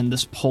dais, and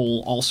this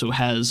pole also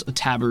has a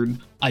tabard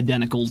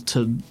identical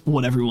to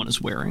what everyone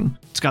is wearing.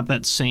 It's got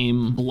that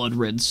same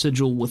blood-red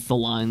sigil with the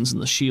lines and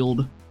the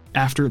shield.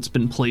 After it's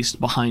been placed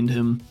behind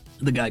him,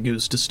 the guy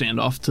goes to stand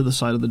off to the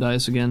side of the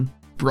dais again.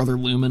 Brother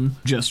Lumen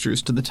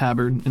gestures to the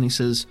tabard, and he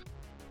says,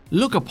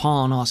 "Look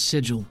upon our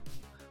sigil.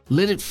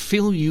 Let it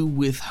fill you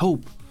with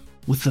hope,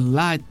 with the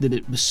light that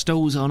it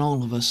bestows on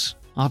all of us,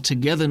 our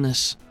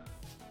togetherness,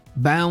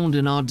 bound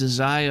in our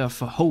desire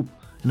for hope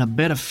and a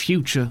better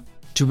future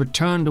to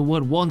return to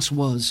what once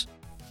was.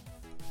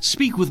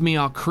 Speak with me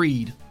our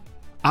creed,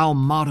 our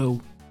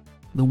motto,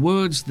 the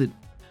words that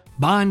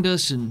bind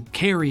us and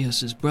carry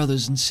us as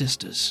brothers and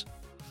sisters."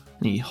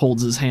 And he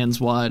holds his hands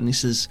wide and he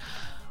says,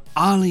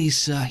 Ali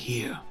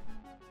Sahir.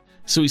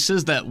 So he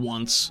says that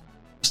once,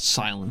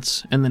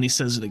 silence, and then he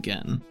says it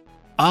again.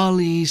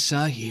 Ali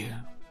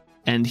Sahir.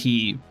 And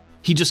he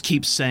just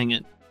keeps saying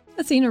it.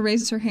 Athena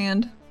raises her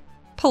hand,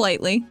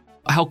 politely.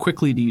 How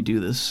quickly do you do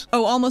this?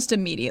 Oh, almost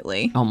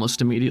immediately.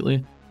 Almost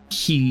immediately.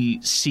 He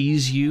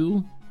sees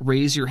you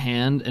raise your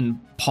hand and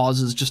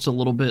pauses just a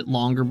little bit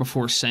longer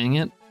before saying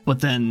it, but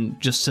then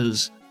just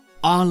says,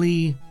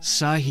 Ali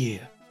Sahir.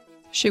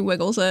 She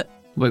wiggles it.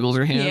 Wiggles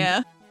her hand?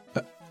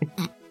 Yeah.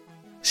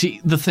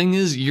 See, the thing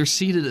is, you're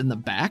seated in the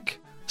back,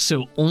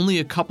 so only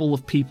a couple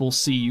of people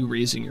see you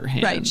raising your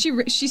hand. Right,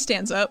 she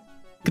stands up.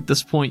 At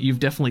this point, you've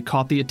definitely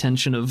caught the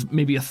attention of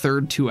maybe a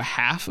third to a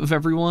half of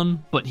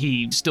everyone, but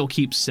he still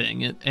keeps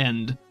saying it,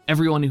 and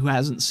everyone who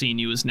hasn't seen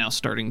you is now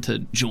starting to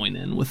join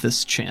in with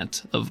this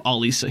chant of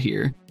Ali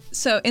Sahir.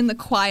 So in the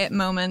quiet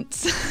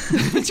moments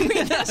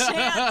between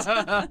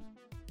the chant,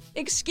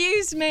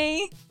 "Excuse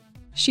me,"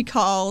 she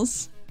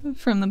calls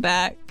from the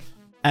back.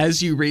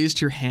 As you raised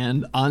your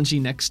hand, Anji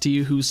next to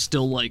you, who's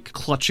still like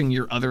clutching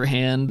your other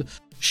hand,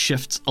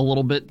 shifts a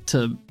little bit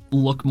to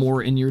look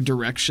more in your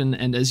direction,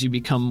 and as you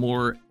become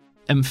more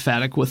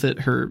emphatic with it,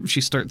 she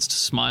starts to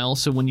smile.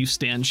 So when you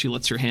stand, she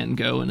lets your hand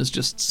go and is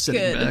just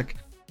sitting back.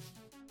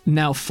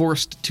 Now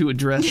forced to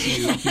address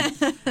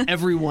you,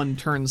 everyone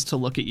turns to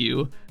look at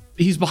you.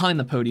 He's behind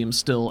the podium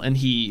still, and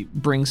he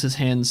brings his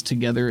hands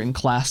together and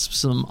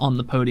clasps them on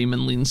the podium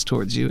and leans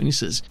towards you, and he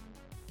says,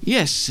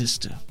 "Yes,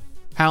 sister.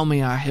 How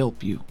may I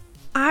help you?"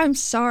 I'm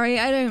sorry,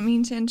 I don't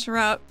mean to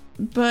interrupt,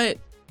 but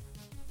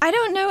I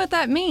don't know what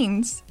that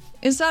means.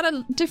 Is that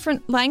a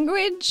different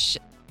language?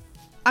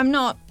 I'm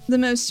not the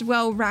most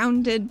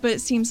well-rounded, but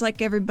it seems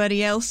like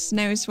everybody else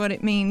knows what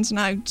it means, and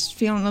I'm just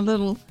feeling a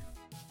little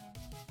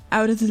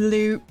out of the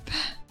loop.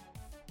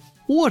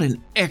 What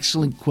an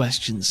excellent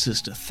question,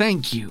 sister.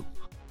 Thank you.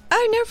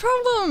 Oh, no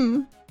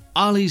problem.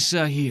 Ali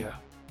Sahir.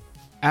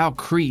 Our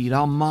creed,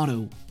 our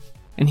motto.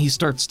 And he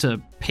starts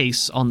to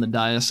pace on the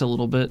dais a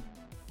little bit.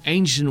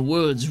 Ancient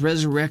words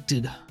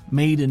resurrected,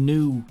 made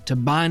anew, to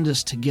bind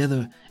us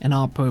together in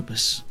our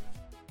purpose.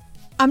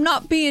 I'm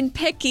not being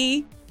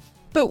picky,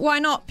 but why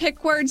not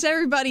pick words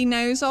everybody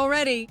knows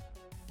already?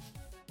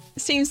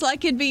 Seems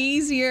like it'd be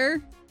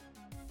easier.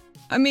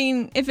 I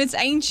mean, if it's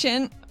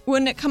ancient,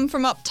 wouldn't it come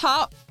from up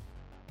top?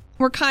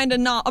 We're kind of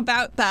not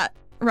about that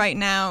right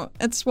now.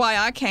 That's why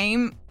I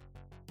came.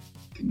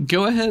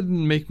 Go ahead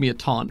and make me a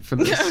taunt for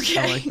this. Okay.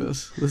 I like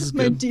this. This is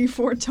My good.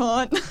 D4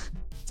 taunt.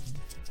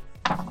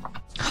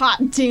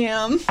 Hot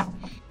damn.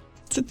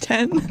 It's a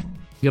 10.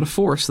 You got a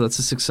 4, so that's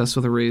a success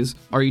with a raise.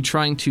 Are you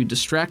trying to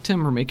distract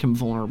him or make him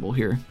vulnerable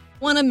here?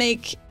 Want to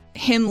make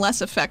him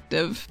less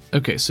effective.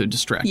 Okay, so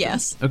distract him.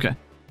 Yes. Okay.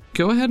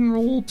 Go ahead and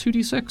roll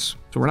 2d6.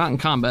 So we're not in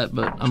combat,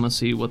 but I'm going to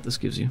see what this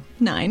gives you.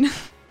 9.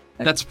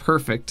 That's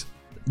perfect.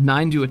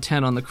 9 to a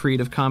 10 on the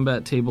creative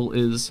combat table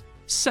is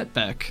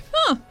setback.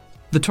 Huh.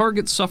 The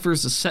target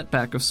suffers a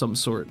setback of some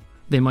sort.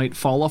 They might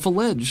fall off a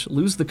ledge,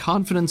 lose the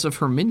confidence of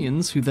her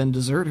minions, who then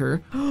desert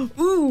her,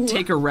 Ooh.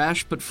 take a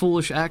rash but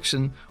foolish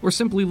action, or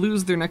simply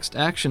lose their next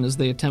action as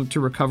they attempt to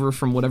recover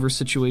from whatever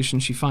situation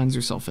she finds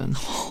herself in.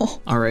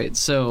 All right,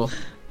 so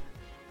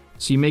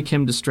you make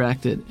him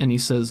distracted, and he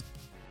says,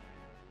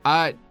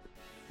 I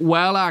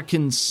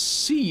can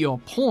see your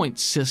point,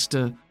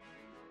 sister.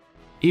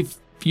 If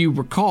you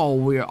recall,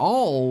 we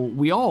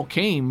all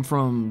came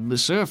from the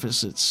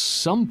surface at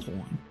some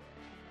point.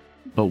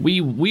 But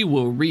we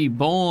were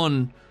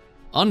reborn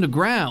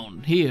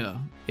underground here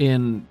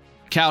in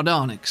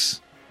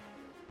Caldonix.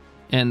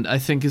 And I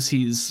think as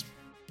he's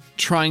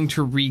trying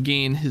to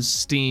regain his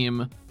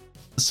steam,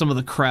 some of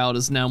the crowd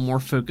is now more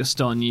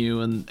focused on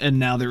you, and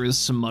now there is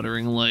some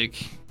muttering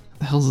like,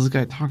 the hell is this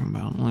guy talking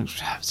about? I'm like,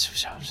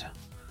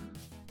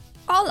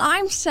 All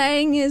I'm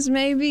saying is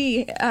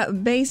maybe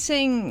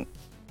basing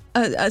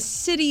a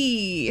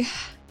city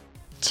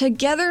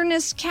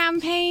togetherness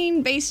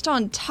campaign based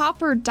on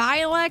Topper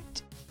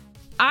dialect.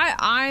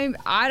 I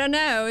don't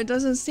know. It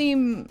doesn't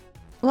seem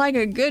like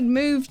a good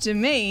move to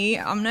me.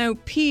 I'm no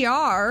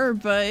PR,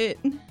 but...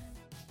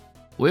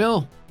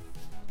 Well,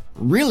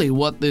 really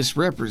what this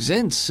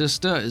represents,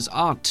 sister, is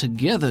our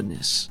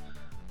togetherness.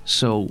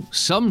 So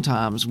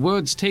sometimes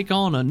words take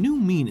on a new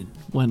meaning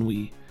when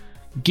we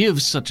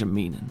give such a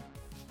meaning.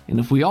 And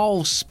if we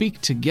all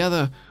speak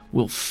together,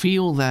 we'll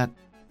feel that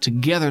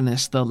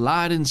togetherness, the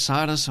light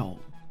inside us all.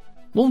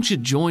 Won't you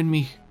join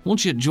me?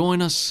 Won't you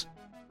join us?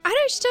 I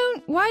just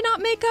don't... Why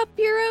not make up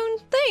your own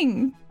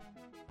thing?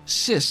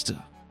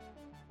 Sister,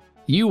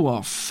 you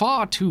are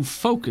far too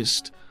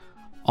focused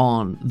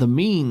on the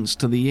means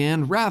to the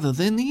end rather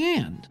than the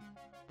end.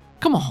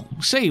 Come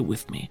on, say it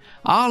with me.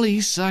 Ali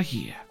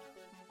Sahir.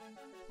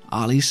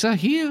 Ali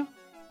Sahir.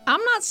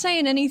 I'm not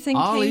saying anything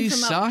Ali came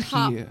from up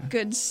top, Sahir.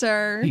 good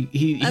sir.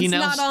 That's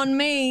not on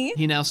me.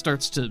 He now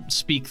starts to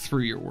speak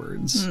through your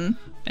words.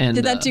 And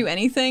Did that do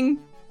anything?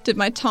 Did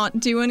my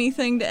taunt do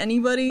anything to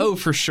anybody? Oh,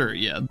 for sure,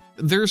 yeah.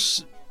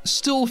 There's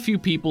still a few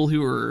people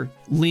who are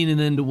leaning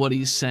into what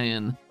he's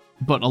saying,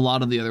 but a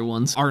lot of the other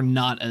ones are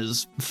not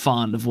as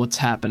fond of what's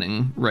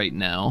happening right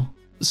now.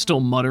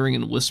 Still muttering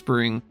and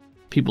whispering,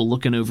 people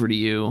looking over to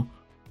you.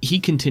 He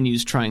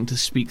continues trying to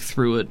speak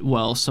through it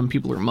while some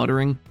people are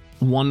muttering.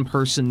 One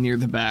person near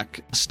the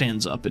back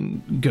stands up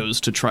and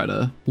goes to try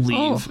to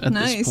leave at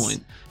this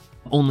point,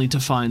 only to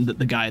find that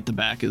the guy at the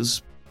back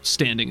is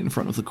standing in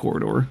front of the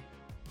corridor.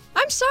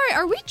 I'm sorry,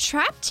 are we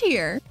trapped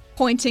here?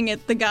 Pointing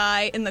at the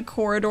guy in the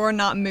corridor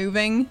not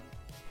moving.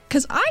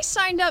 Because I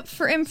signed up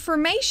for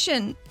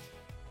information.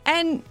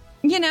 And,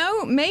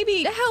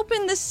 maybe to help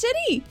in the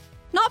city.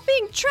 Not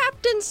being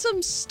trapped in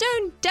some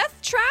stone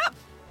death trap.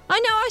 I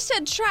know I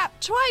said trap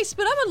twice,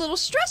 but I'm a little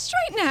stressed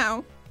right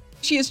now.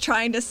 She is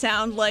trying to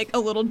sound like a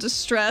little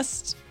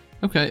distressed.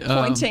 Okay.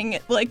 Pointing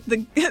at like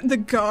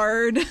the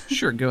guard.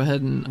 Sure, go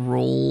ahead and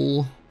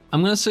roll.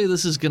 I'm going to say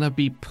this is going to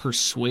be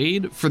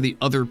persuade for the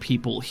other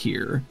people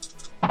here.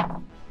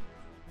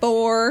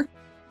 4.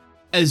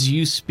 As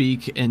you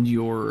speak and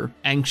your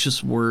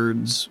anxious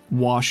words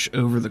wash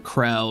over the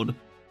crowd,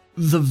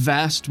 the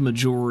vast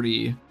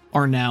majority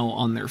are now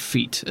on their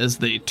feet as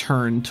they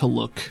turn to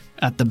look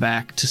at the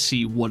back to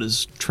see what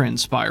is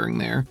transpiring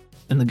there.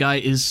 And the guy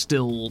is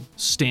still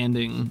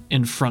standing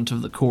in front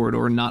of the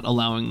corridor, not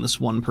allowing this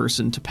one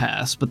person to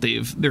pass, but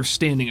they're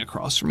standing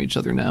across from each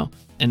other now.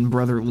 And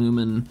Brother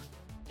Lumen,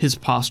 his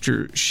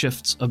posture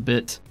shifts a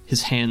bit,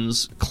 his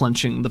hands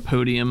clenching the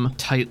podium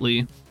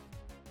tightly.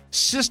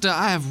 Sister,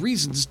 I have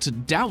reasons to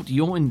doubt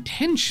your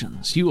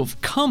intentions. You have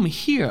come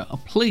here, a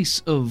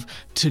place of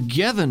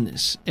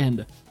togetherness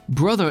and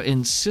brother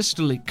and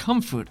sisterly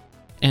comfort,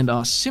 and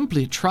are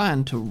simply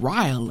trying to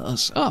rile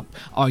us up.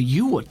 Are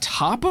you a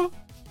topper?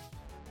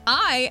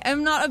 I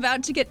am not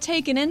about to get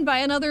taken in by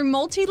another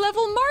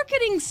multi-level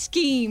marketing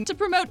scheme to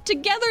promote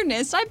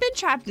togetherness. I've been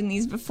trapped in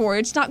these before.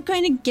 It's not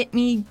going to get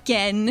me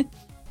again.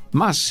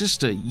 My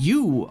sister,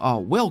 you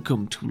are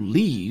welcome to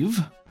leave,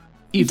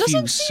 if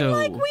Doesn't you seem so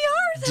like we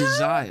are, though.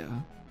 desire.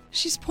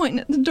 She's pointing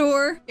at the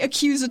door,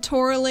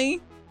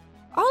 accusatorily.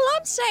 All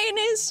I'm saying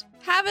is,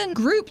 having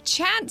group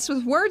chants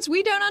with words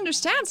we don't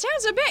understand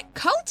sounds a bit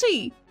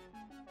culty.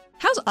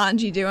 How's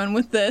Anji doing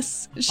with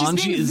this? She's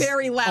being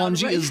very loud.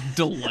 Anji is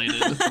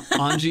delighted.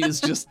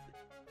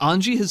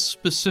 Anji has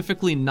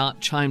specifically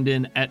not chimed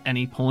in at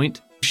any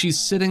point. She's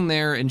sitting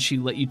there and she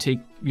let you take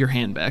your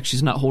hand back.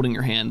 She's not holding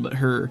your hand, but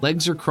her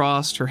legs are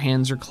crossed, her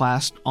hands are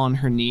clasped on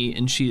her knee,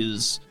 and she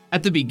is...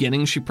 At the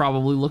beginning, she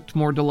probably looked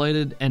more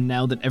delighted, and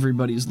now that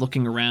everybody's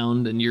looking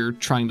around and you're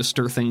trying to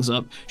stir things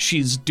up,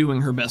 she's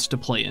doing her best to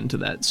play into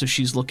that. So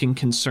she's looking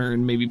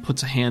concerned, maybe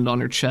puts a hand on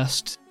her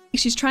chest.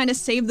 She's trying to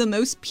save the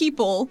most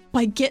people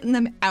by getting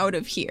them out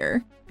of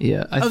here.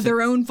 Yeah. Of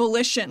their own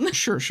volition.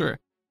 Sure.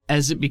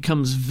 As it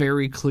becomes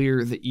very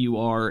clear that you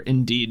are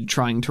indeed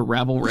trying to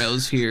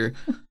rabble-rouse here,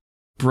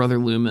 Brother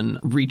Lumen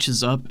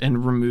reaches up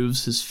and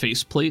removes his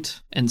faceplate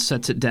and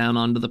sets it down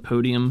onto the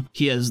podium.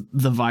 He has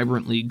the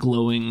vibrantly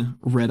glowing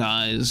red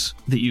eyes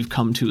that you've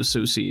come to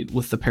associate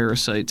with the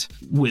parasite,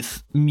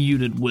 with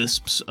muted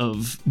wisps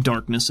of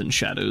darkness and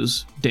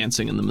shadows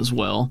dancing in them as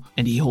well.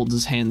 And he holds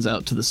his hands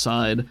out to the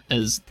side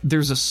as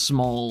there's a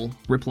small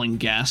rippling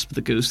gasp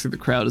that goes through the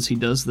crowd as he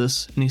does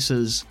this. And he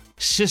says,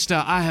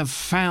 Sister, I have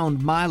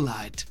found my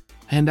light,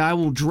 and I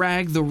will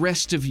drag the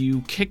rest of you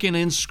kicking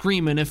and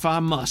screaming if I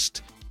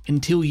must,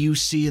 until you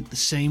see it the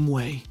same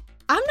way.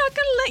 I'm not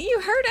gonna let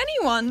you hurt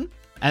anyone.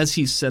 As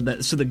he said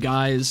that, so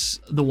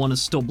the one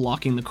is still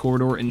blocking the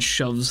corridor and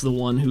shoves the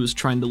one who is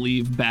trying to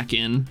leave back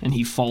in, and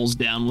he falls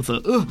down with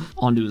a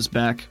onto his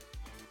back.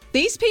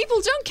 These people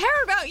don't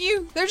care about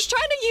you. They're just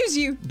trying to use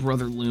you.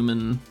 Brother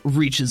Lumen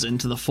reaches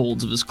into the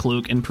folds of his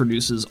cloak and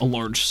produces a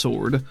large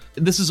sword.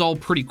 This is all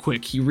pretty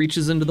quick. He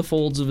reaches into the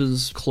folds of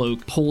his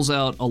cloak, pulls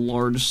out a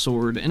large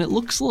sword, and it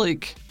looks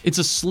like it's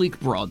a sleek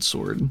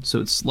broadsword,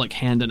 so it's like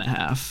hand and a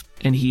half.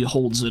 And he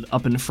holds it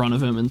up in front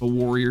of him in a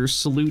warrior's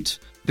salute.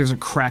 There's a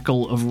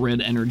crackle of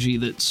red energy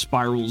that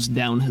spirals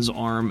down his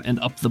arm and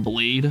up the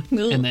blade,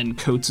 and then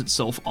coats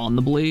itself on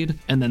the blade,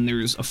 and then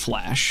there's a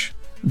flash.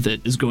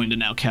 that is going to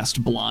now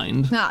cast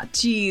Blind Ah,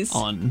 jeez.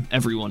 on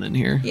everyone in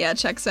here. Yeah,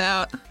 checks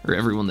out. Or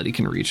everyone that he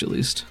can reach, at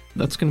least.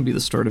 That's going to be the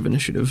start of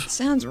initiative.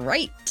 Sounds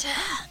right.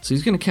 So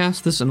he's going to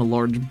cast this in a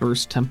large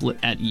burst template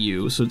at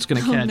you. So it's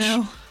going to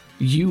catch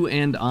you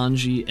and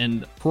Anji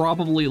and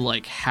probably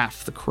like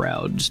half the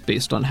crowd, just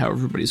based on how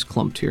everybody's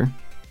clumped here.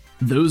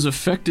 Those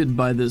affected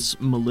by this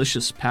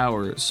malicious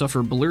power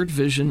suffer blurred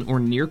vision or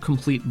near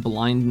complete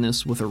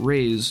blindness with a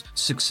raise.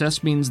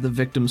 Success means the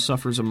victim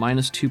suffers a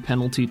 -2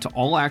 penalty to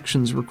all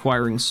actions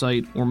requiring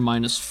sight, or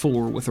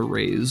 -4 with a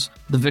raise.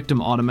 The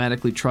victim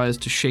automatically tries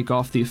to shake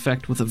off the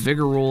effect with a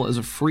vigor roll as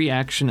a free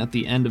action at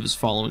the end of his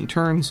following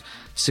turns.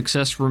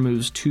 Success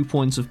removes 2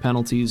 points of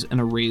penalties,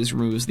 and a raise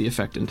removes the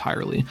effect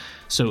entirely.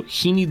 So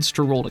he needs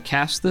to roll to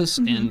cast this,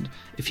 and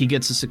if he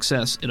gets a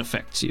success, it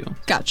affects you.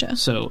 Gotcha.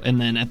 So, and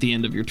then at the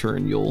end of your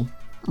turn, you'll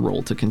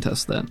roll to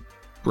contest that.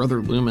 Brother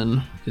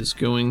Lumen is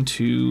going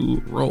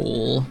to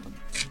roll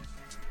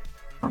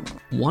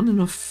 1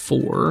 and a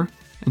 4,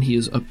 and he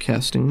is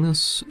upcasting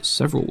this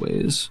several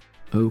ways.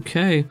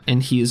 Okay,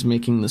 and he is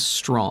making this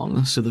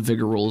strong, so the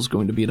vigor roll is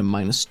going to be at a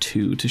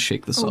 -2 to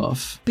shake this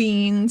off.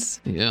 Beans.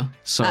 Yeah,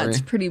 sorry.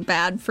 That's pretty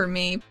bad for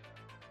me.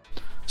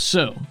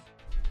 So,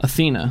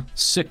 Athena,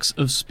 6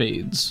 of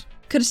spades.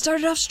 Could have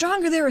started off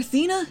stronger there,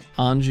 Athena.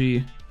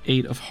 Anji,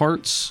 8 of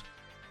hearts.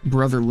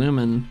 Brother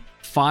Lumen,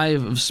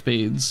 5 of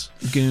spades.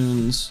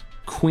 Goons,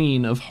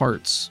 queen of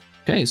hearts.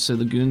 Okay, so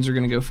the goons are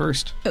going to go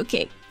first.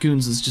 Okay.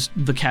 Goons is just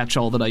the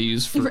catch-all that I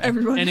use for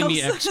everyone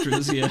enemy else.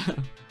 extras, yeah.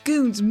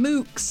 Goons,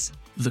 mooks.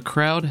 The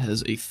crowd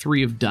has a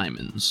 3 of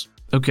diamonds.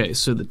 Okay,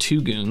 so the 2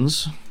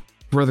 goons.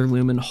 Brother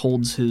Lumen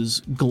holds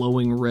his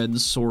glowing red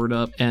sword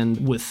up,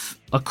 and with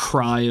a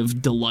cry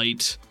of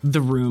delight,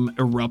 the room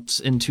erupts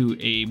into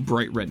a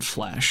bright red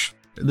flash.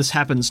 This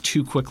happens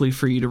too quickly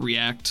for you to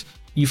react.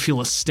 You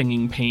feel a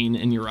stinging pain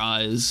in your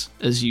eyes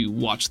as you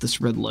watch this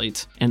red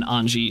light, and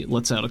Anji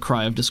lets out a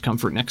cry of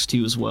discomfort next to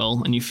you as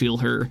well, and you feel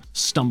her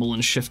stumble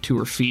and shift to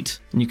her feet,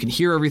 and you can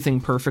hear everything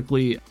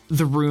perfectly.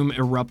 The room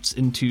erupts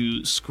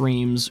into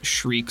screams,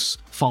 shrieks,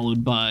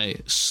 followed by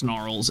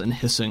snarls and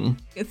hissing.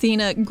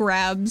 Athena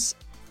grabs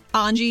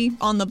Anji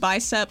on the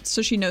bicep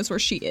so she knows where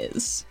she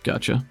is.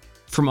 Gotcha.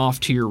 From off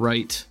to your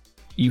right,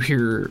 you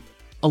hear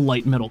a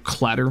light metal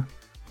clatter,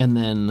 and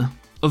then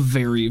a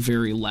very,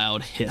 very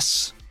loud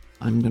hiss.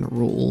 I'm gonna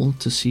roll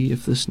to see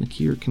if this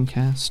Nakir can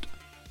cast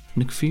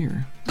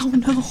Nakfir. Oh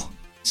no.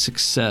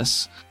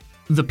 Success.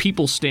 The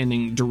people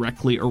standing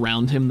directly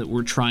around him that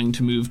were trying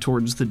to move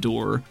towards the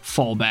door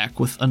fall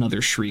back with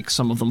another shriek.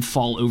 Some of them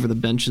fall over the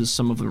benches,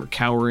 some of them are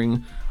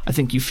cowering. I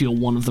think you feel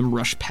one of them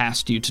rush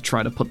past you to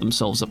try to put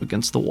themselves up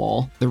against the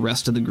wall. The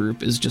rest of the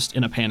group is just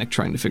in a panic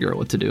trying to figure out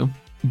what to do.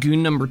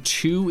 Goon number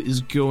 2 is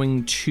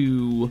going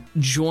to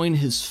join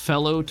his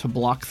fellow to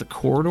block the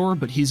corridor,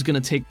 but he's going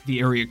to take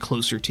the area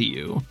closer to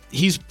you.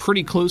 He's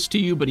pretty close to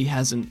you, but he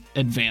hasn't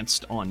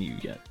advanced on you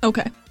yet.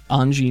 Okay.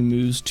 Anji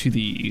moves to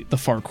the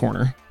far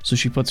corner, so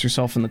she puts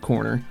herself in the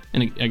corner,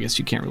 and I guess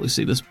you can't really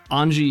see this.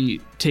 Anji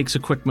takes a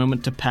quick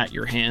moment to pat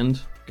your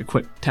hand, a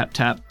quick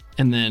tap-tap,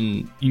 and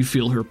then you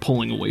feel her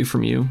pulling away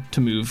from you to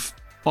move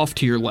off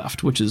to your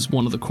left, which is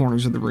one of the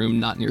corners of the room,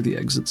 not near the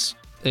exits.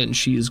 And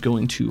she is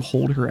going to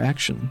hold her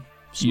action.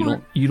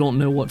 Smart. You don't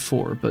know what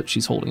for, but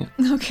she's holding it.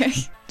 Okay.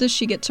 Does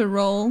she get to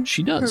roll?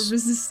 She does. Her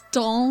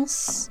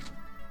resistance?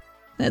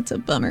 That's a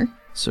bummer.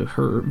 So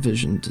her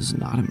vision does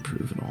not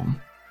improve at all.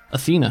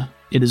 Athena,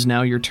 it is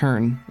now your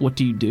turn. What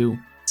do you do?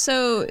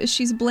 So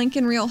she's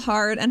blinking real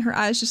hard and her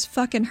eyes just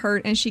fucking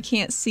hurt and she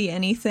can't see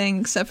anything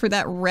except for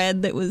that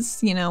red that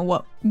was,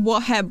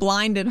 what had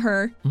blinded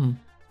her. Mm-hmm.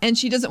 And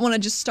she doesn't want to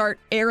just start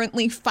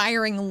errantly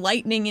firing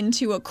lightning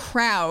into a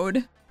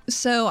crowd.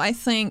 So I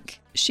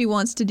think she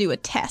wants to do a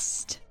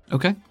test.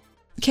 Okay.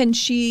 Can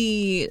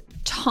she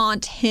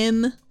taunt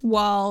him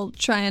while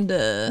trying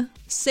to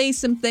say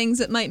some things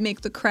that might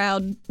make the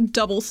crowd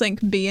double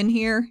think being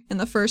here in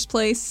the first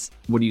place?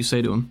 What do you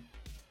say to him?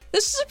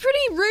 This is a pretty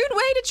rude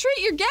way to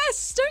treat your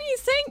guests, don't you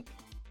think?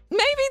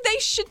 Maybe they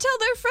should tell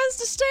their friends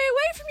to stay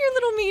away from your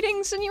little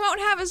meetings and you won't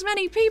have as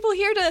many people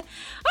here to,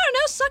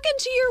 suck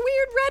into your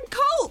weird red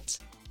cult.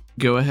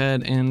 Go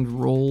ahead and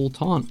roll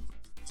taunt.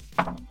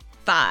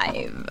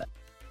 5.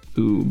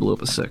 Ooh, blew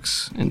up a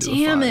 6 into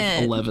Damn a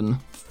 5. it. 11.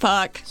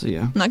 Fuck. So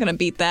yeah. I'm not gonna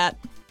beat that.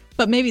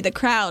 But maybe the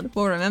crowd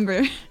will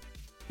remember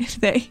if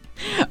they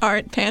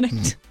aren't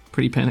panicked.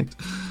 Pretty panicked.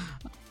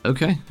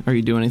 Okay. Are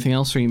you doing anything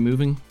else? Are you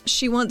moving?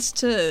 She wants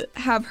to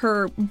have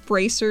her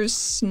bracers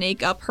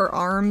snake up her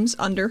arms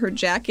under her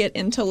jacket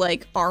into,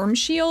 arm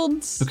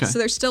shields. Okay. So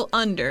they're still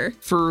under.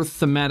 For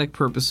thematic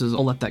purposes,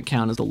 I'll let that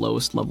count as the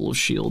lowest level of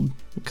shield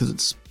because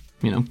it's,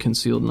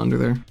 concealed and under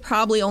there.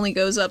 Probably only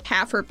goes up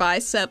half her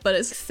bicep, but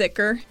is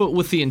thicker. But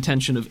with the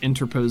intention of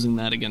interposing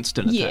that against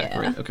an attack, Yeah.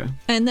 right? Okay.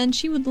 And then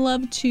she would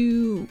love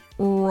to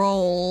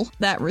roll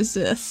that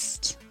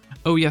resist.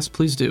 Oh, yes,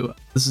 please do.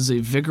 This is a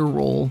vigor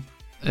roll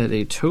at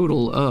a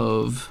total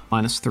of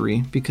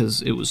 -3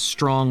 because it was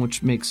strong,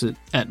 which makes it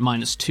at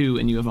 -2,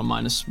 and you have a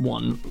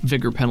 -1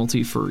 vigor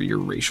penalty for your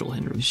racial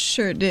hindrance.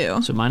 Sure do.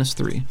 So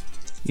 -3.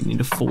 You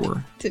need a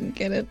 4. Didn't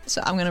get it,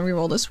 so I'm gonna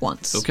reroll this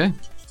once. Okay.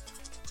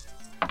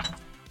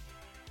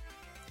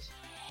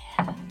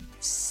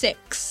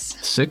 6.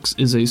 6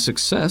 is a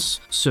success,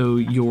 so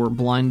your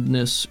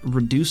blindness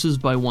reduces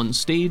by 1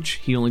 stage.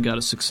 He only got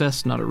a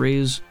success, not a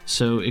raise,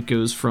 so it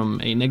goes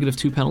from a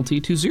 -2 penalty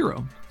to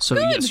 0. So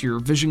Good. yes, your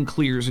vision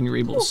clears and you're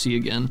able to see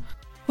again.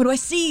 What do I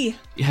see?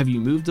 Have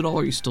you moved at all,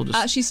 or are you still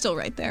just... She's still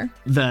right there.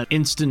 That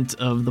instant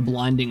of the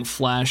blinding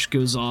flash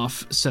goes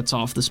off, sets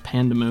off this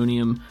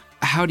pandemonium.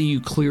 How do you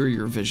clear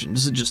your vision?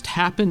 Does it just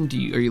happen?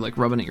 Are you like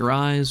rubbing at your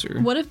eyes,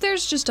 or? What if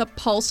there's just a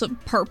pulse of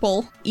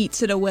purple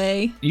eats it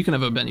away? You can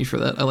have a Benny for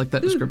that. I like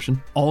that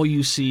description. All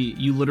you see,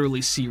 you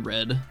literally see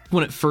red.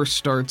 When it first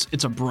starts,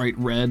 it's a bright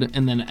red,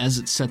 and then as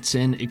it sets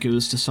in, it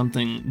goes to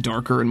something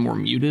darker and more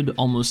muted,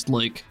 almost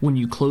like when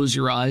you close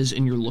your eyes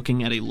and you're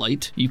looking at a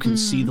light, you can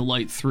see the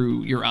light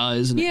through your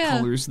eyes and it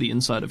colors the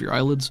inside of your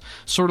eyelids.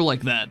 Sort of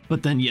like that.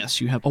 But then,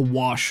 yes, you have a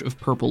wash of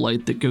purple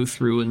light that go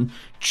through and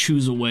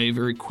chews away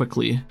very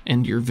quickly,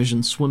 and your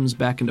vision swims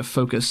back into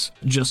focus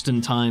just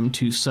in time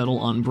to settle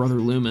on Brother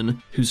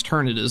Lumen, whose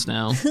turn it is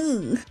now,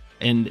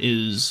 and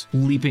is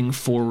leaping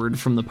forward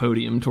from the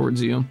podium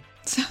towards you.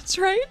 Sounds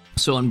right.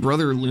 So on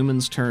Brother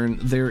Lumen's turn,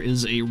 there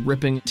is a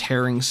ripping,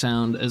 tearing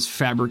sound as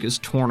fabric is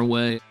torn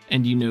away,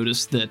 and you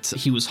notice that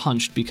he was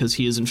hunched because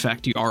he is in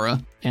fact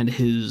Yara, and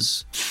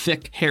his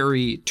thick,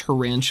 hairy,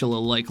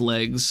 tarantula-like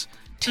legs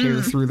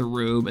tear through the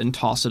robe and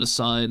toss it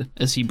aside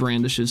as he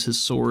brandishes his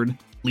sword,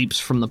 leaps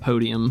from the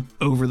podium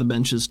over the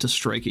benches to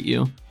strike at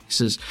you. He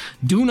says,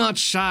 "Do not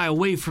shy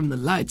away from the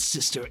light,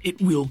 sister.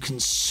 It will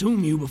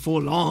consume you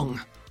before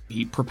long."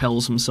 He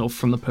propels himself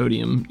from the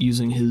podium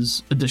using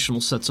his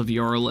additional sets of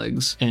Yara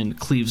legs and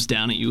cleaves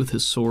down at you with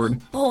his sword.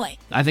 Boy.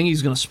 I think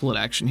he's going to split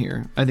action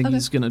here. I think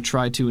he's going to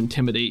try to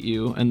intimidate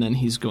you, and then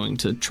he's going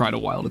to try to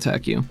wild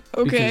attack you.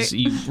 Okay. Because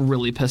you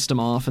really pissed him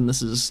off, and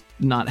this is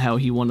not how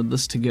he wanted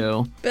this to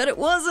go. Bet it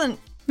wasn't.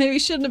 Maybe he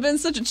shouldn't have been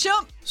such a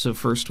chump. So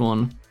first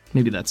one,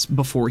 maybe that's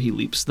before he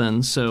leaps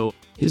then. So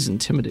his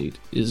intimidate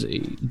is a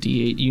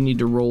D8. You need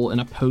to roll an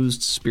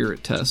opposed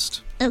spirit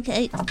test.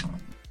 Okay.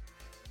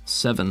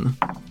 7.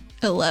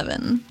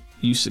 11.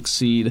 You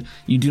succeed.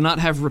 You do not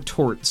have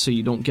retort, so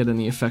you don't get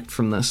any effect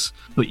from this,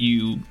 but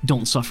you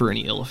don't suffer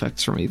any ill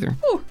effects from either.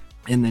 Ooh.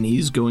 And then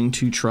he's going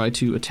to try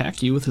to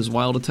attack you with his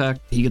wild attack.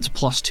 He gets a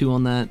 +2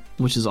 on that,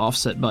 which is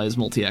offset by his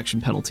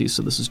multi-action penalty,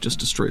 so this is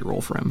just a straight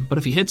roll for him. But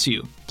if he hits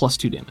you,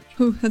 +2 damage.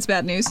 Ooh, that's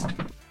bad news.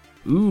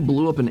 Ooh,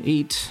 blew up an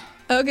 8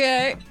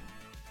 Okay.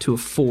 to a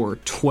 4.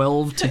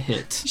 12 to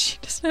hit. She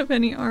doesn't have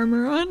any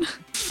armor on.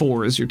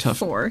 4 is your tough.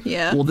 4,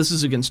 yeah. Well, this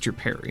is against your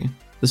parry.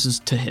 This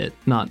is to hit,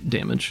 not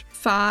damage.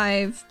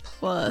 5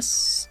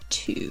 plus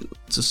 2.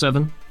 It's a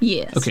 7?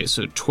 Yes. Okay,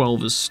 so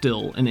 12 is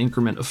still an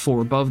increment of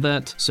 4 above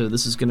that, so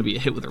this is going to be a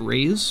hit with a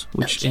raise,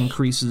 which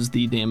increases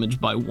the damage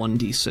by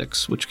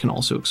 1d6, which can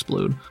also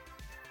explode.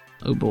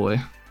 Oh boy,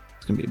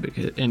 it's going to be a big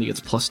hit. And he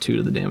gets +2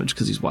 to the damage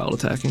because he's wild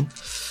attacking.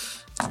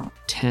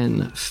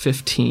 10,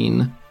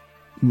 15,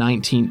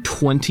 19,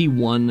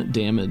 21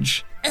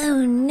 damage.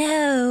 Oh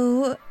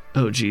no.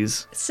 Oh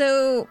geez.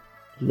 So...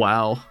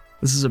 Wow,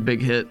 this is a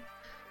big hit.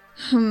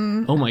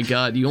 Oh my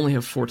god, you only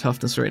have 4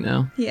 toughness right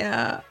now.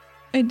 Yeah,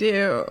 I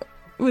do.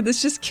 Would this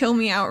just kill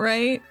me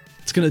outright?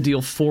 It's going to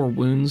deal 4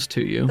 wounds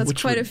to you, That's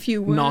which quite would a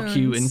few wounds. knock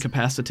you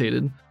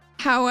incapacitated.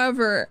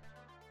 However,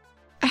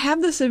 I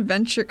have this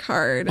adventure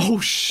card. Oh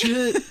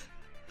shit!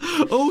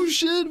 Oh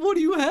shit, what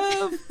do you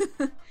have?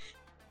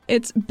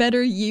 It's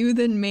better you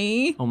than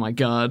me. Oh my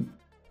god.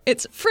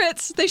 It's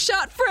Fritz! They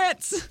shot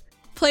Fritz!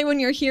 Play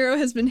when your hero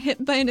has been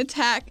hit by an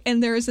attack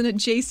and there is an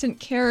adjacent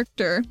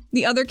character.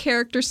 The other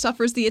character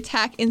suffers the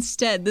attack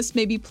instead. This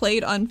may be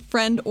played on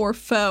friend or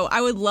foe.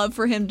 I would love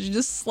for him to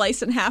just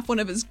slice in half one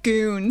of his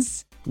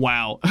goons.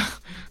 Wow.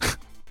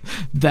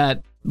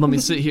 Let me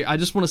sit here. I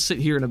just want to sit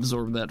here and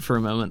absorb that for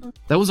a moment.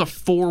 That was a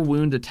 4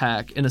 wound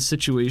attack in a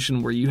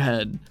situation where you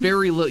had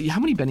very little. How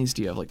many bennies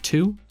do you have? Like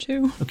 2?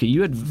 2. Okay,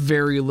 you had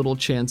very little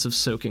chance of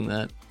soaking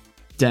that.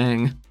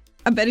 Dang.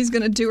 I bet he's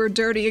gonna do her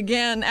dirty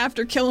again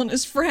after killing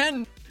his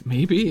friend.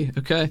 Maybe.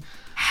 Okay.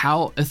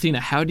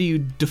 Athena, how do you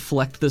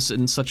deflect this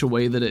in such a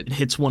way that it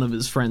hits one of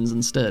his friends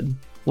instead?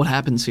 What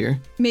happens here?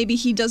 Maybe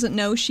he doesn't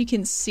know she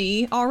can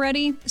see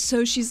already,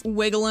 so she's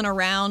wiggling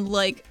around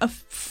like a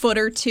foot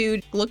or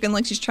two, looking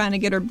like she's trying to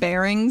get her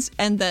bearings,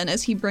 and then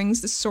as he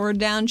brings the sword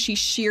down, she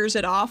shears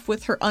it off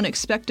with her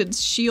unexpected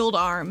shield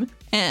arm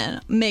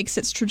and makes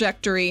its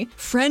trajectory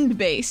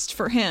friend-based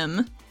for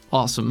him.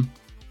 Awesome.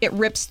 It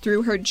rips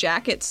through her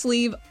jacket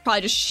sleeve,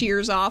 probably just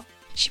shears off.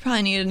 She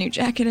probably needed a new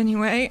jacket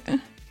anyway.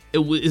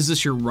 Is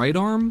this your right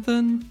arm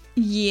then?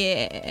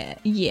 Yeah,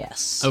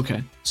 yes.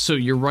 Okay, so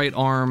your right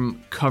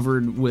arm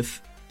covered with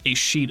a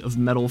sheet of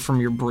metal from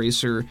your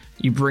bracer.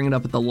 You bring it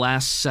up at the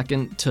last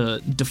second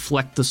to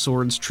deflect the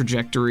sword's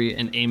trajectory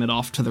and aim it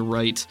off to the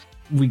right.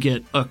 We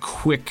get a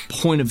quick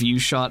point of view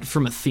shot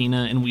from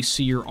Athena, and we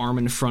see your arm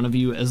in front of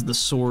you as the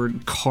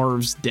sword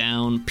carves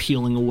down,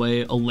 peeling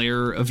away a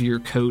layer of your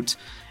coat.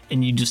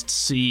 and you just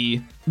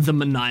see the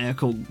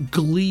maniacal,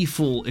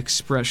 gleeful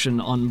expression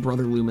on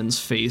Brother Lumen's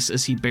face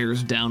as he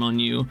bears down on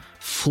you,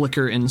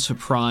 flicker in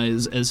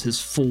surprise as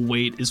his full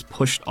weight is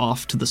pushed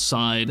off to the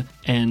side,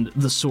 and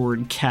the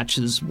sword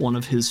catches one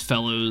of his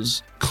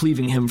fellows,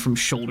 cleaving him from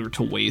shoulder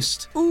to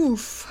waist.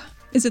 Oof.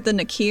 Is it the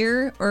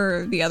Nakir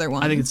or the other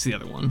one? I think it's the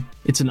other one.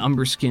 It's an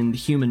umber-skinned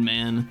human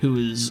man who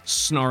is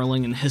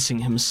snarling and hissing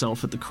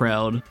himself at the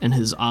crowd, and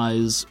his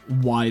eyes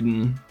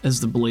widen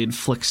as the blade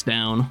flicks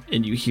down,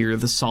 and you hear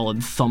the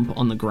solid thump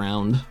on the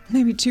ground.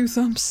 Maybe 2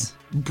 thumps.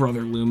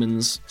 Brother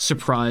Lumen's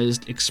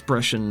surprised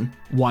expression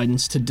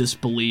widens to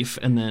disbelief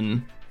and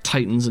then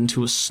tightens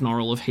into a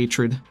snarl of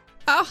hatred.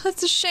 Oh,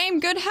 that's a shame.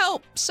 Good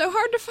help. So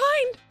hard to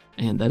find.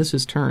 And that is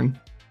his turn.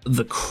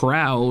 The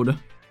crowd...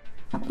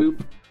 Boop.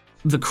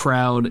 The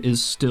crowd is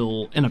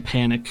still in a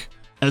panic.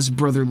 As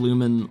Brother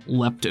Lumen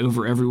leapt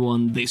over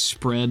everyone, they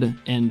spread,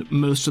 and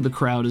most of the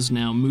crowd is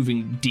now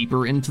moving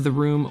deeper into the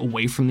room,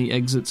 away from the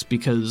exits,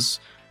 because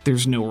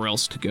there's nowhere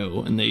else to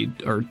go, and they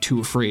are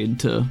too afraid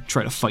to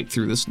try to fight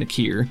through this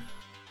Nakir.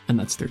 And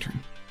that's their turn.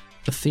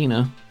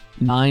 Athena,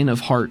 9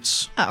 of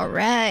hearts. All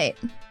right.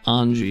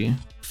 Anji,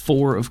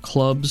 4 of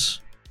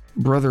clubs.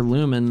 Brother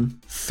Lumen,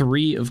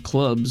 3 of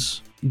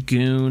clubs.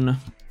 Goon,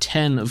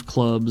 10 of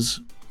clubs.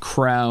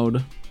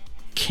 Crowd,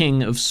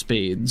 King of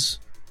spades.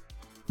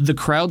 The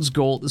crowd's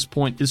goal at this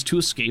point is to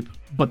escape,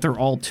 but they're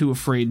all too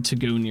afraid to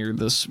go near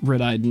this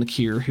red-eyed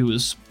Nakir who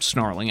is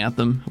snarling at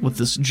them with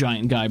this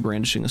giant guy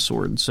brandishing a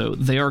sword. So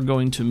they are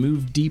going to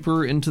move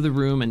deeper into the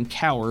room and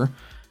cower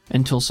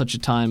until such a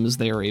time as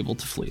they are able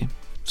to flee.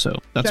 So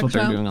that's what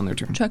they're doing on their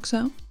turn. Checks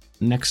out.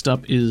 Next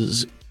up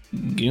is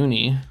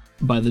Goonie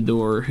by the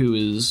door, who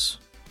is,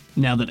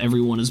 now that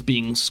everyone is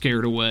being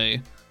scared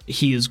away,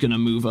 he is going to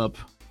move up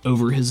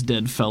over his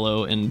dead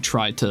fellow and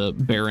try to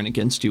bear in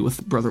against you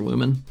with Brother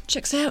Lumen.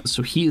 Checks out.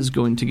 So he is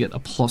going to get a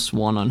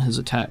 +1 on his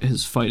attack,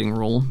 his fighting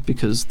roll,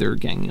 because they're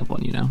ganging up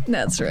on you now.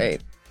 That's right.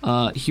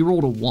 He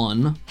rolled a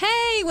 1.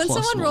 Hey, when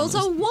someone rolls a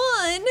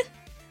 1,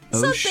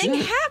 something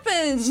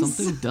happens.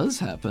 Something does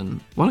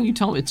happen. Why don't you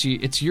tell him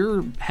it's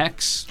your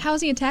hex? How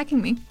is he attacking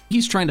me?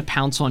 He's trying to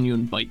pounce on you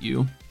and bite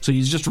you. So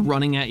he's just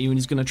running at you and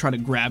he's going to try to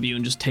grab you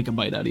and just take a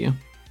bite out of you.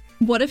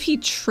 What if he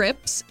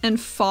trips and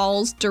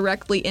falls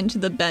directly into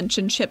the bench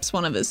and chips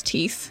one of his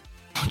teeth?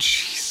 Oh,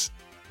 jeez.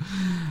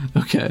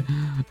 Okay.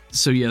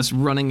 So yes,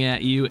 running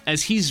at you.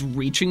 As he's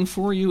reaching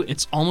for you,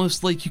 it's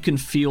almost like you can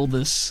feel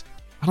this...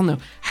 I don't know.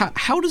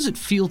 How does it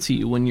feel to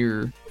you when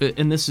you're...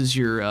 And this is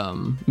your...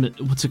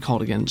 what's it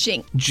called again?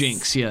 Jinx.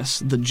 Jinx,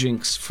 yes. The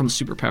Jinx from the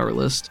superpower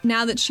list.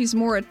 Now that she's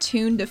more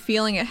attuned to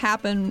feeling it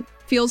happen...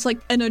 feels like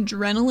an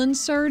adrenaline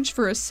surge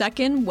for a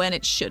second when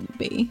it shouldn't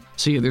be.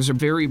 So yeah, there's a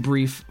very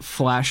brief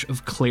flash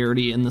of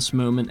clarity in this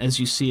moment as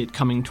you see it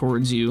coming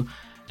towards you,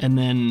 and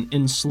then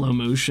in slow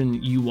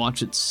motion, you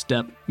watch it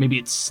step. Maybe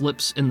it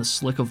slips in the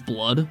slick of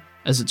blood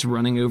as it's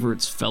running over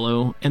its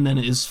fellow, and then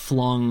it is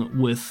flung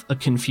with a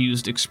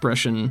confused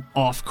expression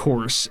off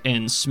course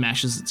and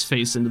smashes its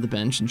face into the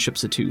bench and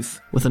chips a tooth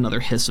with another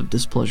hiss of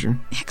displeasure.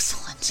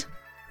 Excellent.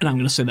 And I'm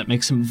going to say that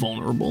makes him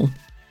vulnerable.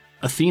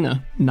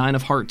 Athena, 9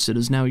 of hearts, it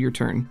is now your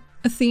turn.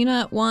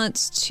 Athena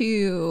wants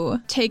to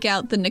take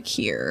out the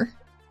Nakir.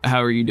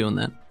 How are you doing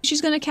that?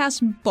 She's going to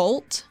cast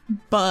Bolt,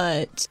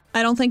 but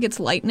I don't think it's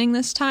lightning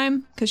this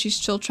time, because she's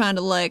still trying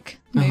to,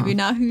 maybe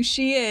not who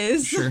she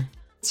is. Sure.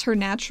 It's her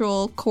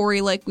natural Corey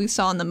like we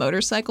saw in the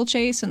motorcycle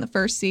chase in the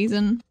first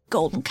season.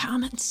 Golden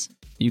Comets.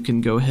 You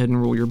can go ahead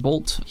and roll your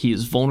bolt. He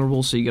is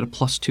vulnerable, so you get a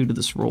 +2 to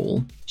this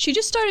roll. She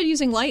just started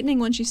using lightning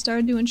when she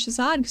started doing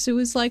Shazad because it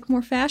was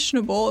more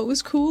fashionable. It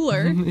was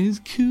cooler. It's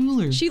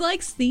cooler. She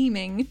likes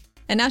theming,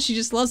 and now she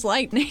just loves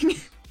lightning.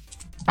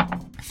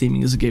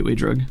 Theming is a gateway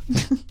drug.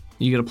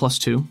 You get a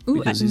 +2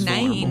 because he's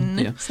 9.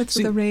 vulnerable. Yeah. So that's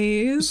with a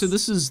raise. So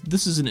this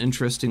is an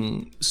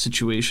interesting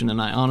situation, and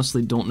I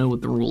honestly don't know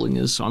what the ruling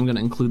is, so I'm going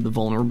to include the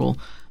vulnerable.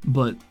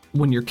 But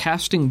when you're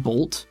casting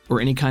Bolt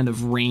or any kind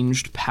of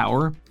ranged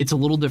power, it's a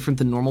little different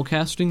than normal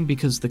casting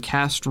because the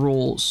cast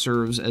roll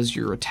serves as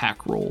your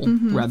attack roll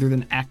rather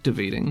than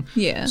activating.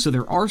 Yeah. So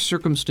there are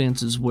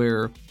circumstances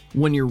where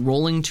when you're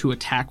rolling to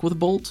attack with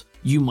Bolt,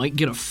 you might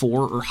get a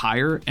 4 or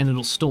higher and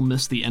it'll still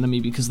miss the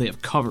enemy because they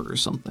have cover or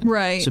something.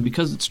 Right. So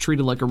because it's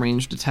treated like a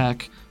ranged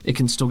attack, it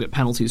can still get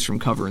penalties from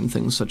cover and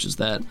things such as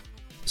that.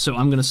 So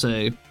I'm going to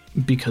say,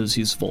 because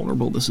he's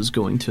vulnerable, this is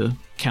going to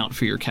count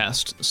for your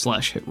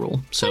cast/hit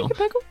roll. So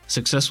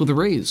success with a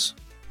raise.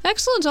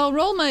 Excellent. I'll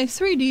roll my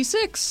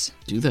 3d6.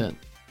 Do that.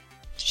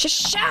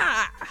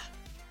 Shasha!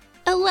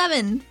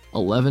 11.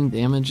 11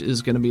 damage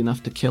is going to be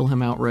enough to kill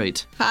him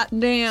outright. Hot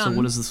damn. So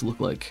what does this look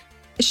like?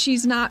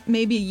 She's not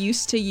maybe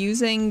used to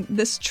using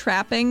this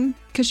trapping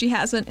because she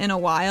hasn't in a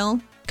while.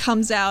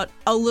 Comes out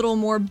a little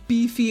more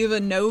beefy of a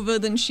Nova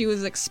than she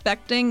was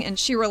expecting, and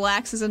she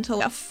relaxes into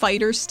a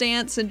fighter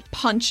stance and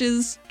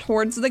punches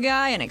towards the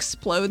guy and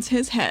explodes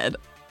his head.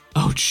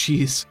 Oh,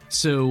 jeez.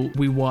 So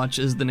we watch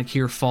as the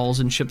Nakir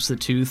falls and chips the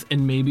tooth,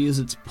 and maybe as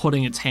it's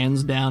putting its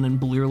hands down and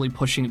blearily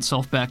pushing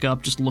itself back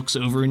up, just looks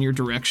over in your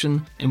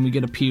direction, and we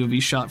get a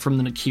POV shot from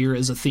the Nakir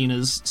as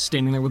Athena's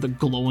standing there with a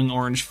glowing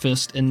orange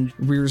fist and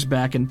rears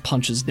back and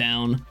punches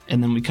down,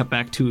 and then we cut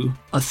back to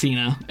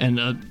Athena and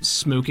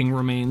smoking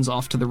remains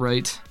off to the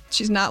right.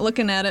 She's not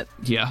looking at it.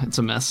 Yeah, it's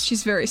a mess.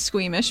 She's very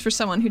squeamish for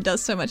someone who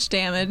does so much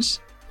damage.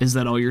 Is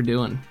that all you're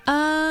doing?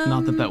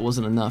 Not that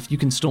wasn't enough. You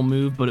can still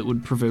move, but it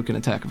would provoke an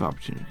attack of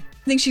opportunity.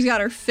 I think she's got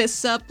her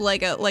fists up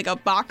like a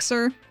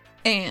boxer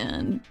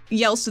and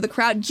yells to the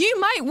crowd, "You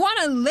might want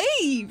to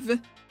leave!"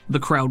 The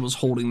crowd was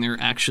holding their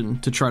action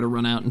to try to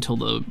run out until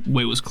the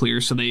way was clear,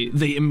 so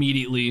they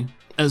immediately,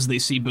 as they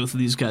see both of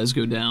these guys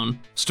go down,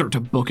 start to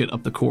book it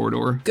up the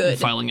corridor, Good.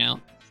 Filing out.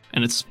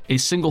 And it's a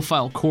single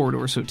file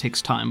corridor, so it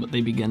takes time, but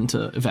they begin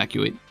to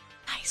evacuate.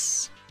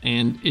 Nice.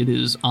 And it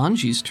is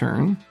Anji's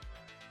turn.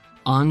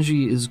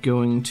 Anji is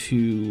going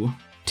to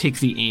take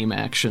the aim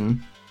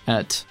action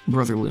at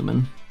Brother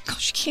Lumen. Oh,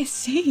 she can't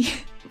see.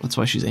 That's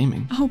why she's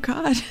aiming. Oh,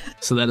 God.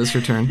 So that is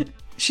her turn.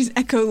 She's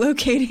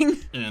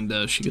echolocating.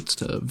 And she gets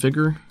to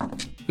Vigor.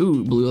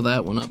 Ooh, blew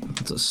that one up.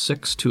 It's a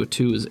 6 to a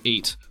 2 is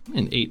 8.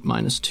 And 8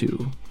 minus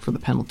 2 for the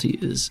penalty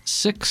is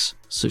 6.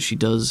 So she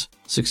does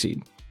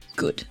succeed.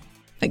 Good,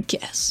 I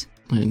guess.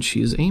 And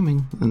she is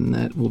aiming. And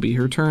that will be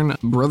her turn.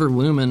 Brother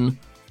Lumen,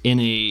 in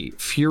a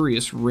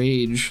furious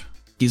rage,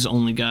 he's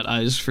only got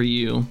eyes for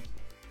you.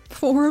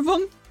 4 of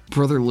them?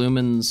 Brother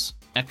Lumen's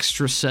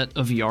extra set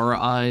of Yara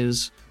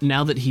eyes,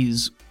 now that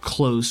he's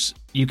close,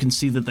 you can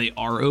see that they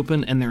are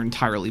open and they're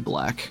entirely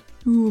black.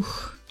 Ooh.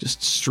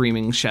 Just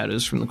streaming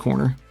shadows from the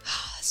corner.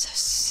 So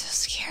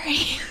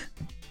scary.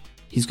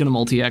 He's going to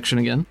multi-action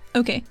again.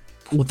 Okay.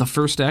 With the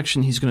first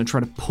action, he's going to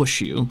try to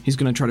push you. He's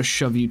going to try to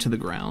shove you to the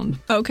ground.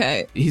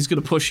 Okay. He's going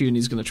to push you and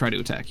he's going to try to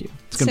attack you.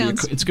 It's going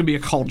to be a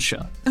called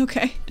shot.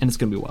 Okay. And it's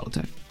going to be a wild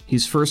attack.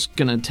 He's first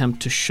going to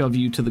attempt to shove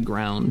you to the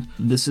ground.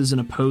 This is an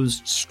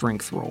opposed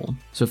strength roll.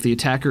 So if the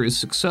attacker is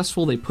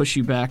successful, they push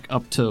you back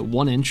up to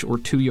 1 inch or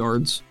 2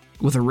 yards.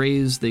 With a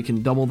raise, they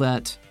can double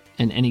that,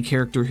 and any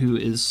character who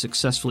is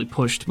successfully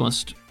pushed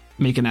must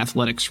make an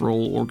athletics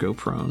roll or go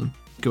prone.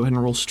 Go ahead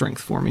and roll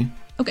strength for me.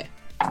 Okay.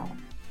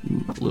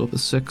 Blew up a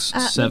 6,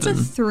 7. That's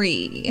a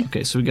 3.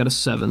 Okay, so we got a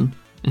 7,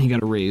 and he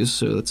got a raise,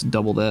 so that's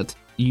double that.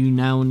 You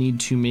now need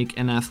to make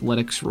an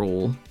athletics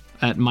roll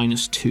at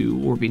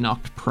 -2 or be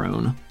knocked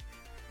prone.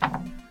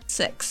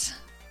 6.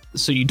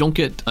 So you don't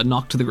get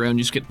knocked to the ground,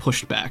 you just get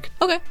pushed back.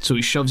 Okay. So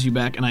he shoves you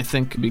back, and I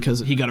think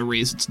because he got a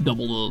raise, it's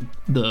double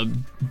the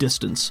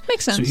distance.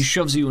 Makes sense. So he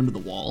shoves you into the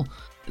wall,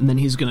 and then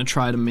he's going to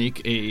try to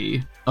make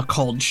a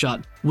called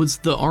shot. Was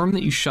the arm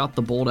that you shot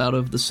the bolt out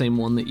of the same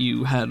one that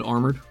you had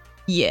armored?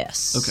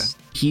 Yes. Okay.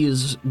 He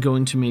is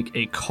going to make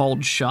a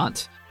called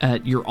shot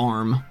at your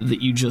arm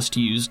that you just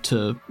used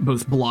to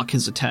both block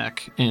his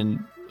attack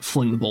and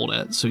fling the bolt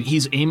at. So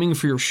he's aiming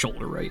for your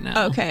shoulder right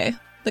now. Okay.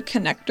 The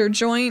connector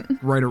joint?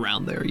 Right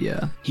around there,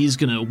 yeah. He's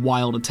gonna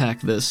wild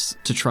attack this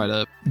to try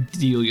to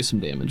deal you some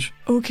damage.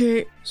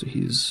 Okay. So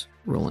he's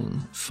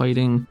rolling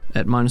fighting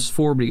at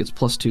 -4, but he gets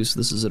 +2, so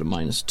this is at a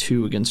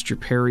 -2 against your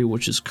parry,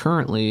 which is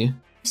currently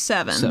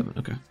 7. 7,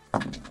 okay.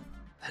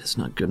 That is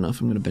not good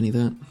enough. I'm gonna Benny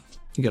that.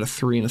 He got a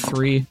 3 and a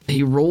 3.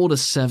 He rolled a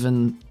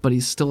 7, but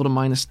he's still at a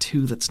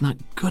 -2. That's not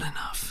good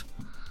enough.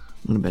 I'm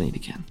gonna Benny it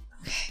again.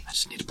 Okay. I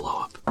just need to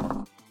blow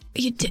up.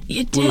 You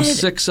did. Blew a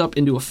 6 up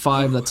into a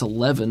 5, that's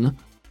 11.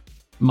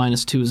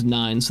 -2 is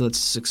 9, so that's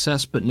a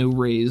success, but no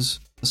raise.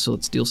 So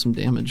let's deal some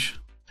damage.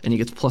 And he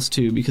gets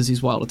 +2 because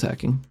he's wild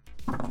attacking.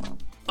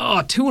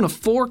 Oh, 2 and a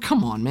 4?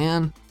 Come on,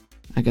 man.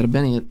 I gotta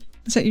Benny it.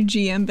 Is that your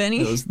GM,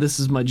 Benny?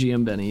 This is my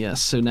GM Benny,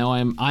 yes. So now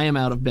I am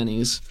out of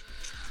Bennies.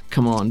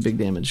 Come on, big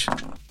damage.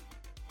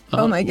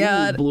 Oh my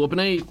god. Ooh, blew up an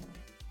 8.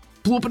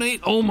 Blew up an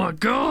 8. Oh my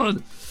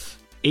god.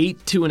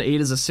 8, 2, and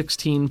 8 is a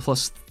 16,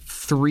 plus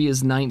 3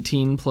 is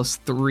 19, plus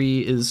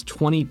 3 is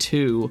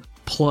 22,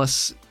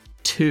 plus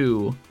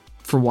 2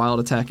 for wild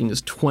attacking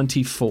is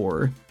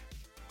 24.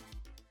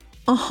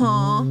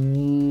 Uh-huh.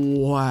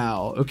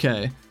 Wow,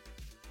 okay.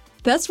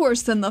 That's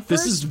worse than the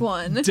This first is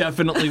one.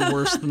 definitely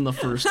worse than the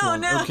first Oh,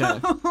 one. no. Okay.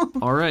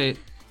 All right.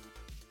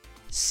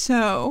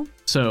 So,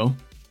 So,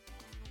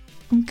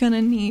 I'm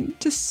gonna need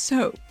to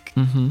soak.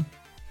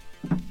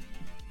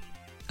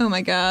 Oh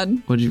my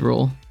god. what'd you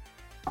roll?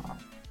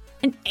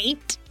 An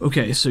 8?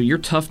 Okay, so your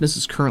toughness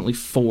is currently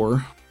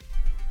 4.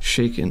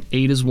 Shaken.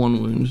 8 is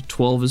 1 wound,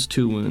 12 is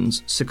 2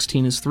 wounds,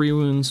 16 is 3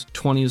 wounds,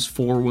 20 is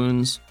 4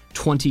 wounds,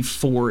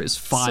 24 is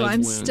 5 So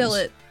I'm wounds. still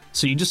at...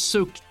 So you just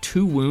soaked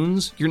 2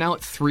 wounds, you're now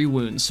at 3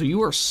 wounds, so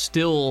you are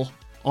still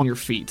on your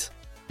feet.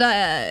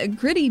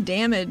 Gritty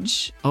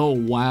damage. Oh,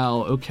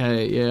 wow,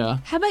 okay, yeah.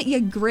 How about you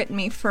grit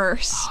me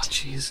first? Oh,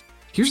 jeez.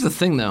 Here's the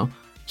thing, though.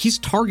 He's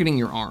targeting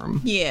your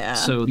arm. Yeah.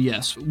 So,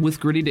 yes, with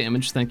gritty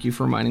damage, thank you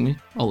for reminding me.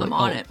 I'm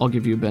on it. I'll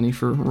give you a Benny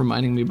for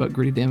reminding me about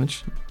gritty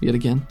damage yet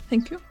again.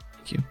 Thank you.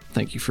 Thank you.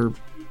 Thank you for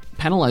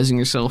penalizing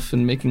yourself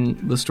and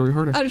making the story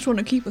harder. I just want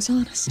to keep us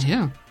honest.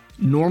 Yeah.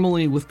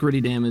 Normally with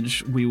gritty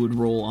damage, we would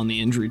roll on the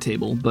injury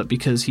table, but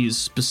because he's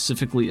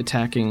specifically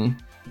attacking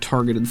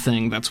targeted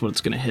thing, that's what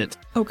it's going to hit.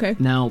 Okay.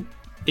 Now,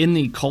 in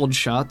the called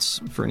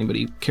shots, for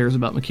anybody who cares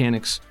about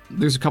mechanics,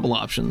 there's a couple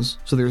options.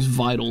 So there's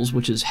vitals,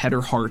 which is head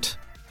or heart,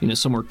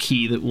 somewhere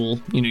key that will,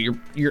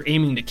 you're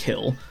aiming to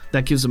kill.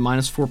 That gives a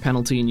 -4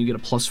 penalty and you get a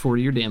 +4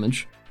 to your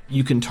damage.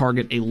 You can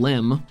target a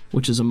limb,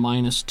 which is a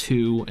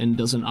 -2 and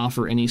doesn't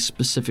offer any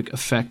specific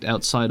effect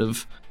outside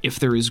of if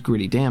there is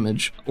gritty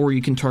damage. Or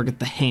you can target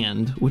the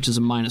hand, which is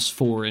a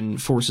 -4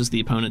 and forces the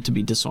opponent to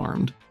be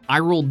disarmed. I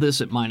rolled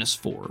this at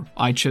 -4.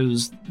 I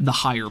chose the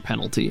higher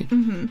penalty.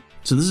 Mm-hmm.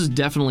 So this is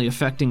definitely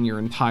affecting your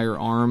entire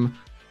arm.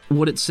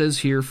 What it says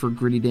here for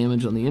gritty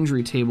damage on the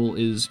injury table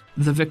is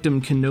the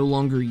victim can no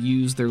longer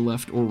use their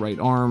left or right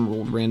arm,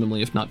 rolled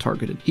randomly if not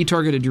targeted. He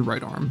targeted your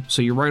right arm,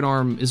 so your right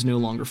arm is no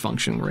longer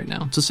functioning right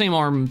now. It's the same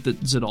arm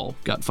that Zidal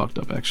got fucked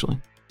up, actually.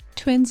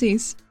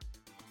 Twinsies.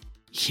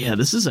 Yeah,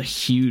 this is a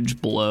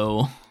huge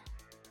blow.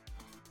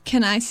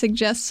 Can I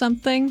suggest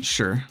something?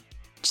 Sure.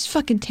 Just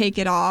fucking take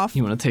it off.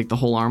 You want to take the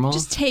whole arm off?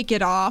 Just take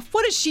it off.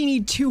 What does she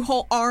need 2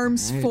 whole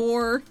arms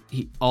for?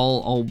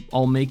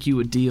 I'll make you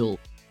a deal.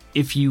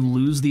 If you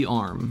lose the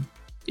arm,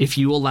 if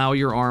you allow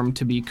your arm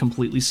to be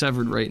completely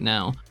severed right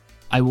now,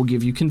 I will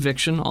give you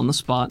conviction on the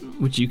spot,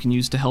 which you can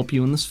use to help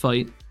you in this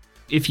fight.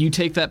 If you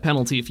take that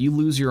penalty, if you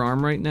lose your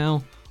arm right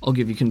now, I'll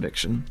give you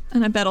conviction.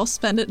 And I bet I'll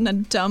spend it in a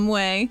dumb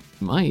way.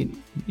 You might,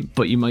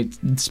 but you might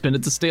spend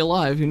it to stay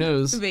alive, who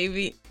knows?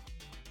 Baby.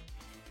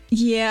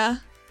 Yeah,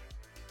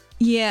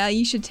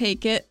 you should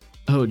take it.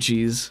 Oh,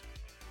 jeez.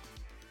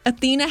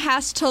 Athena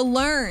has to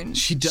learn.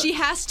 She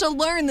has to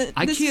learn that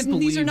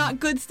these are not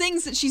good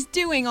things that she's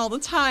doing all the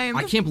time.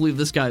 I can't believe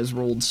this guy's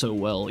rolled so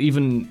well,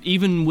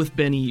 even with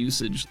Benny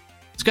usage.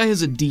 This guy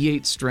has a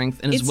D8 strength,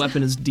 and his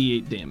weapon is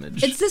D8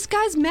 damage. It's this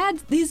guy's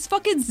his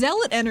fucking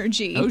zealot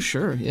energy. Oh,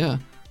 sure, yeah.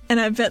 And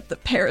I bet the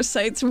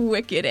parasite's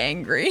wicked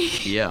angry.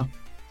 Yeah.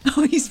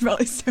 Oh, he's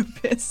probably so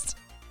pissed.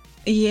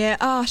 Yeah,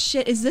 oh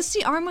shit, is this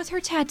the arm with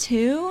her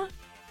tattoo?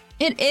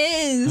 It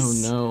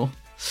is. Oh no.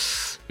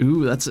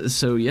 Ooh,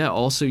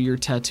 also your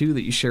tattoo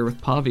that you share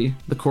with Pavi,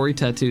 the Cory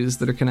tattoos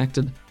that are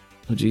connected.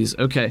 Oh, geez.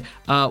 Okay.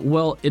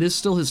 Well, it is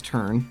still his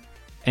turn,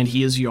 and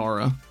he is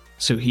Yara.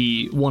 So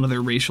one of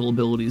their racial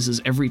abilities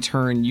is every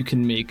turn you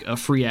can make a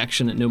free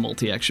action at no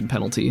multi-action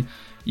penalty.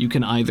 You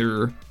can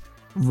either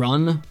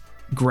run,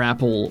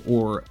 grapple,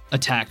 or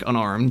attack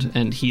unarmed,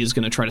 and he is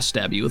going to try to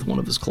stab you with one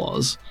of his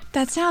claws.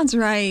 That sounds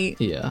right.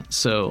 Yeah,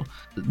 so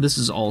this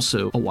is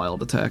also a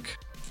wild attack.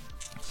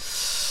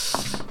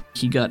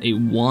 He got a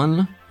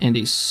 1 and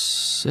a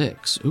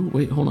 6. Ooh,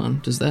 wait, hold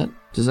on. Does that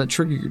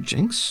trigger your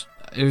jinx?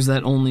 Or is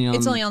that only on...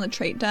 It's only on the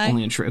trait die.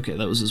 Only on trait. Okay,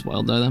 that was his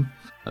wild die then.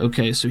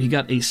 Okay, so he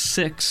got a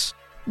 6.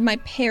 My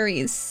parry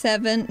is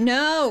 7.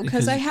 No,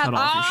 because I have... cut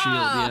off your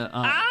shield,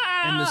 yeah.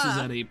 And this is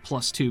at a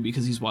 +2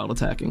 because he's wild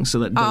attacking, so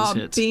that does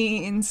hit.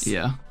 Beans.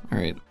 Yeah, all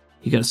right.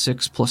 He got a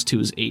 6,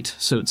 +2 is 8,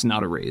 so it's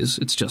not a raise.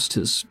 It's just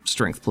his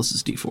strength plus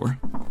his d4.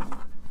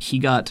 He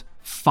got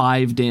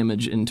 5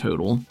 damage in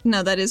total.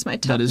 No, that is my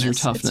toughness. That is your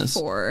toughness. It's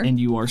 4. And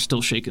you are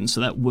still shaken,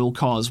 so that will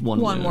cause one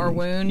more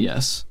wound.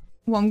 Yes.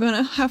 Well, I'm going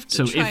to have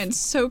to try and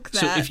soak that.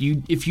 So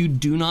if you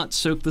do not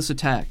soak this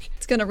attack...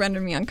 It's going to render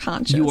me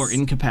unconscious. You are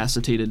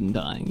incapacitated and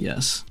dying,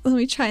 yes. Let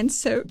me try and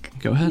soak.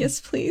 Go ahead. Yes,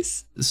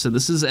 please. So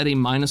this is at a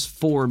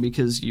 -4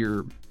 because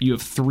you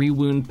have 3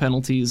 wound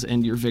penalties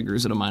and your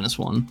vigor's at a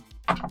 -1.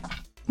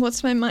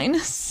 What's my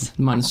minus?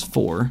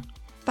 -4.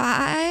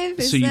 5?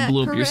 Is so you that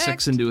blew up correct? your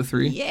 6 into a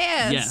 3?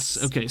 Yes.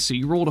 Yes. Okay, so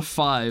you rolled a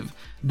 5.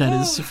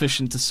 That is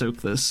sufficient to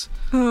soak this.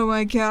 Oh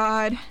my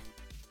god.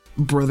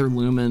 Brother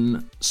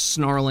Lumen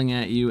snarling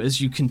at you as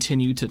you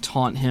continue to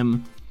taunt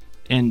him,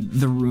 and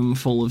the room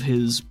full of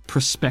his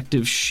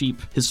prospective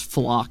sheep, his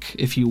flock,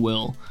 if you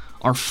will,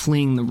 are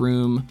fleeing the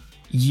room.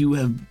 You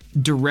have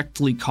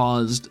directly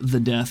caused the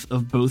death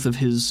of both of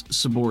his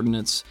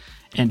subordinates,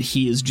 and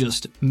he is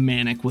just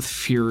manic with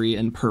fury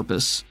and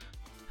purpose.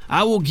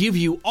 I will give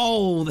you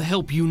all the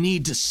help you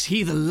need to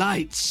see the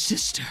light,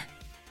 sister.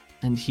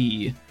 And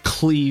he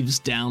cleaves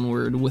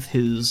downward with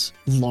his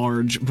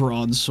large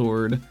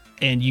broadsword,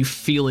 and you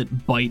feel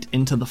it bite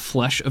into the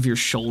flesh of your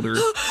shoulder,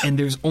 and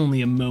there's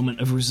only a moment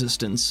of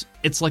resistance.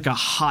 It's like a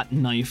hot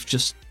knife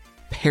just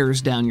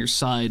pares down your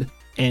side,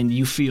 and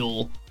you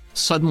feel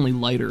suddenly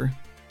lighter,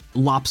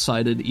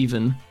 lopsided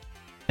even,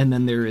 and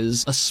then there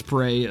is a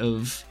spray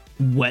of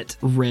wet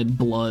red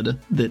blood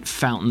that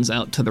fountains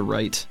out to the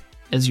right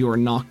as you are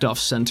knocked off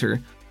center,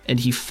 and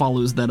he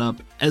follows that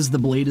up. As the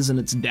blade is in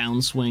its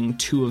downswing,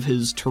 2 of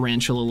his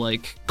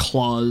tarantula-like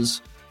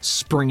claws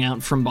spring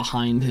out from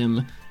behind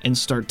him and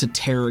start to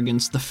tear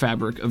against the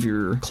fabric of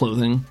your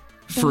clothing,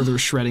 further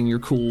shredding your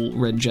cool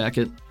red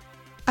jacket.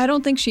 I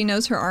don't think she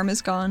knows her arm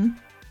is gone.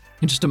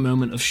 In just a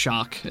moment of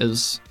shock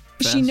as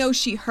fast. She knows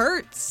she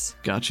hurts.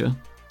 Gotcha.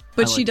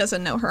 But she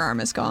doesn't know her arm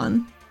is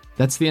gone.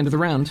 That's the end of the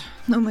round.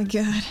 Oh my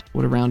god.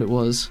 What a round it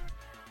was.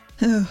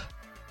 Oh.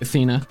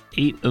 Athena,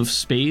 8 of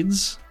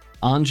spades.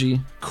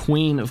 Anji,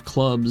 queen of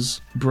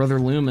clubs. Brother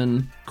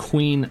Lumen,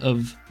 queen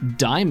of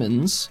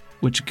diamonds.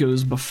 which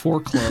goes before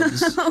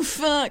clubs. Oh,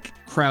 fuck.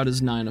 Crowd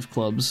is 9 of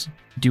clubs.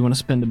 Do you want to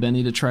spend a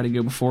Benny to try to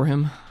go before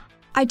him?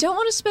 I don't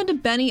want to spend a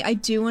Benny. I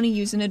do want to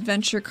use an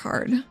adventure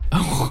card.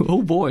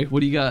 Oh boy, what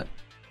do you got?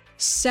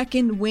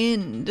 Second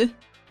Wind.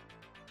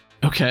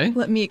 Okay.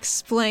 Let me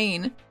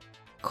explain.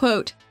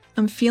 Quote,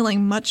 I'm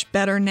feeling much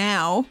better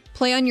now.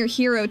 Play on your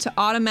hero to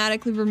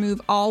automatically remove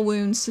all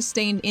wounds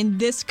sustained in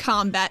this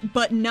combat,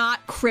 but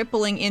not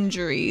crippling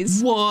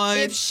injuries. What?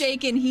 If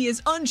shaken, he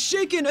is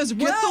unshaken as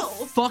Get well.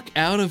 the fuck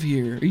out of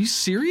here. Are you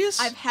serious?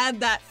 I've had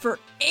that for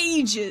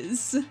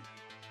ages.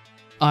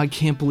 I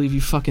can't believe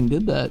you fucking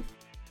did that.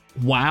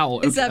 Wow.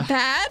 Is that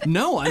bad?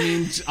 No, I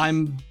mean,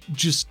 I'm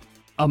just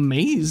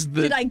amazed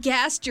that... Did I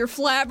gas your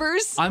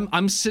flabbers?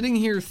 I'm sitting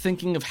here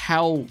thinking of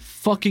how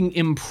fucking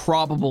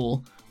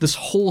improbable this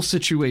whole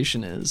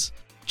situation is.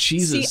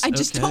 Jesus. See, I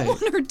just don't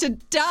want her to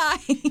die.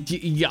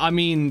 Yeah, I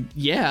mean,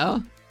 yeah.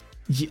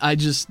 I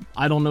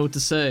don't know what to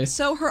say.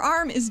 So her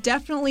arm is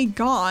definitely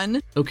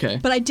gone. Okay.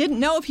 But I didn't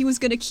know if he was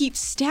going to keep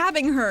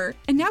stabbing her.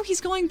 And now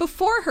he's going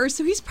before her,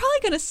 so he's probably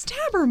going to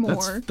stab her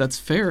more. That's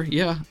fair,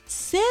 yeah.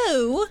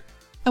 So,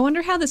 I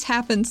wonder how this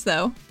happens,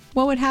 though.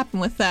 What would happen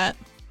with that?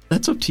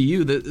 That's up to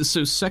you.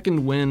 So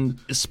Second Wind,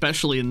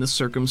 especially in this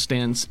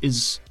circumstance,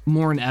 is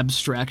more an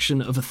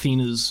abstraction of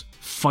Athena's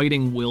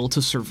fighting will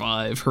to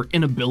survive, her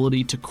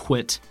inability to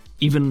quit,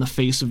 even in the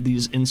face of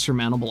these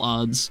insurmountable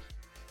odds.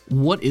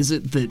 What is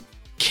it that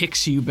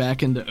kicks you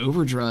back into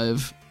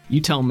overdrive?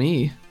 You tell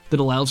me. That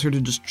allows her to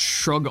just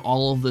shrug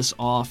all of this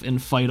off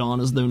and fight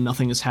on as though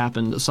nothing has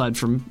happened aside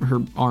from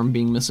her arm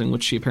being missing,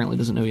 which she apparently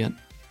doesn't know yet.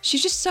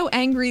 She's just so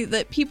angry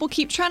that people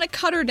keep trying to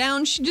cut her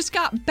down. She just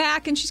got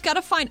back and she's got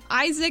to find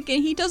Isaac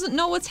and he doesn't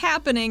know what's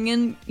happening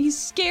and he's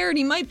scared.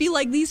 He might be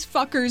like these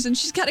fuckers and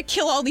she's got to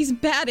kill all these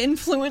bad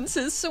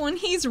influences so when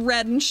he's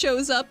red and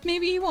shows up,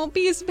 maybe he won't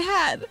be as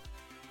bad.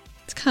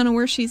 It's kind of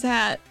where she's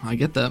at. I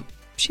get that.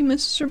 She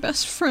misses her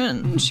best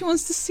friend and she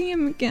wants to see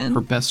him again.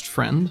 Her best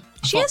friend?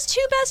 She has 2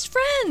 best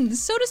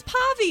friends. So does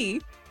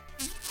Pavi.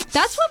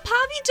 That's what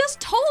Pavi just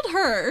told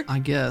her. I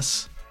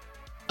guess.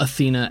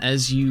 Athena,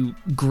 as you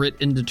grit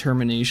and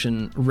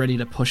determination, ready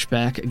to push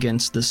back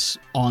against this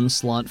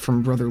onslaught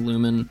from Brother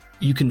Lumen,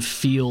 you can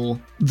feel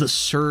the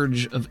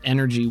surge of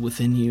energy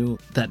within you,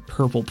 that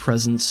purple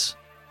presence,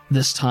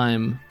 this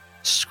time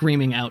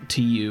screaming out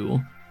to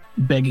you,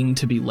 begging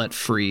to be let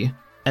free.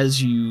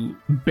 As you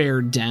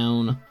bear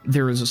down,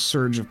 there is a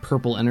surge of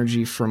purple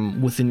energy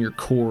from within your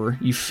core.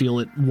 You feel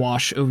it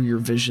wash over your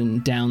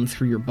vision, down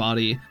through your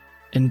body,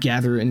 and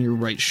gather in your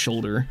right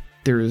shoulder.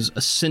 There is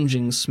a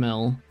singeing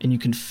smell, and you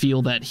can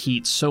feel that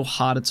heat so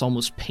hot it's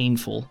almost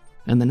painful,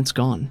 and then it's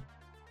gone.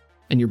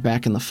 And you're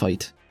back in the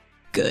fight.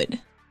 Good.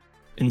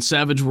 In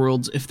Savage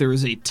Worlds, if there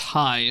is a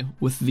tie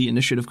with the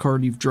initiative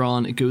card you've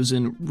drawn, it goes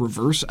in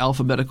reverse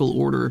alphabetical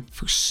order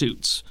for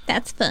suits.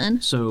 That's fun.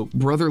 So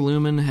Brother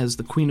Lumen has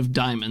the Queen of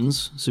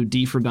Diamonds, so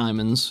D for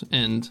diamonds,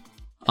 and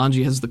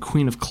Anji has the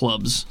Queen of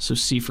Clubs, so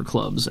C for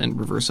clubs, and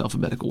reverse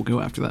alphabetical will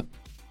go after that.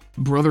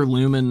 Brother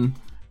Lumen...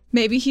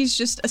 Maybe he's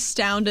just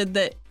astounded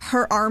that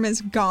her arm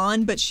is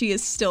gone, but she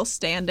is still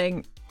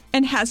standing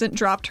and hasn't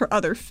dropped her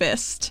other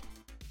fist.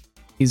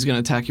 He's gonna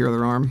attack your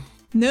other arm.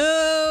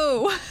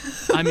 No!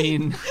 I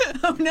mean,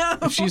 oh no!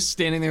 If she's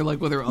standing there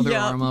like with her other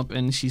arm up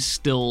and she's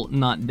still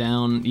not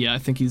down, yeah, I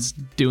think he's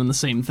doing the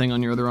same thing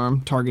on your other arm,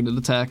 targeted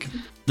attack.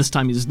 This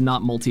time he's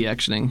not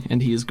multi-actioning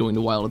and he is going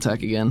to wild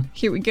attack again.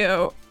 Here we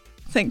go.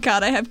 Thank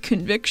God I have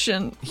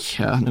conviction.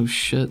 Yeah, no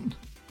shit.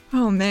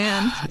 Oh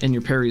man. And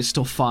your parry is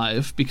still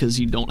 5 because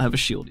you don't have a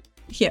shield.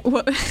 Yeah,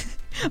 what?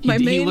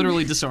 He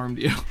literally disarmed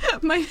you.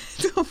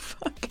 Oh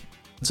fuck.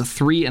 It's a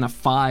 3 and a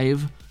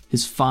 5.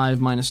 His 5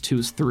 minus 2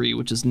 is 3,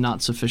 which is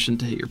not sufficient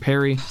to hit your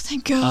parry. Oh,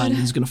 thank God. And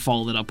he's going to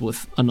follow that up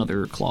with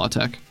another claw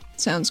attack.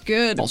 Sounds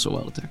good. Also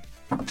wild attack.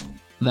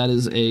 That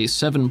is a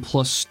 7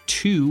 plus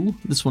 2.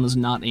 This one is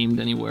not aimed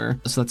anywhere.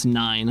 So that's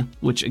 9,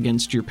 which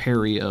against your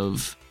parry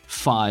of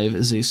 5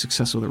 is a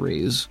success with a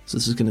raise. So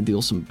this is going to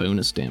deal some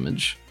bonus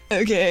damage.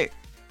 Okay.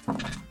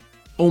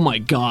 Oh my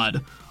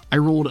God. I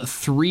rolled a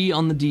 3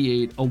 on the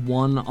D8, a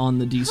 1 on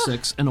the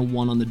D6, and a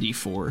 1 on the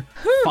D4.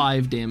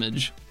 5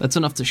 damage. That's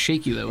enough to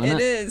shake you, though, isn't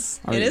it? It is.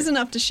 It is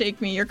enough to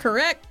shake me. You're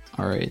correct.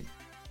 All right.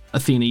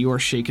 Athena, you are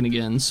shaken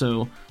again,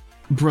 so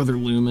Brother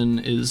Lumen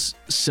is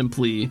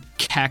simply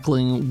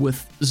cackling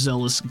with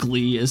zealous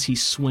glee as he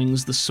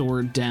swings the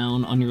sword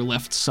down on your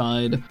left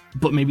side,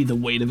 but maybe the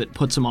weight of it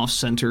puts him off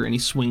center and he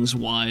swings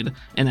wide,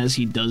 and as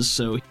he does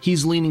so,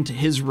 he's leaning to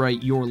his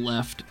right, your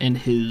left, and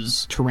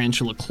his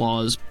tarantula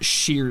claws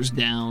shears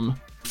down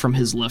from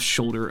his left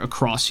shoulder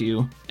across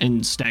you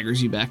and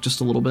staggers you back just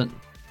a little bit.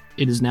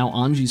 It is now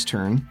Anji's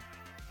turn.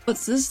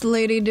 What's this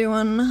lady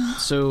doing?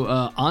 So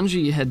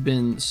Anji had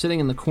been sitting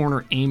in the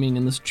corner aiming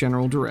in this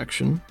general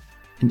direction.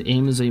 And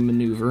aim is a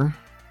maneuver.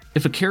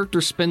 If a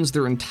character spends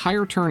their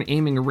entire turn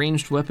aiming a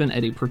ranged weapon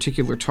at a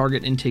particular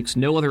target and takes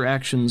no other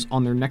actions,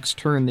 on their next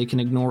turn they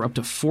can ignore up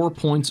to 4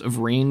 points of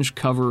range,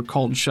 cover,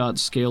 called shot,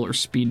 scale, or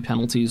speed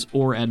penalties,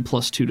 or add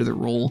 +2 to their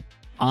roll.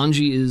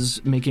 Anji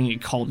is making a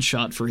called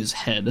shot for his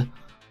head,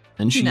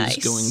 and she is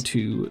going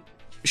to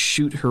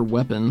shoot her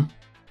weapon.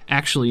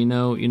 Actually, you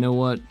know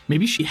what?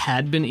 Maybe she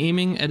had been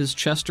aiming at his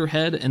chest or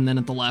head, and then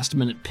at the last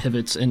minute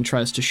pivots and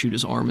tries to shoot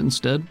his arm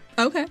instead.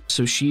 Okay.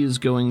 So she is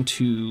going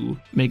to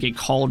make a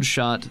called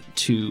shot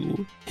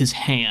to his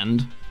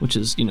hand, which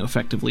is,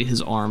 effectively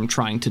his arm,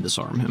 trying to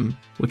disarm him,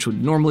 which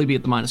would normally be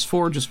at the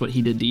 -4, just what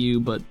he did to you,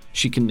 but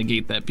she can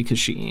negate that because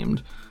she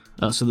aimed.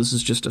 So this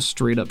is just a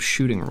straight up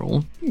shooting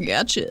roll.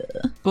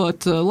 Gotcha.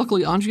 But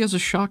luckily, Anji has a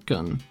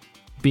shotgun.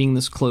 Being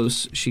this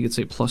close, she gets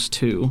a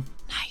 +2.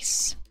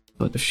 Nice.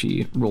 But if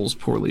she rolls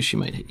poorly, she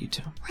might hit you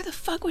too. Where the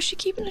fuck was she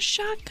keeping a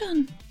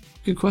shotgun?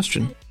 Good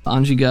question.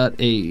 Anji got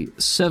a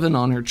 7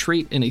 on her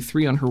trait and a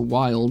 3 on her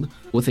wild.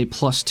 With a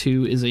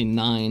 +2 is a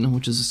 9,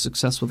 which is a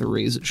success with a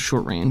raise at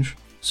short range.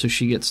 So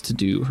she gets to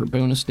do her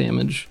bonus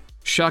damage.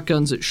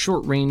 Shotguns at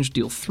short range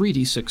deal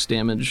 3d6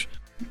 damage.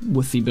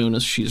 With the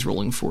bonus, she's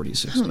rolling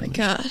 4d6 damage. Oh my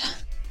god.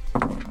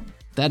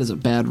 That is a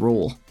bad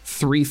roll.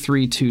 3,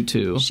 3, 2,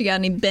 2. She got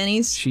any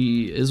bennies?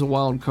 She is a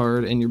wild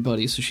card and your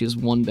buddy, so she has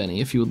 1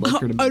 Benny if you would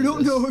like her to be I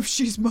don't know if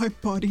she's my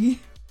buddy.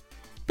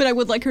 But I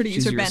would like her to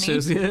use her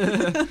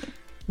Benny.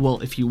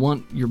 Well, if you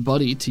want your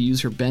buddy to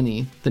use her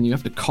Benny, then you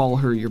have to call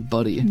her your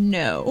buddy.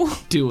 No.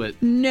 Do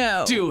it.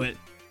 No. Do it.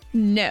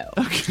 No.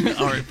 Okay,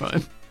 alright,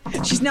 fine.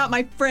 She's not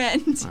my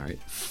friend. Alright,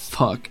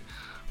 fuck.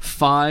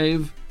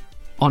 5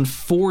 on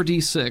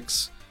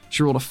 4d6.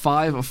 She rolled a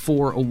 5, a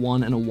 4, a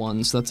 1, and a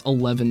 1, so that's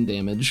 11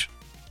 damage.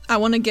 I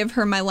want to give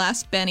her my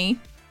last Benny.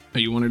 Oh,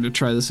 you want her to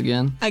try this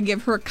again? I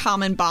give her a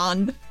common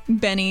bond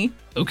Benny.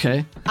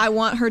 Okay. I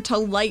want her to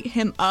light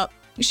him up.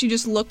 She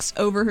just looks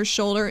over her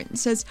shoulder and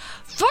says,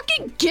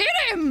 "Fucking get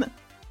him!"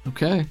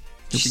 Okay.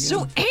 She's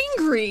so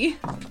angry.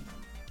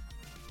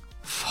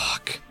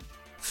 Fuck.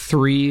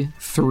 3,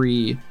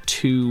 3,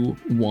 2,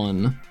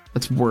 1.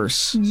 That's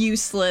worse.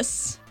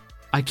 Useless.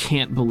 I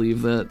can't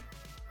believe that.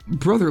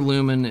 Brother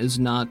Lumen is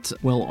not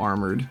well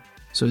armored,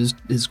 so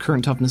his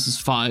current toughness is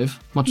 5.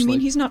 You mean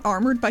he's not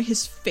armored by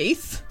his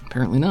faith?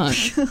 Apparently not.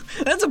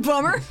 That's a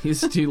bummer.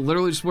 He's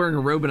literally just wearing a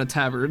robe and a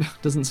tabard.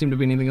 Doesn't seem to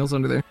be anything else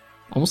under there.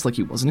 Almost like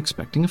he wasn't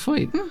expecting a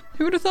fight.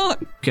 Who would have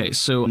thought? Okay,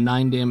 so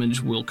 9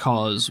 damage will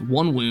cause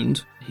 1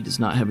 wound. He does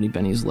not have any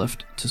bennies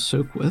left to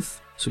soak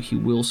with, so he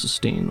will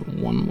sustain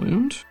 1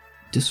 wound.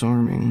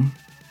 Disarming.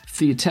 If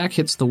the attack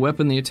hits the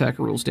weapon, the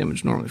attacker rolls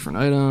damage normally for an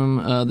item.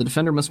 The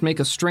defender must make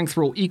a strength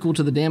roll equal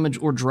to the damage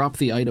or drop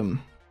the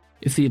item.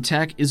 If the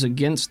attack is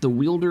against the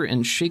wielder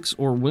and shakes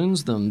or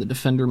wounds them, the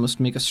defender must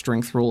make a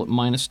strength roll at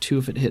 -2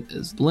 if it hit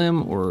his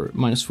limb, or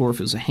 -4 if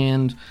it was a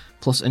hand,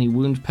 plus any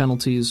wound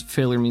penalties.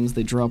 Failure means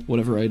they drop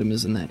whatever item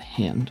is in that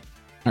hand.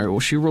 Alright, well,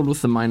 she rolled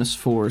with the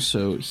 -4,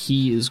 so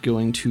he is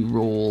going to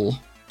roll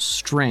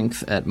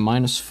strength at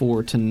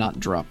 -4 to not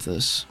drop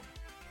this.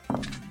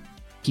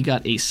 He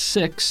got a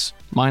 6,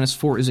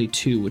 -4 is a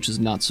 2, which is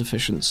not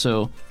sufficient,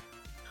 so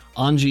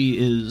Anji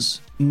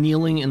is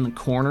kneeling in the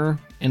corner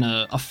in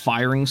a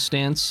firing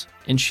stance,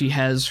 and she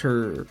has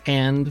her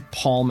hand,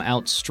 palm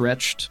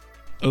outstretched,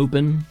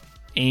 open,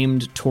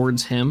 aimed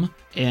towards him,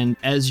 and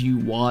as you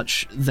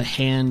watch, the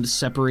hand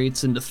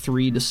separates into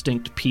 3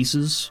 distinct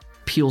pieces,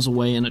 peels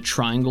away in a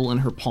triangle in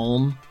her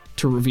palm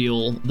to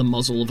reveal the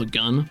muzzle of a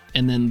gun,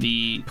 and then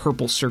the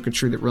purple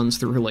circuitry that runs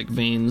through her like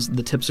veins,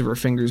 the tips of her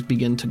fingers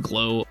begin to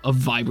glow a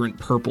vibrant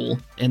purple,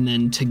 and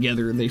then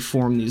together they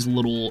form these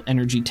little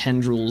energy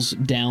tendrils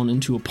down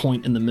into a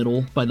point in the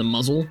middle by the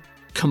muzzle,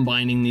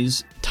 combining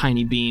these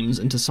tiny beams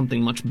into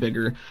something much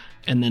bigger,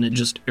 and then it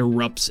just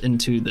erupts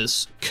into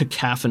this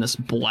cacophonous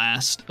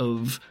blast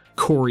of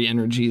Corey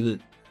energy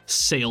that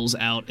sails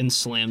out and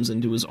slams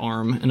into his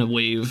arm in a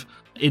wave.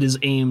 It is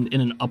aimed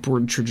in an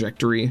upward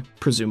trajectory,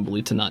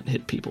 presumably to not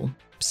hit people.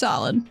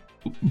 Solid.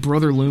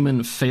 Brother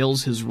Lumen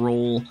fails his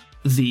roll.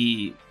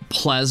 The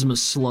plasma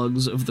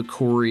slugs of the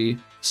Corey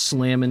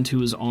slam into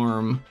his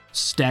arm,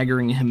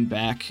 staggering him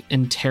back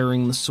and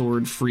tearing the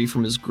sword free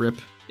from his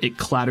grip. It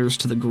clatters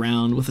to the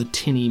ground with a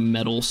tinny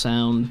metal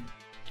sound,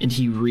 and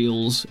he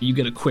reels. You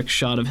get a quick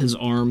shot of his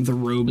arm. The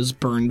robe is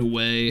burned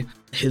away.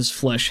 His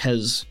flesh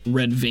has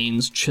red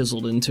veins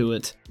chiseled into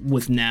it,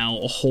 with now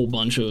a whole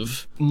bunch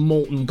of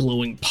molten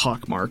glowing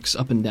pockmarks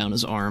up and down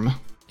his arm.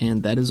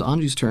 And that is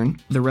Anji's turn.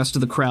 The rest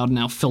of the crowd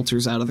now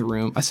filters out of the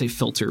room. I say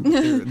filter,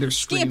 but they're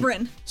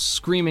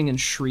screaming and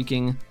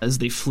shrieking as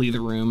they flee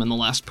the room, and the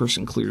last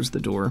person clears the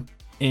door.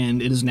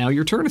 And it is now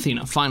your turn,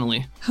 Athena,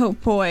 finally. Oh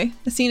boy,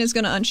 Athena's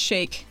gonna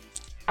unshake.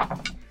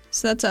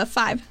 So that's a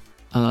 5.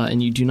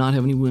 And you do not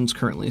have any wounds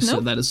currently, so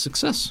Nope. that is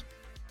success.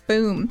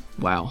 Boom.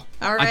 Wow.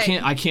 All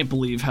right. I can't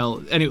believe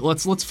how. Anyway,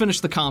 let's finish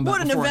the combat.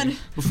 What an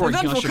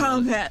eventful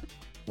combat.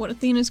 What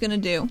Athena's gonna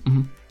do?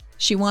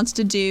 She wants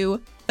to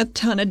do a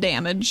ton of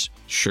damage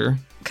Sure.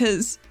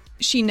 because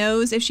she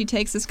knows if she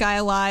takes this guy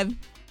alive,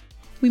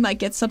 we might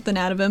get something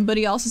out of him. But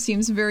he also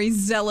seems very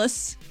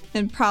zealous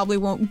and probably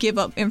won't give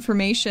up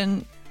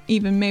information,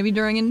 even maybe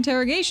during an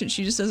interrogation.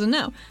 She just doesn't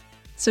know.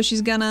 So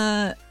she's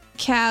gonna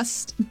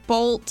cast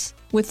Bolt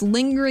with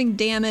lingering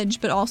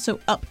damage, but also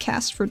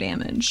upcast for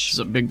damage. It's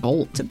a big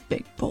bolt. It's a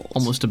big bolt.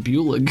 Almost a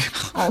Bulig.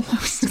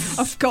 Almost.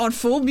 I've gone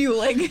full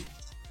Bulig.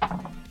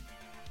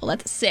 Well,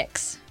 that's a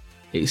 6.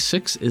 A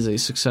 6 is a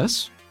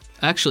success.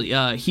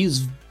 Actually,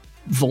 he's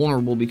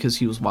vulnerable because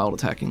he was wild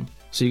attacking.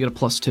 So you get a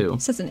 +2.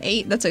 It says an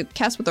 8. That's a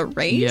cast with a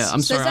raise? Yeah,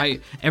 I'm sorry.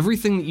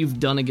 Everything that you've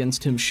done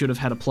against him should have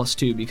had a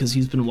 +2 because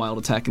he's been wild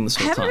attacking this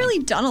whole time. I haven't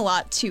really done a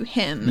lot to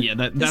him. Yeah,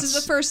 this is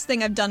the first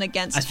thing I've done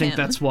against him. I think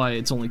that's why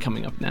it's only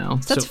coming up now.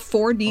 So that's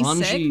 4d6?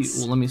 Anji,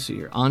 well, let me see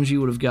here. Anji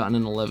would have gotten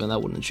an 11. That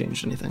wouldn't have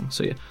changed anything.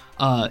 So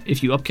yeah,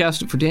 if you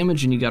upcast it for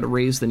damage and you got a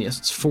raise, then yes,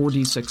 it's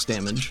 4d6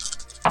 damage.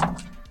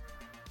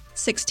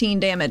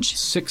 16 damage.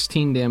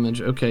 16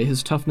 damage. Okay,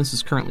 his toughness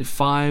is currently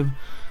 5.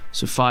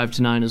 So 5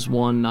 to 9 is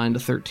 1, 9 to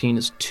 13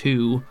 is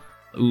 2.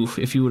 Oof,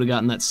 if you would have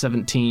gotten that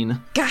 17.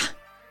 Gah!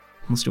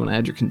 Unless you want to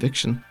add your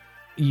conviction.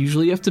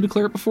 Usually you have to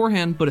declare it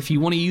beforehand, but if you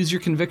want to use your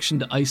conviction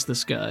to ice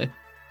this guy,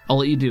 I'll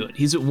let you do it.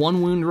 He's at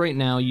 1 wound right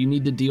now. You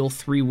need to deal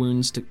 3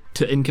 wounds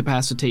to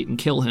incapacitate and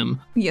kill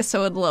him. Yes, I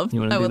would love to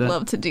do that.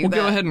 Well,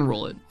 go ahead and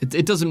roll it.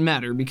 It doesn't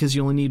matter because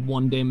you only need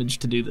 1 damage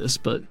to do this,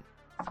 but...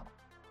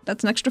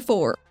 That's an extra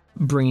 4.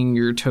 Bringing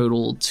your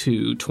total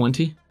to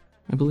 20,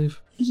 I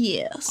believe.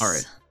 Yes.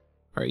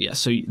 All right, yeah,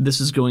 so this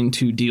is going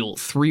to deal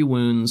 3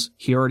 wounds.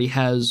 He already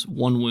has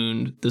 1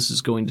 wound. This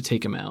is going to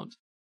take him out.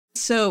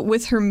 So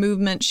with her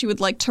movement, she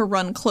would like to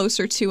run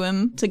closer to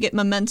him to get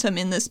momentum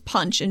in this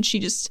punch, and she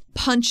just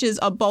punches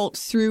a bolt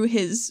through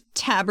his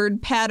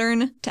tabard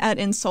pattern to add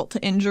insult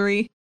to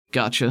injury.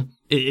 Gotcha.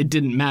 It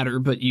didn't matter,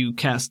 but you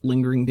cast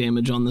lingering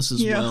damage on this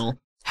as well.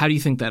 How do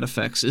you think that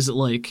affects? Is it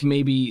like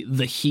maybe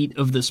the heat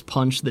of this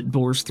punch that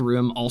bores through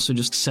him also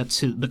just sets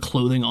the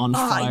clothing on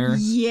fire?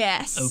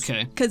 Yes.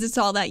 Okay. Because it's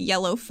all that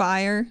yellow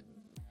fire.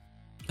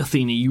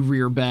 Athena, you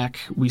rear back.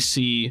 We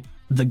see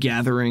the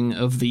gathering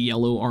of the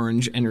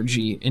yellow-orange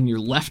energy in your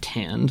left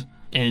hand,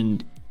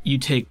 and you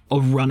take a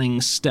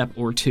running step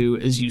or two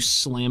as you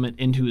slam it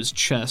into his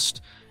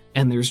chest,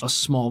 and there's a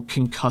small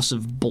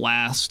concussive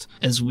blast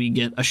as we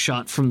get a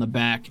shot from the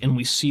back, and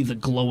we see the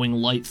glowing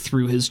light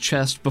through his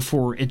chest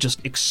before it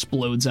just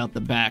explodes out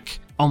the back,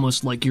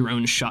 almost like your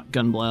own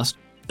shotgun blast.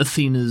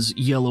 Athena's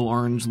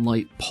yellow-orange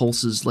light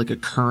pulses like a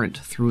current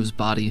through his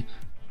body,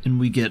 and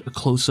we get a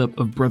close-up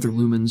of Brother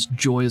Lumen's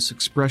joyous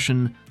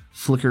expression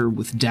flicker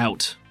with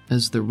doubt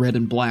as the red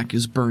and black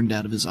is burned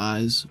out of his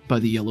eyes by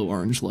the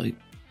yellow-orange light.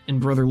 And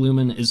Brother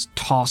Lumen is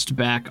tossed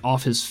back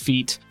off his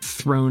feet,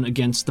 thrown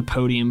against the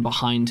podium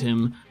behind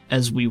him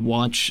as we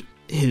watch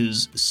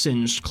his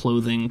singed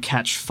clothing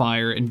catch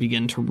fire and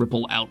begin to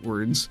ripple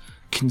outwards,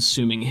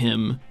 consuming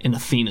him in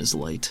Athena's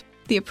light.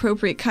 The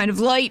appropriate kind of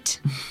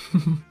light.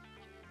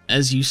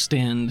 As you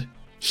stand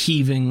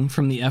heaving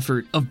from the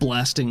effort of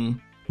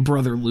blasting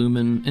Brother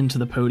Lumen into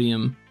the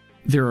podium,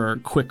 there are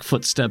quick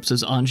footsteps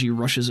as Anji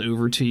rushes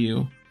over to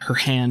you. Her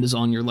hand is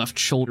on your left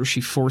shoulder. She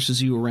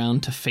forces you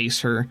around to face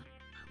her.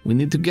 We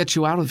need to get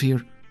you out of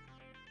here.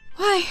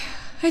 Why?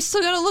 I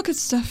still gotta look at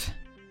stuff.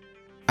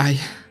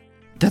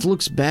 That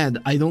looks bad.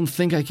 I don't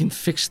think I can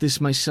fix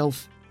this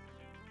myself.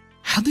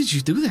 How did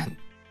you do that?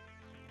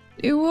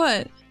 Do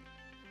what?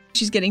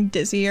 She's getting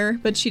dizzier,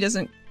 but she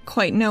doesn't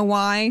quite know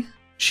why.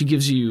 She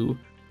gives you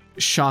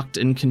shocked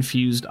and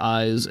confused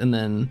eyes and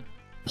then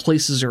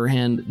places her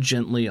hand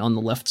gently on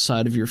the left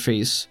side of your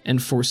face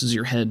and forces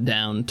your head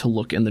down to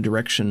look in the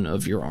direction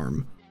of your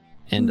arm.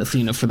 And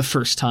Athena, for the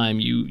first time,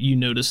 you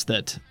notice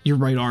that your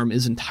right arm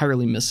is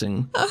entirely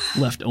missing,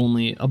 left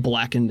only a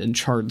blackened and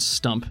charred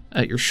stump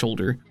at your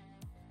shoulder.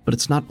 But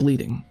it's not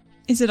bleeding.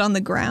 Is it on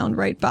the ground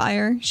right by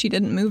her? She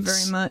didn't move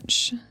very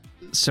much.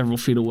 Several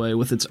feet away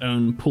with its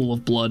own pool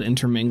of blood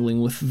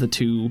intermingling with the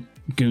 2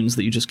 goons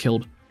that you just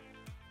killed.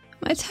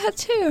 My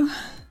tattoo.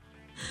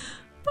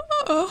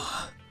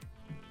 Oh.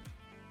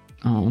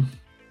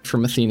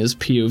 From Athena's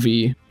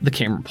POV, the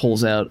camera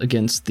pulls out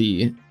against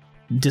the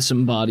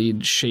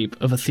disembodied shape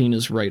of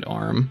Athena's right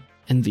arm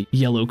and the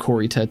yellow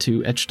Kori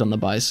tattoo etched on the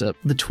bicep,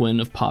 the twin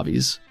of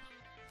Pavi's.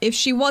 If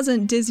she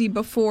wasn't dizzy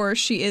before,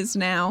 she is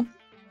now.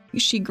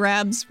 She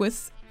grabs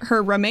with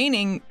her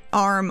remaining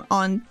arm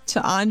onto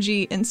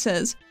Anji and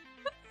says,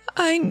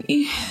 I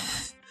need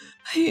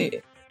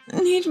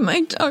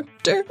my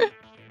doctor.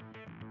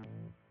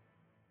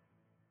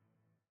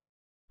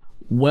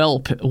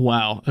 Well,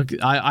 wow. Okay,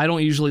 I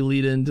don't usually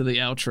lead into the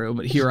outro,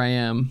 but here I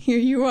am. Here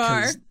you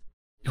are.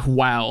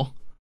 Wow.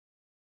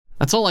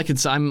 That's all I can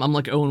say. I'm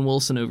like Owen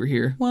Wilson over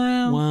here.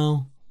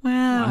 Wow.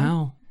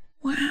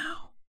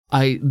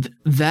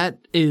 That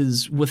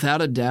is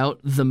without a doubt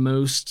the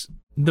most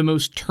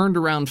turned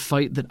around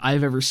fight that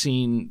I've ever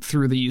seen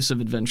through the use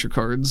of adventure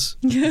cards.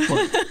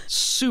 Like,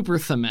 super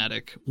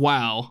thematic.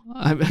 Wow.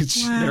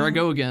 There I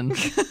go again.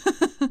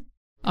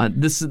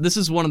 This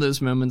is one of those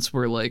moments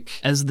where, like,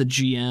 as the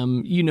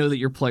GM, you know that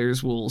your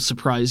players will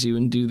surprise you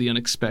and do the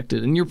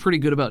unexpected, and you're pretty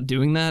good about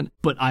doing that,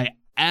 but I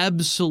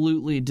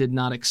absolutely did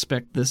not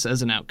expect this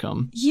as an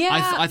outcome.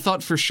 Yeah. I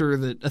thought for sure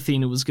that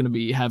Athena was going to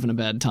be having a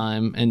bad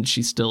time, and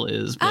she still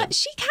is. But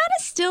she kind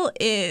of still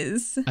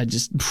is.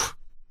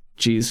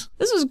 Jeez.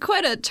 This was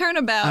quite a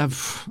turnabout.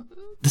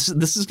 This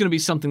is going to be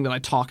something that I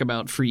talk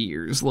about for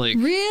years. Like,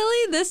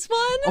 really? This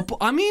one?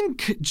 I mean,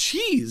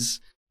 jeez.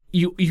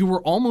 You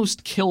were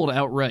almost killed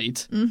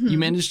outright. Mm-hmm. You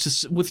managed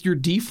to, with your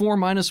D4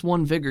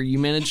 -1 vigor, you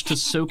managed to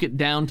soak it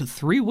down to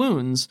 3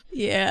 wounds.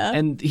 Yeah.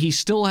 And he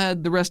still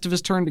had the rest of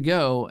his turn to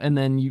go, and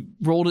then you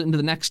rolled it into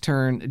the next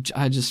turn.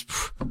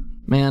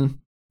 Man,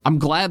 I'm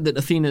glad that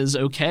Athena is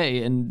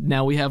okay, and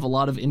now we have a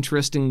lot of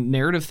interesting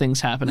narrative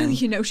things happening.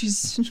 You know,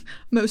 she's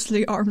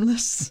mostly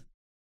armless.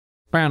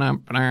 Well,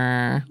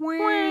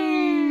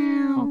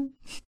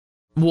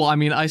 I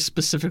mean, I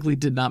specifically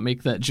did not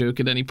make that joke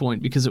at any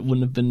point because it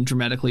wouldn't have been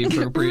dramatically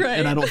appropriate, right.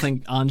 And I don't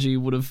think Anji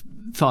would have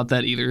thought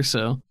that either,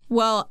 so.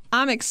 Well,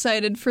 I'm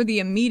excited for the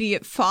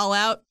immediate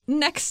fallout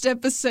next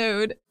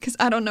episode, because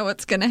I don't know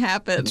what's going to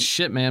happen.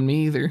 Shit, man,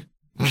 me either.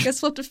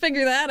 Guess we'll have to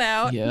figure that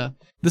out. Yeah.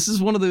 This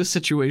is one of those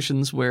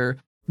situations where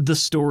the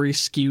story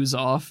skews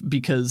off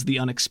because the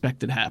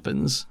unexpected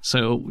happens.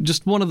 So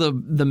just one of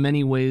the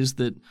many ways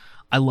that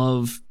I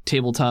love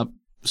tabletop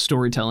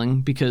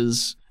storytelling,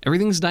 because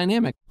everything's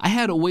dynamic. I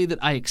had a way that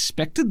I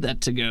expected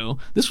that to go.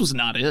 This was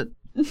not it.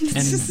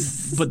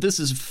 But this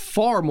is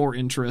far more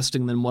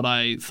interesting than what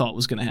I thought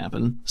was going to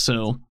happen.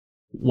 So,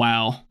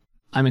 wow.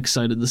 I'm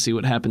excited to see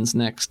what happens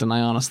next, and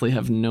I honestly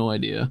have no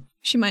idea.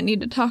 She might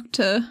need to talk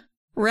to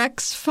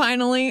Rex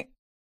finally.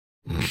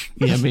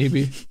 Yeah,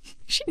 maybe.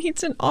 She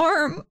needs an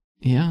arm.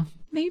 Yeah.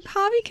 Maybe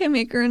Pavi can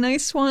make her a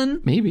nice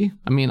one. Maybe.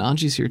 I mean,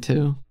 Anji's here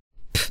too.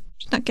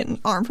 She's not getting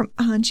an arm from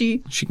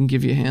Anji. She can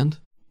give you a hand.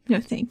 No,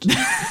 thank you.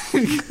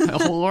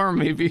 A whole arm,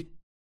 maybe.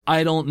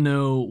 I don't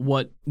know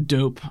what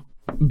dope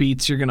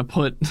beats you're going to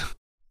put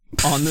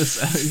on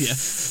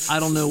this. Yeah. I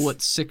don't know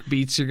what sick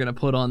beats you're going to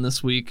put on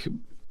this week.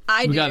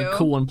 We got a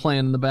cool one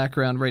playing in the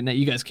background right now.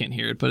 You guys can't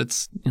hear it, but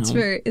it's, you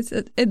know.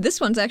 This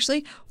one's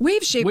actually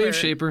Wave Shaper. Wave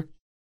Shaper.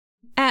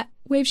 At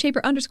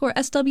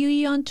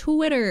waveshaper_SWE on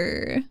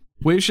Twitter.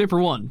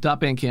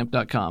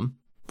 Waveshaper1.bandcamp.com.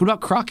 What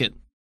about Crockett?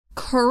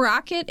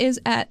 Crockett is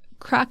at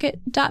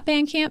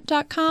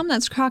crockett.bandcamp.com.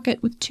 That's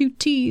Crockett with 2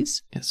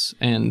 T's. Yes,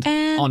 and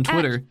on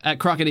Twitter at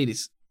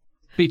Crockett80s.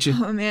 Beat you.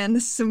 Oh man,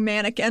 this is some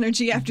manic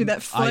energy after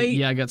that fight.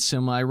 I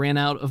ran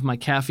out of my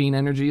caffeine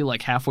energy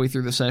like halfway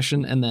through the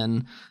session, and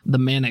then the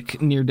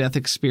manic near-death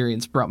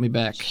experience brought me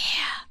back.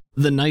 Yeah.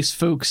 The nice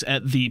folks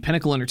at the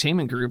Pinnacle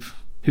Entertainment Group,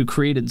 who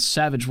created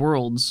Savage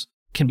Worlds,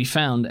 can be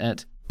found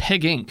at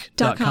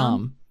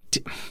peginc.com.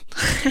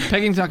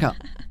 Peginc.com.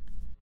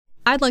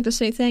 I'd like to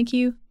say thank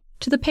you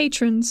to the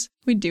patrons.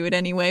 We do it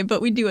anyway,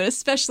 but we do it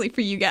especially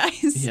for you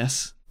guys.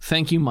 Yes.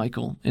 Thank you,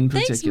 Michael, in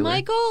particular.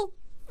 Thanks, Michael.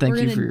 Thank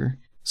you for your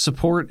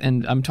support,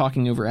 and I'm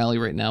talking over Allie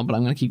right now, but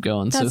I'm going to keep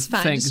going. That's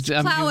fine. Thanks.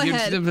 Just plow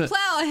ahead.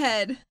 Plow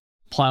ahead.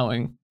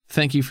 Plowing.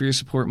 Thank you for your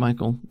support,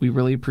 Michael. We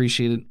really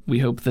appreciate it. We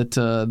hope that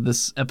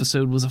this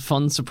episode was a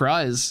fun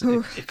surprise.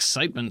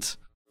 Excitement.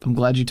 I'm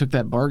glad you took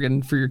that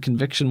bargain for your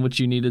conviction, which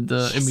you needed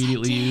to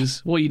immediately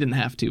use. Well, you didn't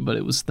have to, but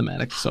it was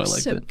thematic, so I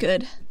liked it. So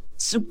good.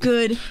 So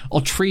good. I'll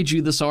trade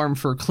you this arm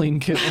for a clean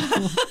kill.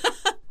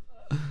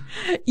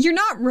 You're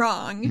not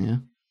wrong. Yeah.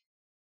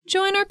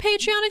 Join our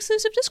Patreon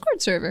exclusive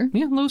Discord server.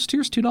 Yeah, lowest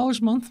tier's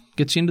 $2 a month.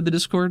 Gets you into the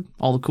Discord.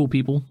 All the cool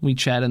people. We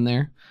chat in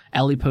there.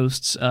 Allie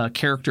posts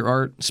character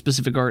art,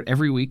 specific art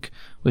every week,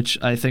 which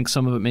I think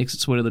some of it makes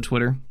its way to the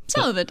Twitter.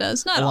 Some of it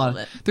does, not all of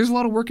it. There's a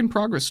lot of work in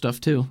progress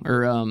stuff too.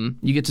 Or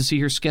you get to see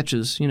her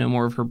sketches,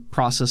 more of her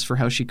process for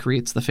how she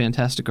creates the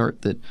fantastic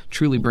art that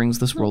truly brings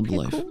this world to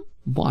life. Cool.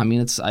 Well, I mean,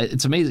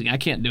 it's amazing. I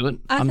can't do it.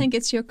 I think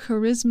it's your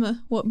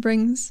charisma what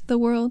brings the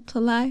world to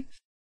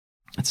life.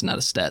 It's not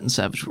a stat in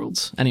Savage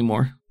Worlds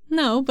anymore.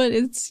 No, but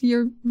it's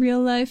your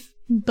real life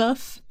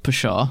buff.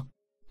 Pshaw.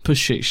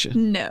 Pshasha.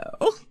 No.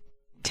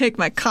 Take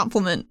my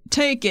compliment.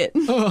 Take it.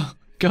 Oh,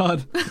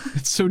 God.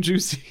 It's so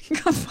juicy.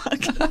 Oh,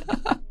 fuck.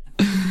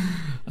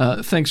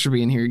 Thanks for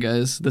being here,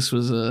 guys. This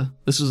was a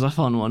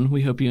fun one.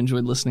 We hope you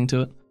enjoyed listening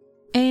to it.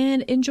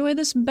 And enjoy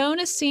this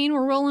bonus scene.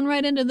 We're rolling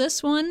right into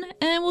this one.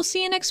 And we'll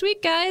see you next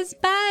week, guys.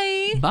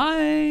 Bye.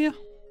 Bye.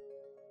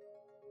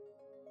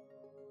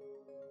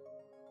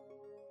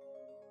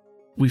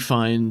 We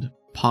find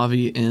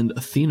Pavi and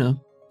Athena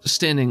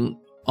standing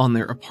on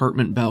their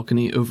apartment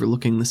balcony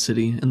overlooking the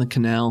city and the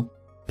canal.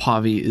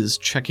 Pavi is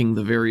checking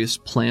the various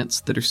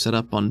plants that are set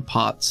up on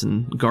pots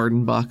and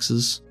garden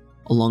boxes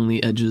along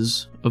the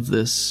edges of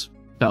this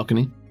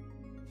balcony.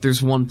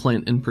 There's one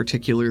plant in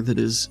particular that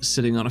is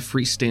sitting on a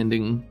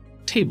freestanding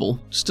table,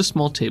 just a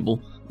small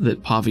table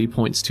that Pavi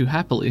points to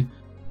happily.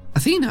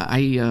 Athena,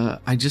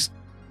 I just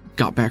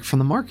got back from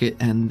the market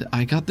and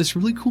I got this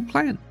really cool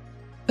plant.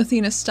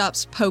 Athena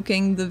stops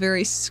poking the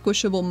very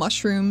squishable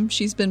mushroom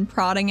she's been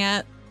prodding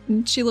at,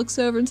 and she looks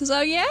over and says,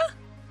 "Oh yeah?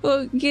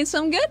 Well, you get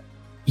something good?"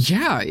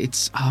 Yeah,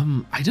 it's,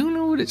 I don't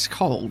know what it's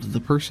called.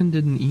 The person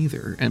didn't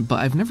either, but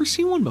I've never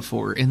seen one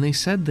before, and they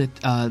said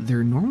that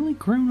they're normally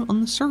grown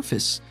on the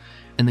surface,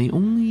 and they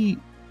only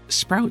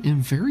sprout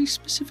in very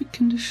specific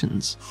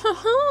conditions.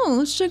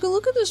 Let's take a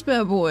look at this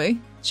bad boy.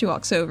 She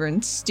walks over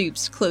and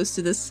stoops close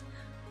to this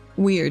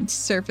weird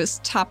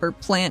surface topper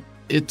plant.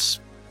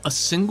 It's a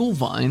single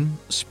vine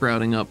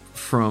sprouting up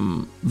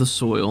from the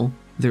soil.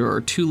 There are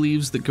 2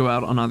 leaves that go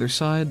out on either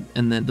side,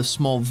 and then the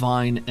small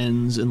vine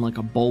ends in like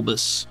a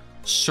bulbous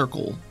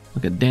circle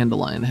like a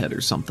dandelion head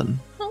or something.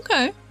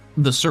 Okay.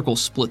 The circle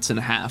splits in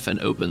half and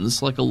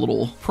opens like a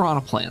little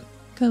piranha plant.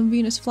 Come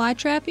Venus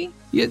flytrappy?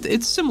 Yeah,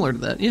 it's similar to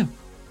that, yeah.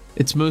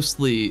 It's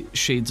mostly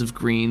shades of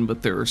green,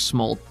 but there are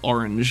small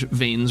orange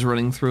veins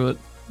running through it.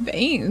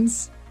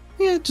 Veins?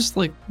 Yeah, just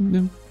like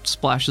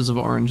splashes of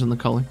orange in the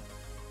color.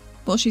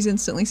 Well, she's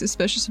instantly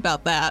suspicious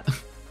about that.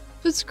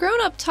 If it's grown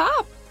up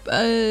top,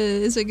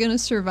 is it gonna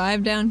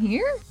survive down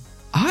here?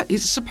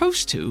 It's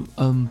supposed to.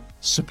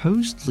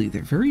 Supposedly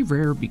they're very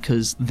rare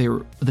because they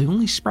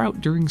only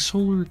sprout during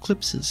solar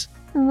eclipses.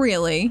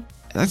 Really?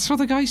 That's what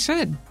the guy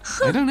said.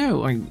 I don't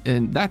know.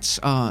 And that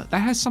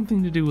has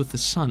something to do with the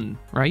sun,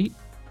 right?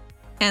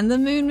 And the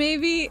moon,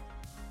 maybe?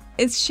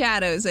 It's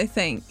shadows, I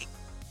think.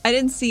 I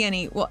didn't see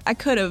any. Well, I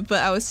could have,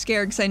 but I was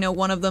scared because I know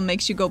one of them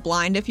makes you go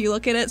blind if you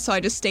look at it, so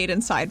I just stayed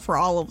inside for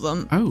all of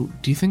them. Oh,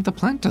 do you think the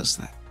plant does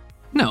that?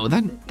 No,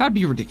 that'd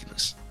be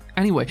ridiculous.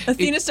 Anyway,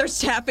 Athena starts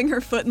tapping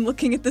her foot and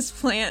looking at this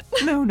plant.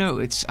 No,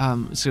 it's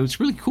so it's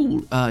really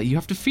cool. You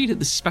have to feed it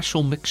this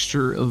special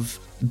mixture of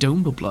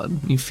Domba blood.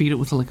 You feed it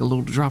with like a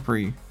little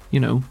dropper,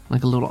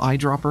 like a little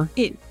eyedropper.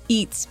 It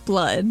eats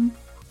blood.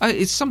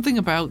 It's something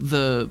about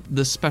the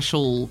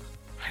special,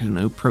 I don't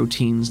know,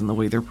 proteins and the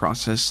way they're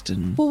processed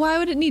and. Well, why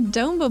would it need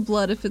Domba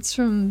blood if it's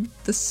from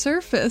the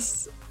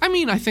surface? I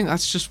mean, I think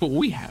that's just what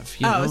we have.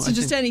 So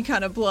just any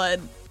kind of blood.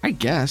 I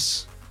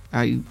guess.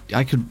 I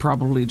could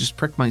probably just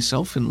prick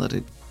myself and let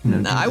it.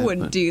 No, I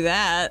wouldn't do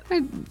that.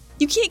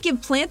 You can't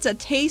give plants a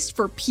taste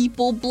for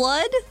people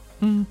blood.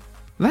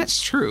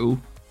 That's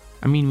true.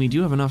 I mean, we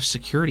do have enough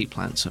security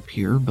plants up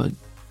here, but.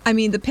 I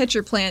mean, the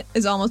pitcher plant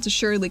is almost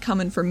assuredly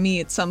coming from me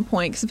at some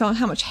point because of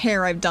how much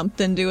hair I've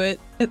dumped into it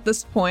at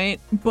this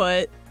point,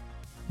 but.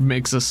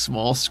 Makes a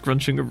small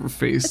scrunching of her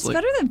face. It's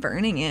better than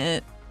burning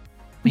it.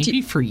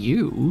 Maybe for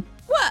you.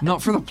 What?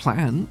 Not for the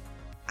plant.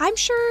 I'm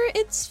sure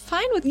it's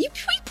fine with you.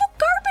 We put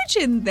garbage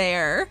in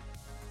there.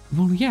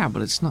 Well, yeah,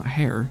 but it's not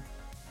hair.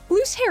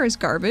 Loose hair is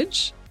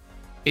garbage.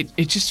 It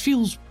just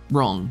feels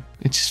wrong.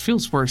 It just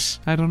feels worse.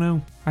 I don't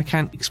know. I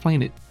can't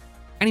explain it.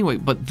 Anyway,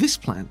 but this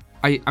plant,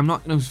 I'm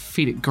not going to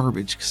feed it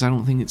garbage because I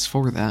don't think it's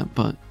for that,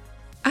 but...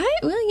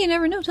 Well, you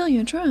never know till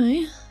you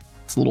try.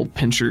 It's a little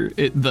pincher.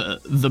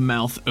 The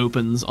mouth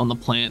opens on the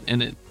plant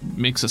and it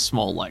makes a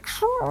small, like...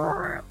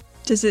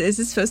 Is it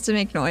supposed to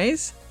make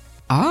noise?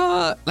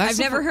 I've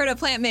never heard a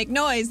plant make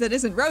noise that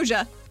isn't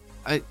Roja.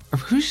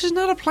 Roja's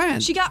not a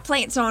plant. She got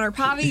plants on her,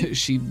 Pavi.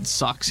 She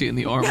socks you in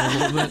the arm a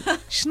little bit.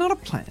 She's not a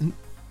plant.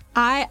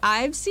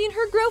 I've seen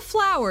her grow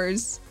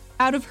flowers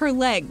out of her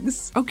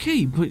legs.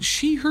 Okay, but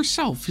she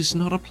herself is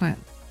not a plant.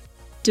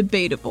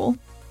 Debatable.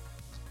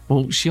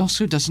 Well, she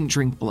also doesn't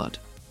drink blood.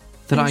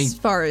 As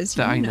far as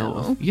I know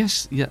of.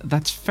 Yes, yeah,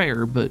 that's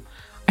fair, but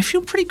I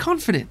feel pretty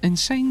confident in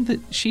saying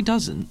that she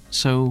doesn't,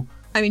 so...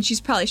 I mean,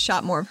 she's probably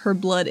shot more of her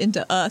blood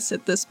into us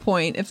at this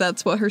point, if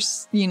that's what her,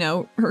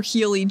 her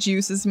Healy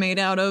juice is made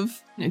out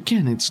of.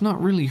 Again, it's not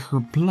really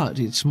her blood.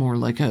 It's more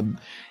like a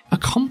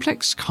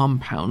complex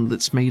compound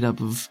that's made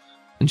up of...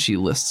 And she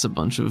lists a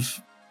bunch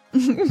of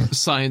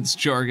science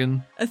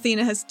jargon.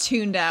 Athena has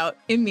tuned out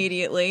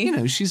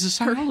immediately. She's a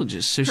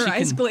sciologist, so her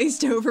eyes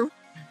glazed over.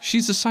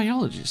 She's a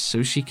sciologist,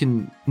 so she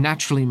can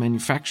naturally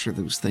manufacture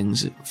those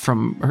things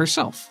from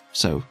herself.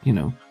 So,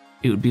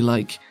 it would be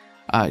like...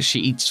 she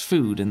eats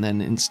food, and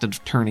then instead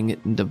of turning it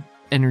into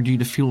energy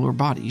to fuel her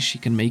body, she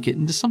can make it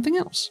into something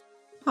else.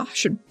 I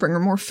should bring her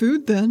more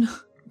food then.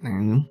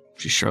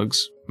 She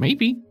shrugs.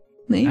 Maybe.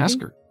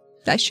 Ask her.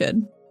 I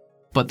should.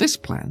 But this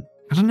plant,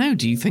 I don't know,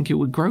 do you think it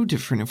would grow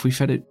different if we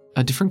fed it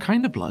a different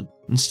kind of blood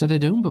instead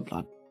of Domba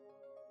blood?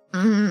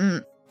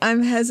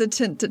 I'm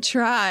hesitant to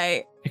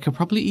try. It could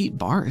probably eat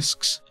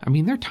barisks. I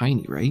mean, they're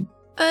tiny, right?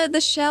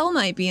 The shell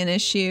might be an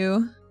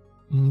issue.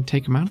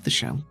 Take them out of the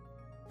shell.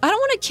 I don't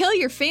want to kill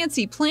your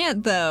fancy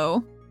plant,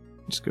 though.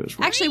 Just goes.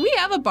 Actually, we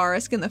have a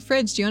barisk in the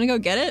fridge. Do you want to go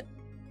get it?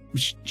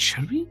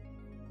 Should we?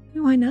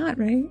 Why not,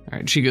 right? All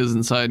right, she goes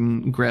inside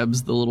and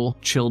grabs the little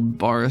chilled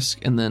barisk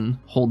and then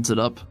holds it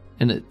up,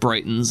 and it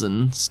brightens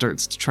and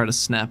starts to try to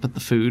snap at the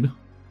food.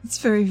 It's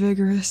very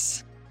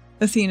vigorous,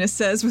 Athena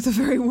says with a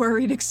very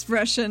worried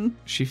expression.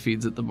 She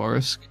feeds it the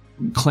barisk,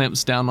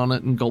 clamps down on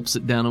it, and gulps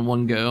it down in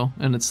one go,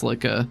 and it's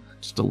like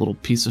just a little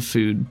piece of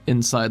food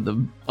inside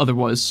the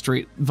otherwise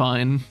straight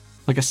vine.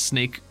 Like a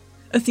snake.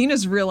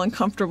 Athena's real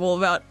uncomfortable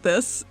about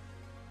this.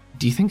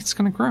 Do you think it's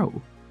going to grow?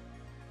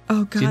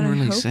 Oh, God,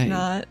 I hope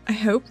not. I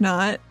hope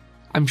not.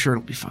 I'm sure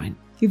it'll be fine.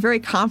 You're very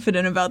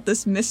confident about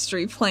this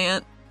mystery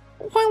plant.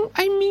 Well,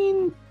 I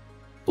mean,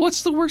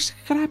 what's the worst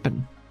that could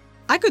happen?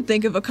 I could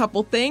think of a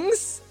couple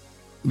things.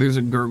 There's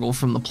a gurgle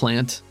from the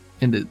plant,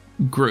 and it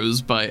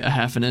grows by a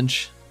half an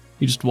inch.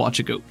 You just watch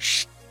it go,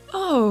 shh.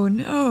 Oh,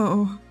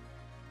 no.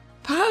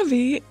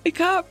 Pavi, it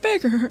got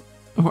bigger.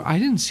 Oh, I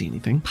didn't see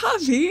anything.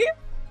 Pavi?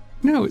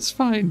 No, it's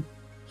fine.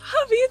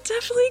 Pavi, it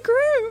definitely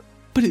grew.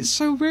 But it's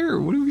so rare.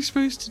 What are we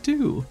supposed to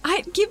do?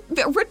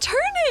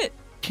 Return it.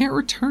 Can't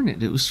return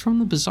it. It was from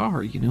the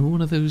bazaar,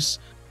 one of those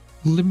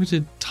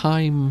limited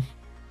time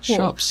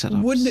shop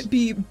setups. Wouldn't it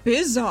be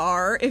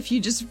bizarre if you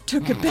just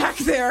took it back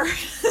there?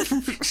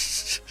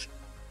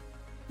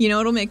 You know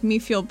what'll make me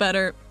feel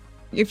better?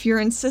 If you're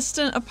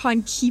insistent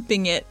upon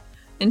keeping it,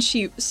 and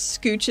she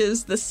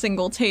scooches the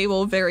single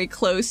table very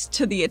close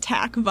to the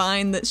attack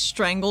vine that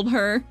strangled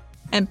her,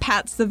 and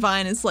pats the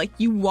vine as like,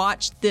 you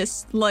watched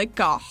this like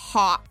a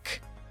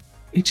hawk.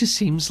 It just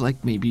seems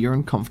like maybe you're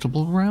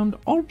uncomfortable around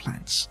all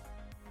plants.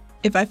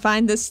 If I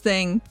find this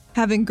thing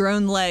having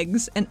grown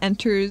legs and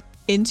enters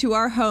into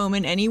our home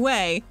in any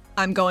way,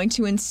 I'm going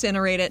to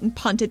incinerate it and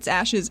punt its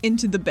ashes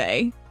into the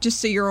bay, just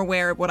so you're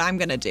aware of what I'm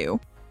going to do.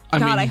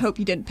 I hope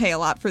you didn't pay a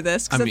lot for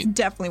this, because that's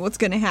definitely what's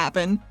going to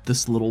happen.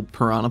 This little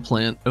piranha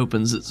plant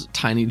opens its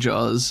tiny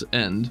jaws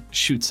and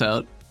shoots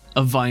out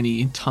a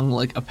viney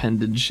tongue-like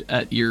appendage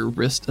at your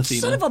wrist,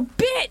 Athena. Son of a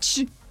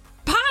bitch!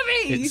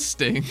 Pavi! It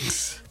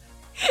stings.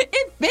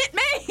 It bit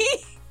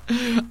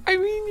me! I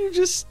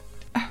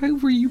mean,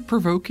 were you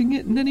provoking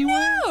it in any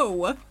way?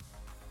 No!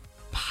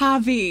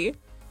 Pavi.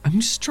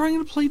 I'm just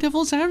trying to play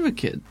devil's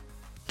advocate.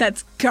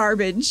 That's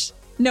garbage.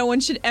 No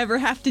one should ever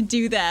have to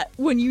do that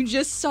when you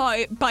just saw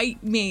it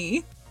bite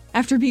me.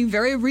 After being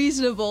very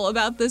reasonable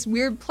about this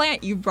weird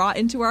plant you brought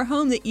into our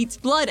home that eats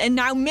blood, and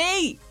now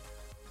me!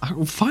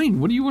 Fine,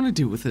 what do you want to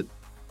do with it?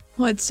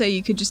 Well, I'd say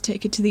you could just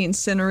take it to the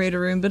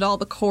incinerator room, but all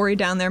the Cory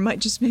down there might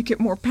just make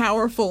it more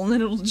powerful, and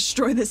then it'll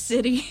destroy the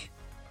city.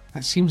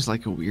 That seems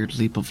like a weird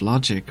leap of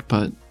logic,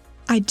 but...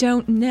 I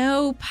don't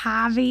know,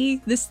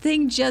 Pavi. This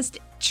thing just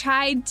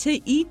tried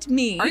to eat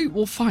me. All right,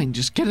 well, fine.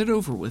 Just get it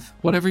over with.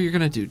 Whatever you're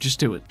going to do,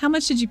 just do it. How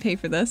much did you pay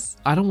for this?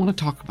 I don't want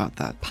to talk about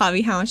that.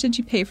 Pavi, how much did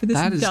you pay for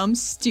this dumb,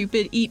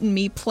 stupid, eating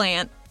me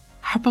plant?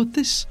 How about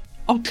this?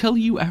 I'll tell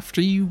you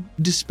after you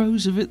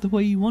dispose of it the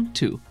way you want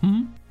to,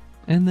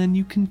 and then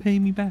you can pay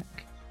me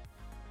back.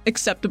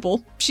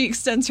 Acceptable. She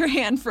extends her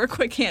hand for a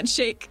quick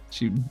handshake.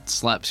 She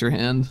slaps your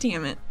hand.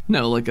 Damn it.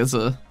 No, like as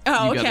a,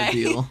 you got a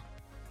deal.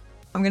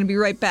 I'm gonna be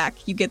right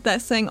back. You get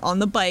that thing on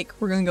the bike.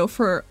 We're gonna go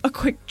for a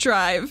quick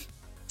drive.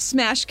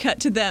 Smash cut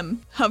to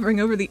them, hovering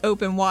over the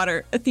open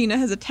water. Athena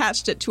has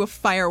attached it to a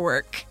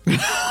firework.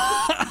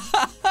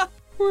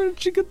 Where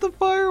did you get the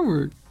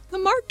firework? The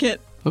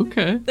market.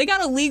 Okay. They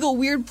got illegal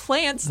weird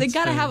plants. They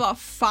gotta have a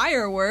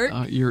firework.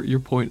 Your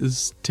point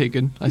is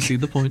taken. I see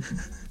the point.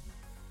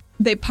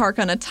 They park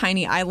on a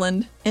tiny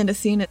island, and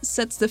Athena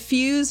sets the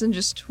fuse and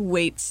just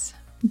waits,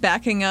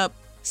 backing up,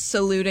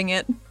 saluting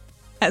it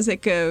as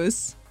it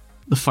goes.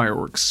 The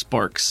firework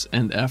sparks,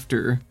 and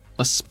after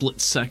a split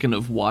second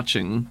of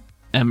watching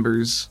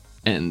embers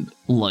and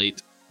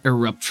light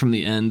erupt from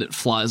the end, it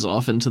flies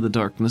off into the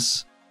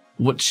darkness.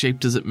 What shape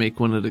does it make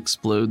when it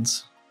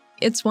explodes?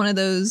 It's one of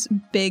those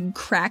big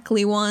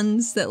crackly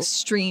ones that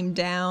stream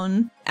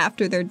down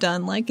after they're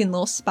done, like in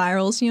little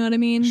spirals, you know what I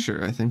mean?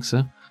 Sure, I think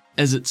so.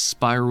 As it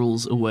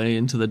spirals away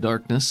into the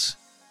darkness,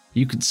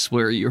 you could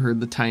swear you heard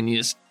the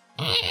tiniest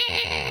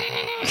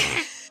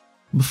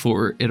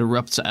before it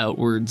erupts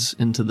outwards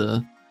into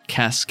the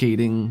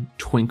cascading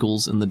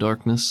twinkles in the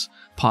darkness.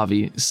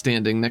 Pavi,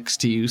 standing next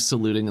to you,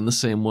 saluting in the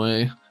same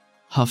way,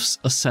 huffs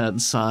a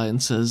sad sigh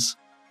and says,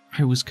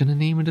 I was gonna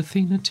name it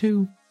Athena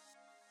too.